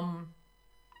 I don't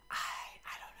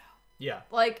know. Yeah.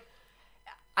 Like,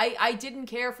 I didn't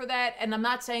care for that, and I'm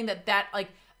not saying that, like,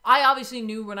 I obviously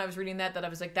knew when I was reading that I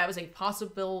was like, that was a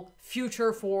possible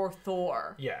future for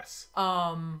Thor. Yes.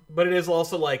 But it is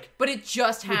also like... But it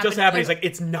just happened. It just happened. He's like,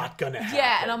 it's not gonna happen.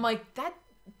 Yeah, and I'm like, that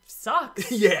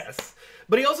sucks. Yes.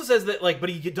 But he also says that, like, but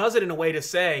he does it in a way to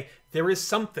say, there is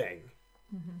something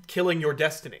killing your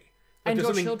destiny. Like, and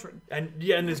your children. And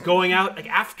is going out, like,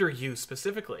 after you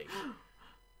specifically.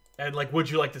 And, like, would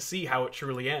you like to see how it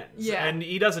truly ends? Yeah. And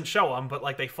he doesn't show them, but,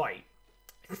 like, they fight.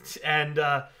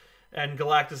 And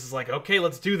Galactus is like, okay,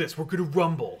 let's do this. We're gonna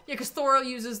rumble. Yeah, because Thor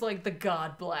uses, like, the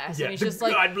God Blast. Yeah, and he's the just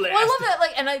like, God Blast. well, I love that.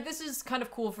 Like, and this is kind of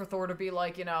cool for Thor to be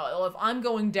like, you know, if I'm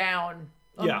going down,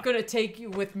 I'm gonna take you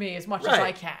with me as much as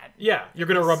I can. Yeah, you're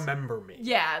gonna remember me.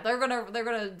 Yeah, they're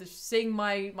gonna sing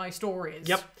my stories.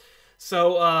 Yep.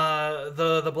 So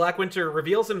the Black Winter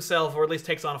reveals himself, or at least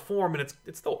takes on a form, and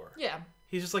it's Thor. Yeah.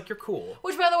 He's just like, you're cool.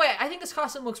 Which, by the way, I think this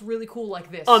costume looks really cool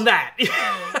like this. On that.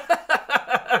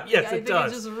 Yes, it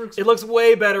does. It looks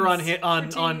way better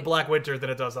on Black Winter than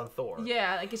it does on Thor.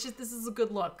 Yeah, like, it's just, this is a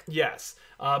good look. Yes.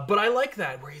 But I like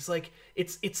that, where he's like,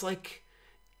 it's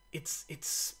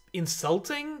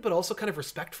insulting, but also kind of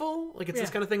respectful. Like, it's this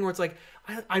kind of thing where it's like,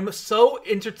 I'm so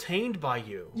entertained by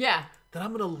you. Yeah. That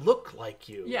I'm gonna look like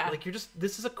you. Yeah. Like,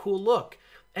 this is a cool look.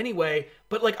 Anyway,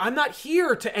 but, like, I'm not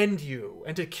here to end you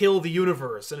and to kill the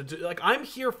universe. And like, I'm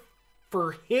here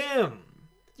for him.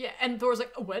 Yeah, and Thor's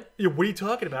like, oh, what? Yeah, what are you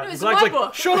talking about? No, and Galac's like,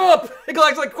 book. Shut up! And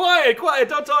Galac's like, quiet,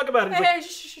 don't talk about it. He's, like,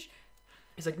 shh.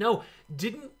 He's like, no,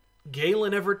 didn't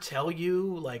Galen ever tell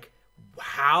you, like,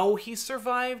 how he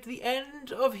survived the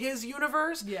end of his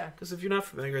universe? Yeah. Because if you're not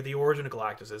familiar, the origin of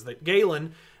Galactus is that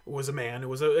Galen was a man who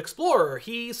was an explorer.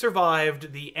 He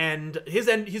survived the end. His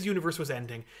universe was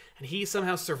ending, and he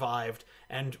somehow survived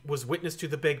and was witness to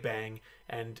the Big Bang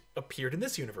and appeared in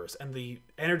this universe. And the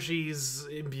energies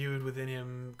imbued within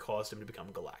him caused him to become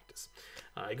Galactus.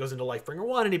 He goes into Lifebringer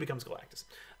 1 and he becomes Galactus.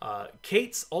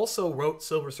 Cates also wrote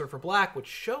Silver Surfer Black, which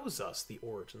shows us the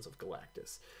origins of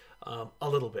Galactus a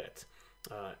little bit.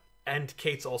 And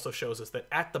Cates also shows us that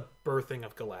at the birthing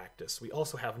of Galactus, we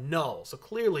also have Null. So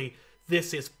clearly,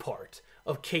 this is part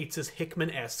of Cates'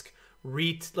 Hickman-esque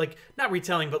not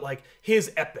retelling, but like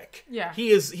his epic. Yeah. He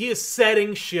is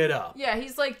setting shit up. Yeah,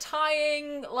 he's like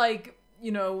tying like,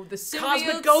 you know, the symbiotes,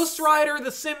 Cosmic Ghost Rider, the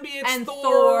symbiotes, and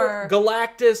Thor,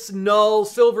 Galactus, Null,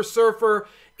 Silver Surfer.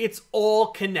 It's all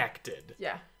connected.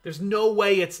 Yeah. There's no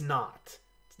way it's not.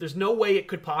 There's no way it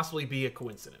could possibly be a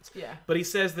coincidence. Yeah. But he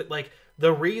says that like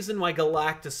the reason why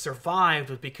Galactus survived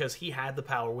was because he had the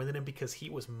power within him, because he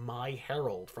was my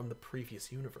herald from the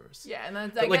previous universe. Yeah, and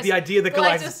then like the idea that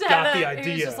Galactus got the idea.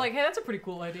 He was just like, hey, that's a pretty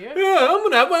cool idea. Yeah, I'm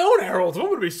gonna have my own heralds. I'm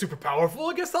gonna be super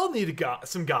powerful. I guess I'll need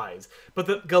some guys. But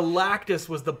the Galactus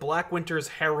was the Black Winter's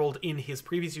herald in his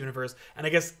previous universe, and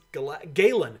I guess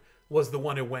Galen was the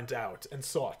one who went out and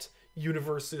sought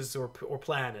universes or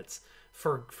planets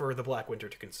for the Black Winter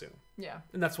to consume. Yeah.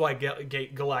 And that's why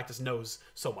Galactus knows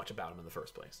so much about him in the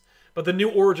first place. But the new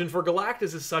origin for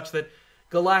Galactus is such that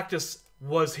Galactus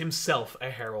was himself a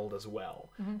herald as well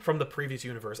from the previous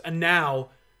universe. And now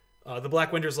the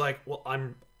Black Winter's like, well,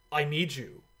 I need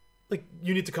you. Like,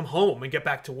 you need to come home and get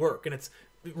back to work. And it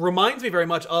reminds me very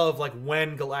much of like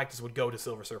when Galactus would go to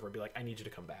Silver Surfer and be like, I need you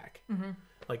to come back.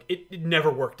 Like it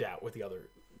never worked out with the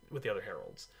other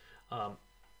heralds.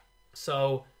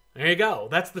 So there you go.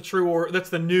 That's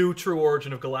the new true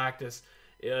origin of Galactus,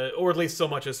 or at least so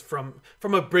much as from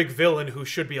a big villain who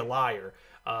should be a liar.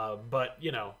 But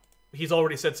you know, he's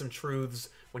already said some truths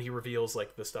when he reveals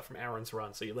like the stuff from Aaron's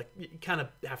run. So you kind of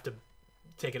have to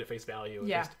take it at face value, at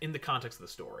least in the context of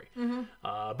the story.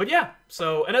 But yeah,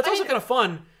 so and that's also kind of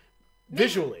fun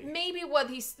visually.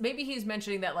 Maybe he's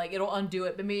mentioning that like it'll undo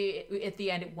it, but maybe at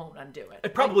the end it won't undo it.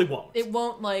 It probably won't. It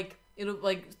won't it'll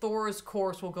Thor's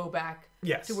course will go back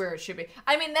yes. to where it should be.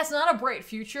 I mean, that's not a bright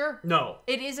future. No.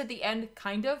 It is at the end,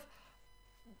 kind of.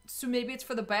 So maybe it's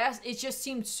for the best. It just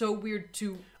seemed so weird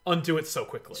to undo it so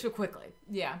quickly.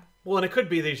 Yeah. Well, and it could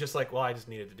be that he's just like, well, I just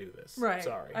needed to do this. Right.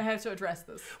 Sorry. I have to address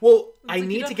this. Well, I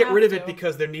need to get rid of it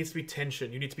because there needs to be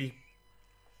tension.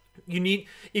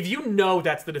 If you know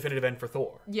that's the definitive end for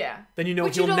Thor. Yeah. Then you know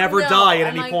he'll never die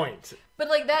at any point. But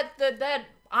like that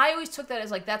I always took that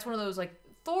as like that's one of those like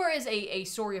Thor is a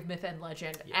story of myth and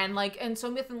legend, and so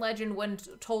myth and legend, when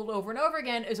told over and over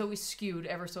again, is always skewed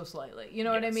ever so slightly. You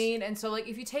know what I mean? And so, like,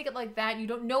 if you take it like that, you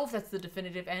don't know if that's the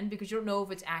definitive end because you don't know if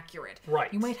it's accurate.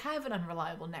 Right. You might have an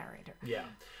unreliable narrator. Yeah.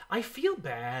 I feel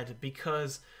bad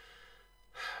because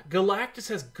Galactus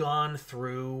has gone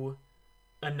through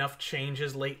enough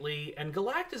changes lately, and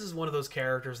Galactus is one of those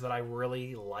characters that I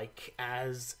really like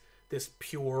as this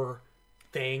pure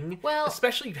thing. Well,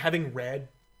 especially having read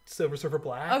Silver Surfer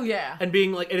Black. Oh yeah. And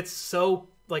being like, and it's so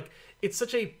like, it's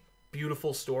such a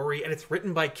beautiful story, and it's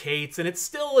written by Cates, and it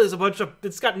still is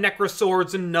it's got Necro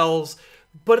swords and nulls,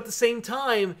 but at the same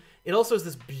time, it also is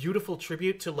this beautiful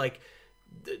tribute to like,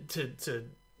 to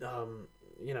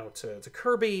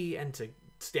Kirby and to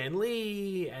Stan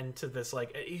Lee and to this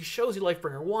like, he shows you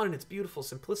Lifebringer 1 and its beautiful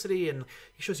simplicity, and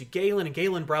he shows you Galen, and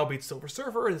Galen browbeats Silver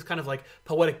Surfer, and it's kind of like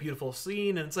poetic, beautiful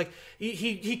scene, and it's like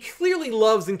he clearly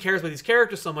loves and cares about these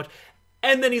characters so much,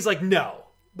 and then he's like, no.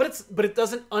 But it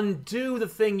doesn't undo the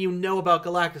thing you know about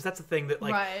Galactus. That's the thing that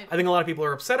like right. I think a lot of people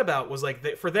are upset about, was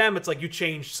like for them it's like you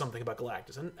changed something about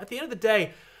Galactus, and at the end of the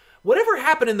day, whatever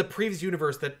happened in the previous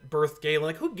universe that birthed Galen,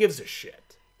 like who gives a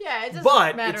shit? Yeah, it doesn't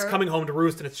but matter. It's coming home to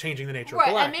roost, and it's changing the nature of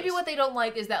Galactus. Right, and maybe what they don't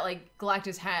like is that like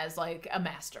Galactus has like a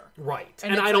master. Right,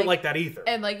 and I don't like that either.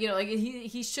 And like, you know, like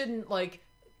he shouldn't like,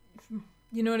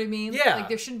 you know what I mean? Yeah. Like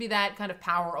there shouldn't be that kind of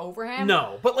power over him.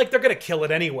 No, but like they're gonna kill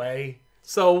it anyway,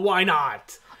 so why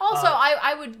not? Also,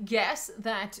 I would guess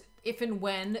that if and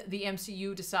when the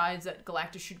MCU decides that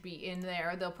Galactus should be in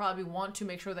there, they'll probably want to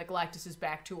make sure that Galactus is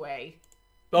back to a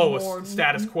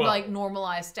status quo, like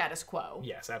normalized status quo.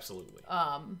 Yes, absolutely.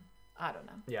 I don't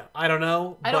know. Yeah, I don't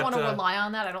know. I don't want to rely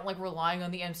on that. I don't like relying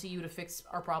on the MCU to fix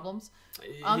our problems.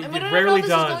 And we don't rarely know if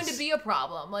this is going to be a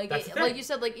problem. Like, like you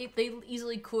said, like they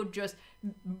easily could just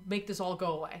make this all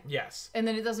go away. Yes. And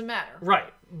then it doesn't matter.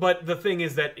 Right. But the thing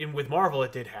is that with Marvel,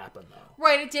 it did happen, though.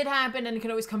 Right, it did happen, and it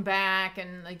can always come back,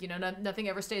 and like, you know, nothing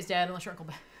ever stays dead unless you're Uncle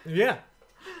Ben. Yeah.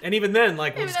 And even then,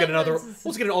 like, we'll just get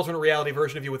an alternate reality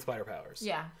version of you with spider powers.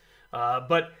 Yeah.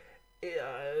 But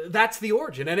that's the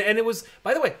origin, and it was.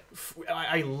 By the way,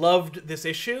 I loved this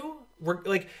issue.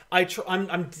 Like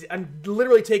I'm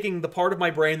literally taking the part of my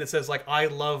brain that says like I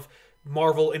love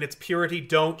Marvel in its purity,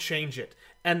 don't change it,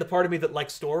 and the part of me that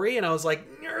likes story, and I was like,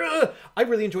 I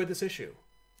really enjoyed this issue.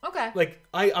 Okay. Like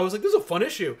I was like, this is a fun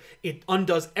issue. It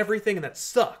undoes everything, and that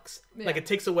sucks. Yeah. Like it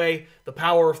takes away the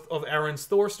power of Aaron's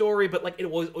Thor story, but like it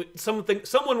was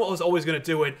someone was always going to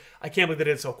do it. I can't believe they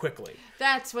did it so quickly.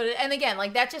 That's what and again,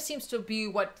 like that just seems to be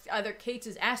what either Cates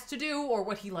is asked to do or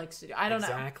what he likes to do. I don't know.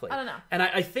 Exactly. I don't know. And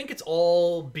I think it's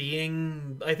all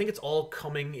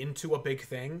coming into a big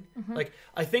thing. Mm-hmm. Like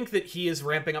I think that he is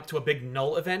ramping up to a big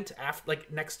Null event after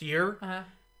like next year. Uh-huh.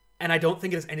 And I don't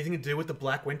think it has anything to do with the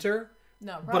Black Winter.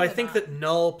 No, probably but I think not. that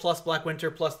Null plus Black Winter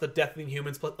plus the Death of the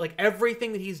Inhumans plus like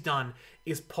everything that he's done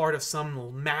is part of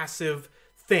some massive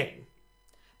thing.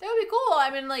 That would be cool.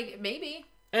 I mean, like maybe.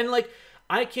 And like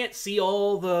I can't see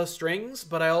all the strings,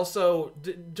 but I also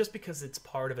just because it's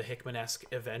part of a Hickman-esque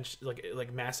event,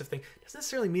 like massive thing, doesn't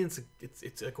necessarily mean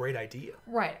it's a great idea.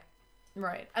 Right.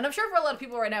 And I'm sure for a lot of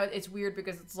people right now, it's weird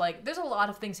because it's like there's a lot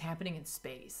of things happening in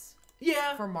space.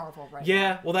 Yeah. For Marvel right now.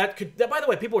 Yeah, well that by the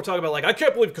way, people were talking about like, I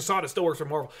can't believe Quesada still works for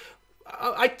Marvel.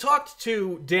 I talked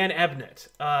to Dan Abnett,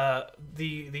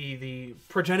 the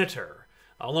progenitor,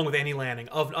 along with Annie Lanning,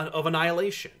 of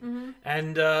Annihilation. Mm-hmm.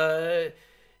 And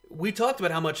we talked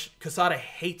about how much Quesada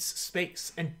hates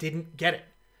space and didn't get it.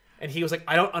 And he was like,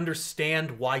 I don't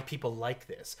understand why people like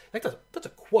this. Like that's a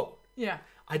quote. Yeah.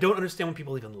 I don't understand when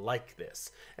people even like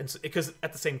this. And so, because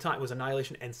at the same time, it was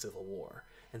Annihilation and Civil War.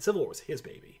 And Civil War was his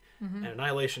baby. Mm-hmm. And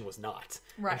Annihilation was not.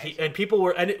 Right. And people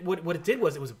were, and what it did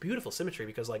was, it was a beautiful symmetry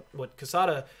because like what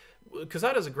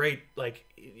Quesada's a great, like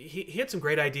he had some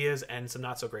great ideas and some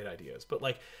not so great ideas, but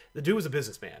like the dude was a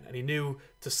businessman and he knew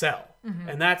to sell. Mm-hmm.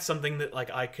 And that's something that like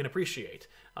I can appreciate.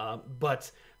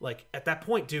 But like at that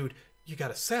point, dude, you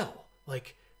gotta sell.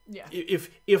 Like, yeah.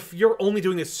 If you're only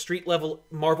doing this street level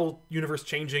Marvel universe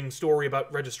changing story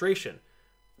about registration,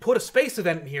 put a space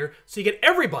event in here so you get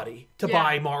everybody to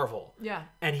buy Marvel. Yeah.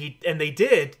 And they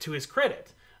did, to his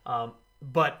credit.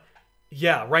 But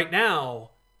yeah, right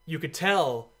now you could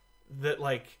tell that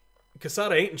like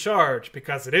Quesada ain't in charge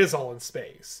because it is all in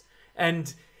space.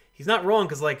 And he's not wrong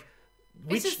because like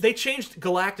they changed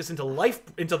Galactus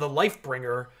into the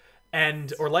Lifebringer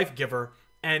or Life Giver,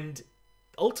 and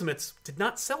Ultimates did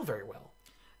not sell very well.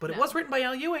 But it was written by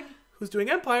Al Ewing, who's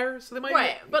doing Empire, so they might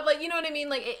Right. But like, you know what I mean?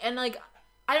 Like, and like,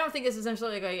 I don't think it's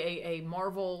essentially like a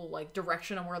Marvel like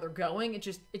direction on where they're going. It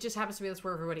just happens to be that's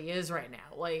where everybody is right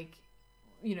now. Like,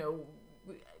 you know,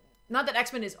 not that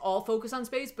X-Men is all focused on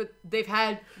space, but they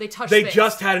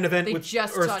just had an event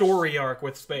or a story arc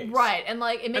with space. Right, and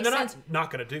like it makes sense. Not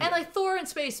gonna do. And like Thor in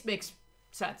space makes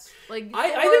sense. Like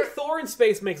I think Thor in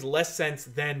space makes less sense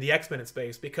than the X-Men in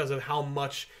space because of how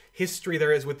much history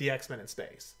there is with the X-Men in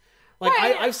space. Like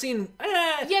right. I've seen one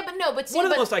of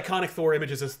the most iconic Thor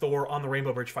images is Thor on the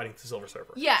Rainbow Bridge fighting the Silver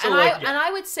Surfer. Yeah, so and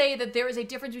I would say that there is a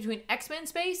difference between X-Men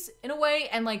space in a way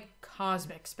and like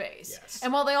cosmic space. Yes.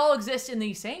 And while they all exist in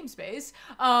the same space,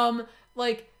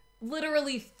 like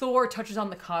literally Thor touches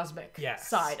on the cosmic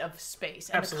side of space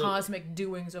and Absolutely. the cosmic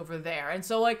doings over there. And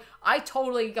so like I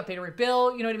totally got paid to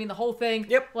rebuild, you know what I mean, the whole thing.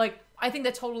 Yep. Like I think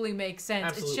that totally makes sense.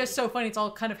 Absolutely. It's just so funny it's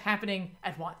all kind of happening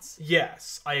at once.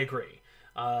 Yes, I agree.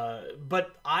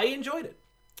 But I enjoyed it.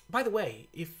 By the way,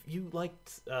 if you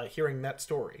liked hearing that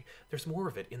story, there's more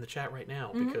of it in the chat right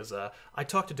now because I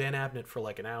talked to Dan Abnett for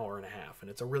like an hour and a half,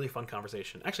 and it's a really fun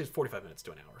conversation. Actually, it's 45 minutes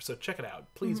to an hour, so check it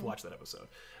out. Please watch that episode.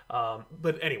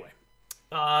 But anyway,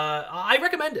 I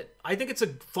recommend it. I think it's a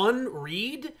fun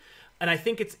read, and I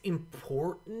think it's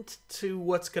important to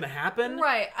what's going to happen.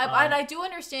 Right. And I do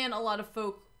understand a lot of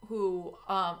folk who,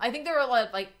 I think there are a lot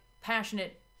of like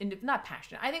passionate, not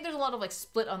passionate. I think there's a lot of like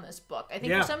split on this book. I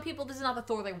think for some people this is not the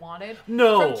Thor they wanted.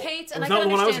 No, from Cates, and it was I not can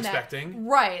the one I was understand that. expecting.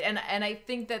 Right, and I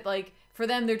think that like for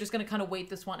them they're just gonna kind of wait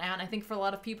this one out. And I think for a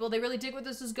lot of people they really dig where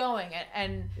this is going.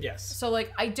 And yes, so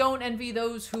like I don't envy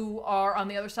those who are on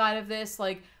the other side of this.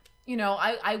 Like, you know,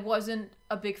 I wasn't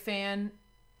a big fan,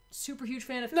 super huge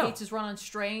fan of Cates' run on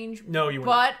Strange. No, you weren't.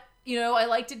 But you know I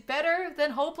liked it better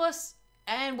than Hopeless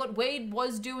and what Wade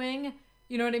was doing.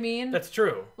 You know what I mean? That's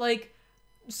true. Like.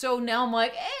 So now I'm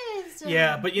like,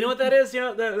 Yeah, but you know what that is? You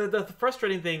know, the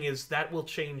frustrating thing is that will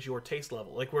change your taste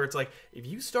level. Like where it's like if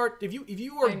you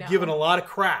are given a lot of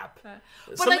crap,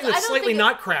 something like, that's slightly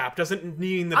not crap doesn't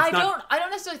mean that it's not. I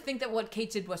don't necessarily think that what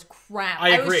Kate did was crap. I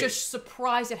agree. was just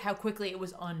surprised at how quickly it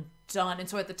was undone, and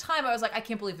so at the time I was like, I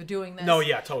can't believe they're doing this. No,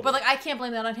 yeah, totally. But like, I can't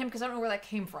blame that on him because I don't know where that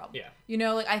came from. Yeah. You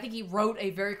know, like I think he wrote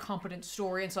a very competent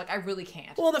story, and so like I really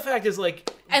can't. Well, the fact is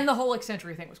like, and the whole like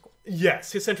Century thing was cool.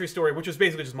 Yes, his Century story, which was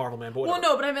basically just Marvel Man. But whatever.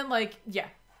 Well, no, but I meant like, yeah,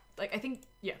 like I think,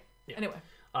 yeah. Anyway.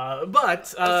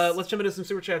 Let's jump into some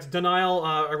super chats. Denial,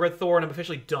 I read Thor and I'm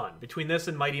officially done. Between this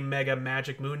and Mighty Mega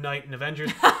Magic Moon Knight and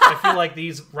Avengers, I feel like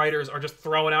these writers are just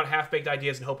throwing out half-baked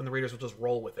ideas and hoping the readers will just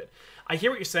roll with it. I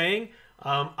hear what you're saying.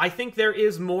 I think there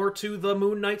is more to the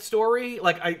Moon Knight story.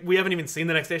 Like, we haven't even seen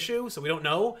the next issue, so we don't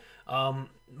know.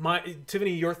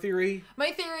 Tiffany, your theory?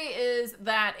 My theory is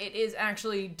that it is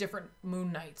actually different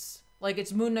Moon Knights. Like,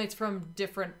 it's Moon Knights from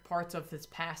different parts of his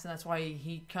past, and that's why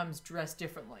he comes dressed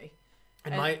differently.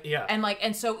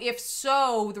 And so if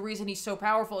so, the reason he's so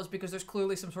powerful is because there's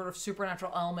clearly some sort of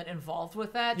supernatural element involved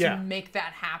with that to make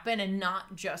that happen, and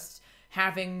not just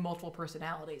having multiple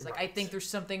personalities. Like, I think there's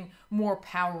something more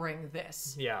powering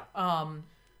this. Yeah.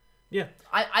 Yeah.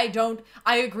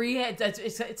 I agree.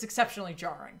 It's exceptionally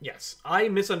jarring. Yes. I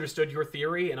misunderstood your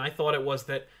theory, and I thought it was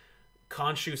that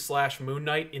Khonshu / Moon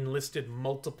Knight enlisted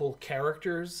multiple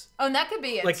characters. Oh, and that could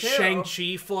be it, like too.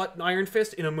 Shang-Chi fought Iron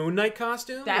Fist in a Moon Knight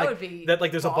costume. That would be that.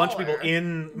 Like, there's baller. A bunch of people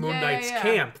in Moon Knight's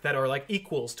camp that are like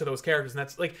equals to those characters, and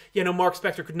that's like, Mark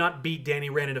Spector could not beat Danny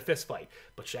Rand in a fist fight,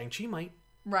 but Shang-Chi might.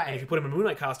 Right. And if you put him in a Moon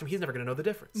Knight costume, he's never going to know the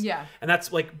difference. Yeah. And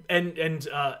that's like, and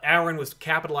Aaron was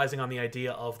capitalizing on the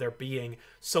idea of there being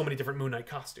so many different Moon Knight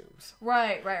costumes.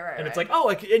 Right. And it's like,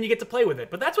 and you get to play with it.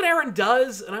 But that's what Aaron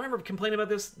does. And I remember complaining about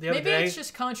this the other day. Maybe it's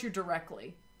just Khonshu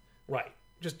directly. Right.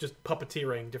 Just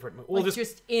puppeteering different. Well, like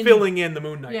just filling in the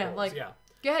Moon Knight roles.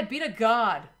 Go ahead, beat a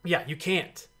god. Yeah, you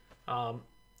can't. I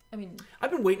mean,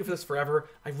 I've been waiting for this forever.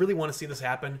 I really want to see this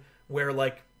happen, where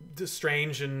like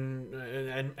Strange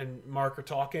and Mark are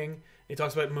talking. He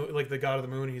talks about like the god of the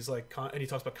moon. And he's like, and he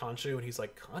talks about Khonshu, and he's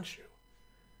like, Khonshu,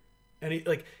 and he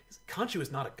like, Khonshu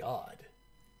is not a god.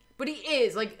 But he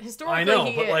is, like, historically. I know,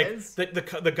 he but is. like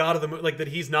the god of the moon, like that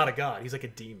he's not a god. He's like a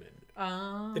demon.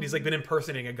 That he's like been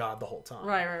impersonating a god the whole time.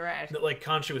 Right. That like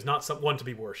Khonshu is not one to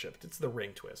be worshipped. It's the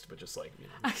Ring twist, but just like,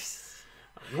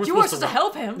 you were supposed to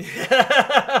help him.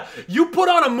 You put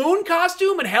on a moon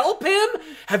costume and help him?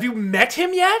 Have you met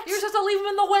him yet? You're supposed to leave him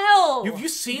in the well. Have you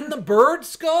seen the bird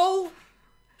skull?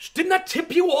 Didn't that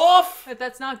tip you off? If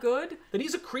that's not good. That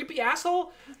he's a creepy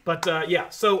asshole? But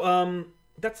so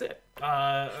that's it.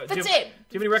 That's it. Do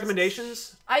you have any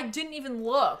recommendations? I didn't even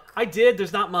look. I did.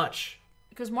 There's not much.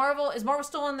 Because is Marvel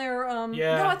still on their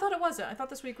Yeah. No, I thought it wasn't. I thought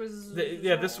this week was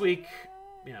this week.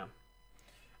 Yeah.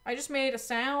 I just made a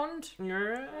sound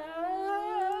that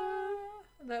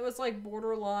was like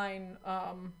borderline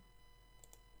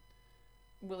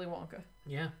Willy Wonka.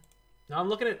 Yeah. Now I'm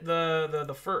looking at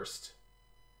the first,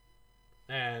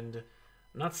 and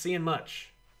I'm not seeing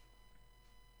much.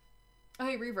 Oh,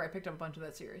 hey, Reaver, I picked up a bunch of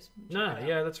that series.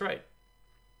 Yeah, that's right.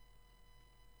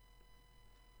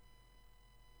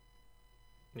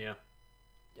 Yeah.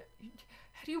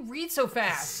 How do you read so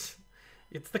fast?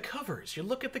 It's the covers. You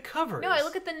look at the covers. No, I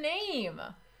look at the name.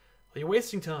 Well, you're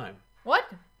wasting time. What?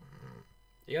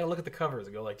 You gotta look at the covers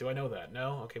and go like, do I know that?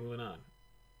 No? Okay, moving on.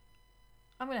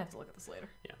 I'm gonna have to look at this later.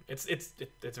 Yeah, it's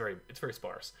very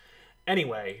sparse.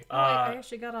 Anyway, I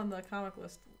actually got on the comic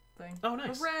list thing. Oh,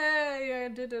 nice! Hooray! I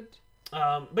did it.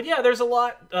 But yeah, there's a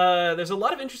lot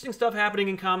of interesting stuff happening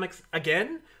in comics.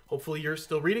 Again, hopefully you're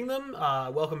still reading them.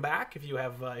 Welcome back if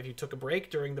you took a break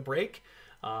during the break.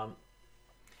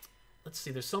 Let's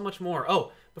see, there's so much more.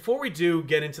 Oh, before we do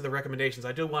get into the recommendations,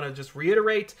 I do want to just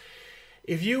reiterate,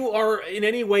 if you are in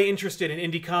any way interested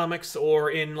in indie comics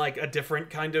or in like a different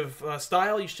kind of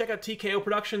style, you should check out TKO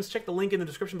Productions. Check the link in the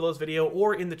description below this video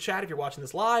or in the chat if you're watching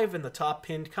this live in the top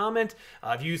pinned comment.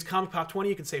 If you use Comic Pop 20,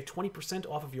 you can save 20%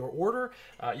 off of your order.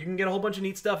 You can get a whole bunch of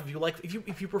neat stuff if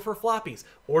you prefer floppies.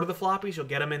 Order the floppies, you'll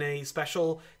get them in a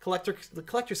special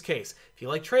collector's case. If you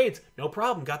like trades, no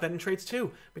problem. Got that in trades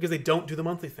too, because they don't do the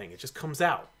monthly thing. It just comes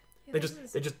out. Yeah,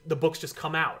 the books just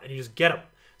come out and you just get them.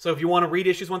 So if you want to read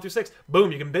issues 1 through 6,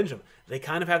 boom, you can binge them. They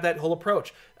kind of have that whole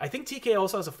approach. I think TK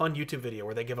also has a fun YouTube video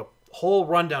where they give a whole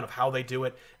rundown of how they do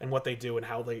it and what they do and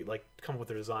how they like come up with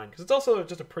their design. Because it's also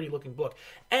just a pretty looking book.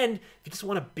 And if you just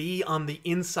want to be on the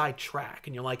inside track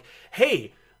and you're like,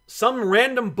 hey, some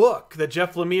random book that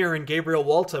Jeff Lemire and Gabriel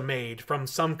Walta made from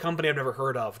some company I've never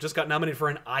heard of just got nominated for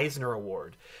an Eisner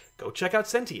Award. Go check out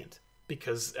Sentient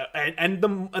because and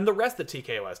the rest that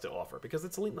TKO has to offer because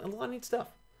it's a lot of neat stuff.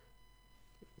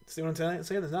 See what I'm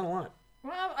saying? There's not a lot.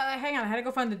 Well, hang on. I had to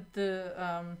go find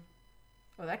the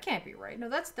Oh, that can't be right. No,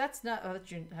 that's not. Oh, that's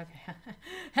June. Okay,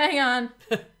 hang on.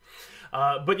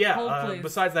 But yeah, Hold,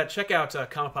 besides that, check out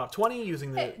Comic Pop 20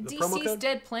 using the promo DC's code.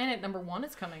 Dead Planet #1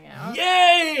 is coming out.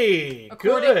 Yay!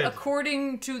 Good.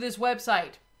 According to this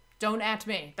website. Don't at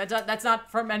me. That's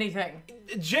not from anything.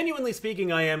 Genuinely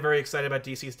speaking, I am very excited about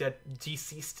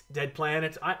Deceased Dead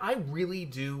Planet. I really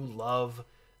do love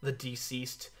the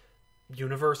Deceased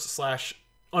universe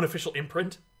 / unofficial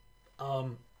imprint. I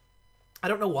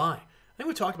don't know why. I think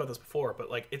we talked about this before, but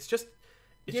like it's just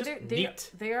neat.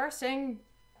 They are saying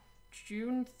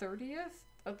June 30th.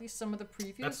 At least some of the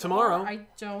previews. That's tomorrow. I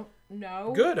don't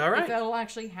know. Good. All right. If that'll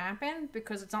actually happen,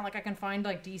 because it's not like I can find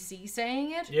like DC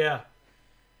saying it. Yeah.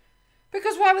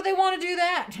 Because why would they want to do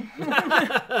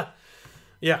that?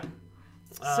 Yeah.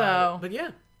 But yeah.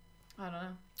 I don't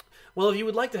know. Well, if you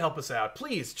would like to help us out,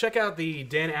 please check out the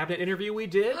Dan Abnett interview we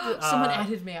did. Someone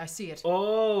added me. I see it.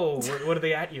 Oh, what did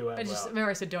they at you at?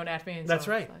 Remember I said don't at me. And That's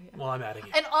so, right. yeah. Well, I'm adding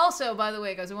it. And also, by the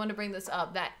way, guys, I wanted to bring this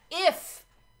up, that if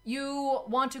you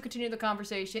want to continue the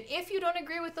conversation, if you don't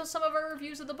agree with some of our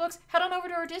reviews of the books, head on over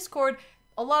to our Discord.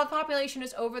 A lot of population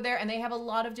is over there, and they have a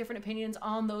lot of different opinions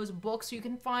on those books, so you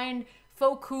can find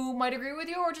folk who might agree with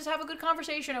you or just have a good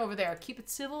conversation over there. Keep it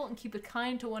civil and keep it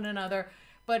kind to one another.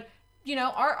 But you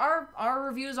know, our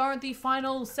reviews aren't the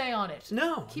final say on it.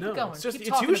 No, keep it going. It's just Keep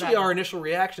it's usually about our it. initial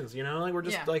reactions. You know, like we're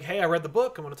just Yeah. like, hey, I read the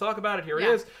book. I'm going to talk about it. Here Yeah.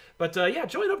 it is. But yeah,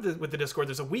 join up with the Discord.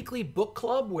 There's a weekly book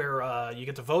club where you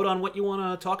get to vote on what you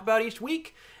want to talk about each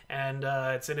week, and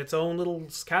it's in its own little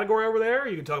category over there.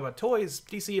 You can talk about toys,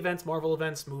 DC events, Marvel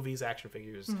events, movies, action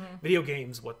figures, video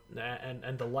games,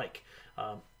 and the like.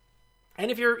 And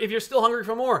if you're still hungry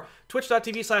for more,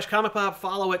 twitch.tv/comicpop,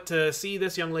 follow it to see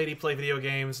this young lady play video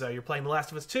games. You're playing The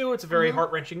Last of Us 2. It's a very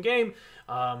heart-wrenching game.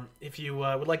 If you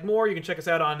would like more, you can check us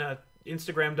out on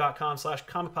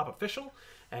Instagram.com/comicpopofficial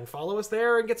and follow us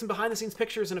there and get some behind-the-scenes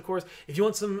pictures. And, of course, if you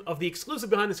want some of the exclusive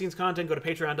behind-the-scenes content, go to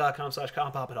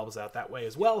patreon.com/comicpop. It helps us out that way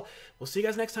as well. We'll see you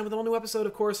guys next time with a new episode,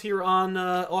 of course, here on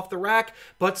Off the Rack.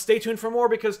 But stay tuned for more,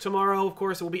 because tomorrow, of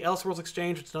course, it will be Elseworlds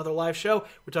Exchange. It's another live show.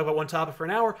 We talk about one topic for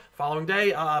an hour. Following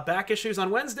day, back issues on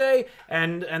Wednesday.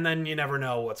 And then you never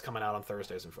know what's coming out on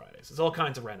Thursdays and Fridays. It's all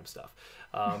kinds of random stuff.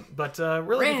 But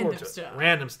really looking forward to it.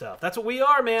 Random stuff. That's what we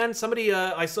are, man. Somebody,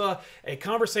 I saw a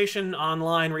conversation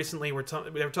online recently where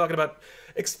they were talking about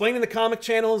explaining the comic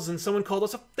channels, and someone called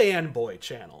us a fanboy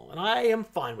channel, and I am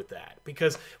fine with that,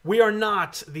 because we are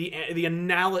not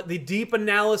the deep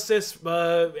analysis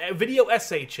video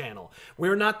essay channel.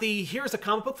 We're not the here's a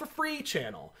comic book for free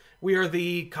channel. We are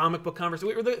the comic book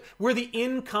conversation. We're the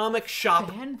in comic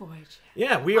shop Fanboy.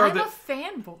 Yeah, we are I'm a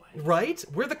fanboy. Right?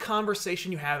 We're the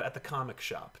conversation you have at the comic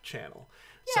shop channel.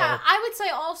 Yeah, So, I would say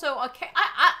also,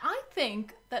 I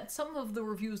think that some of the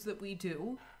reviews that we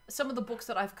do, some of the books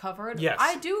that I've covered, Yes.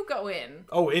 I do go in.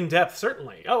 oh, in depth,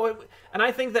 certainly. Oh, and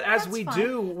I think that as That's we fine.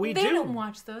 do, They don't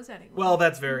watch those anymore. Well,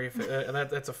 that's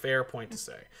that's a fair point to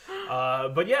say.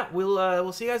 But yeah,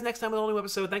 we'll see you guys next time with a new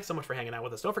episode. Thanks so much for hanging out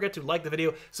with us. Don't forget to like the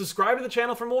video, subscribe to the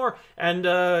channel for more, and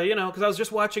because I was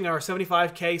just watching our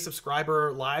 75K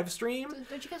subscriber live stream.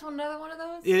 Don't you guys want another one of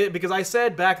those? Because I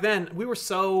said back then we were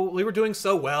doing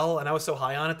so well, and I was so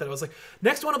high on it that I was like,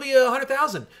 next one will be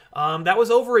 100,000. That was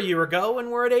over a year ago,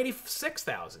 and we're at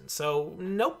 86,000. So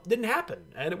nope, didn't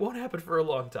happen, and it won't happen for a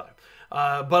long time.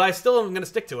 But I still am going to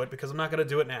stick to it, because I'm not going to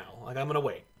do it now. Like, I'm going to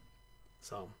wait.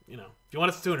 So if you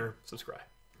want it sooner, subscribe.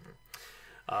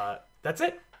 That's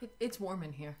it. It's warm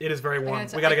in here. It is very warm.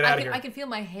 We got to get out of here. I can feel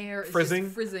my hair is Frizzing?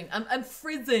 just frizzing. I'm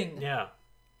frizzing. Yeah.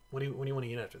 What do you want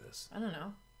to eat after this? I don't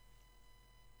know.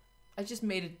 I just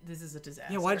made it. This is a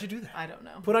disaster. Yeah, why did you do that? I don't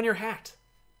know. Put on your hat.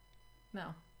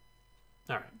 No.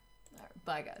 All right. All right.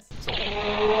 Bye, guys.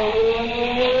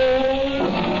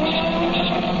 So-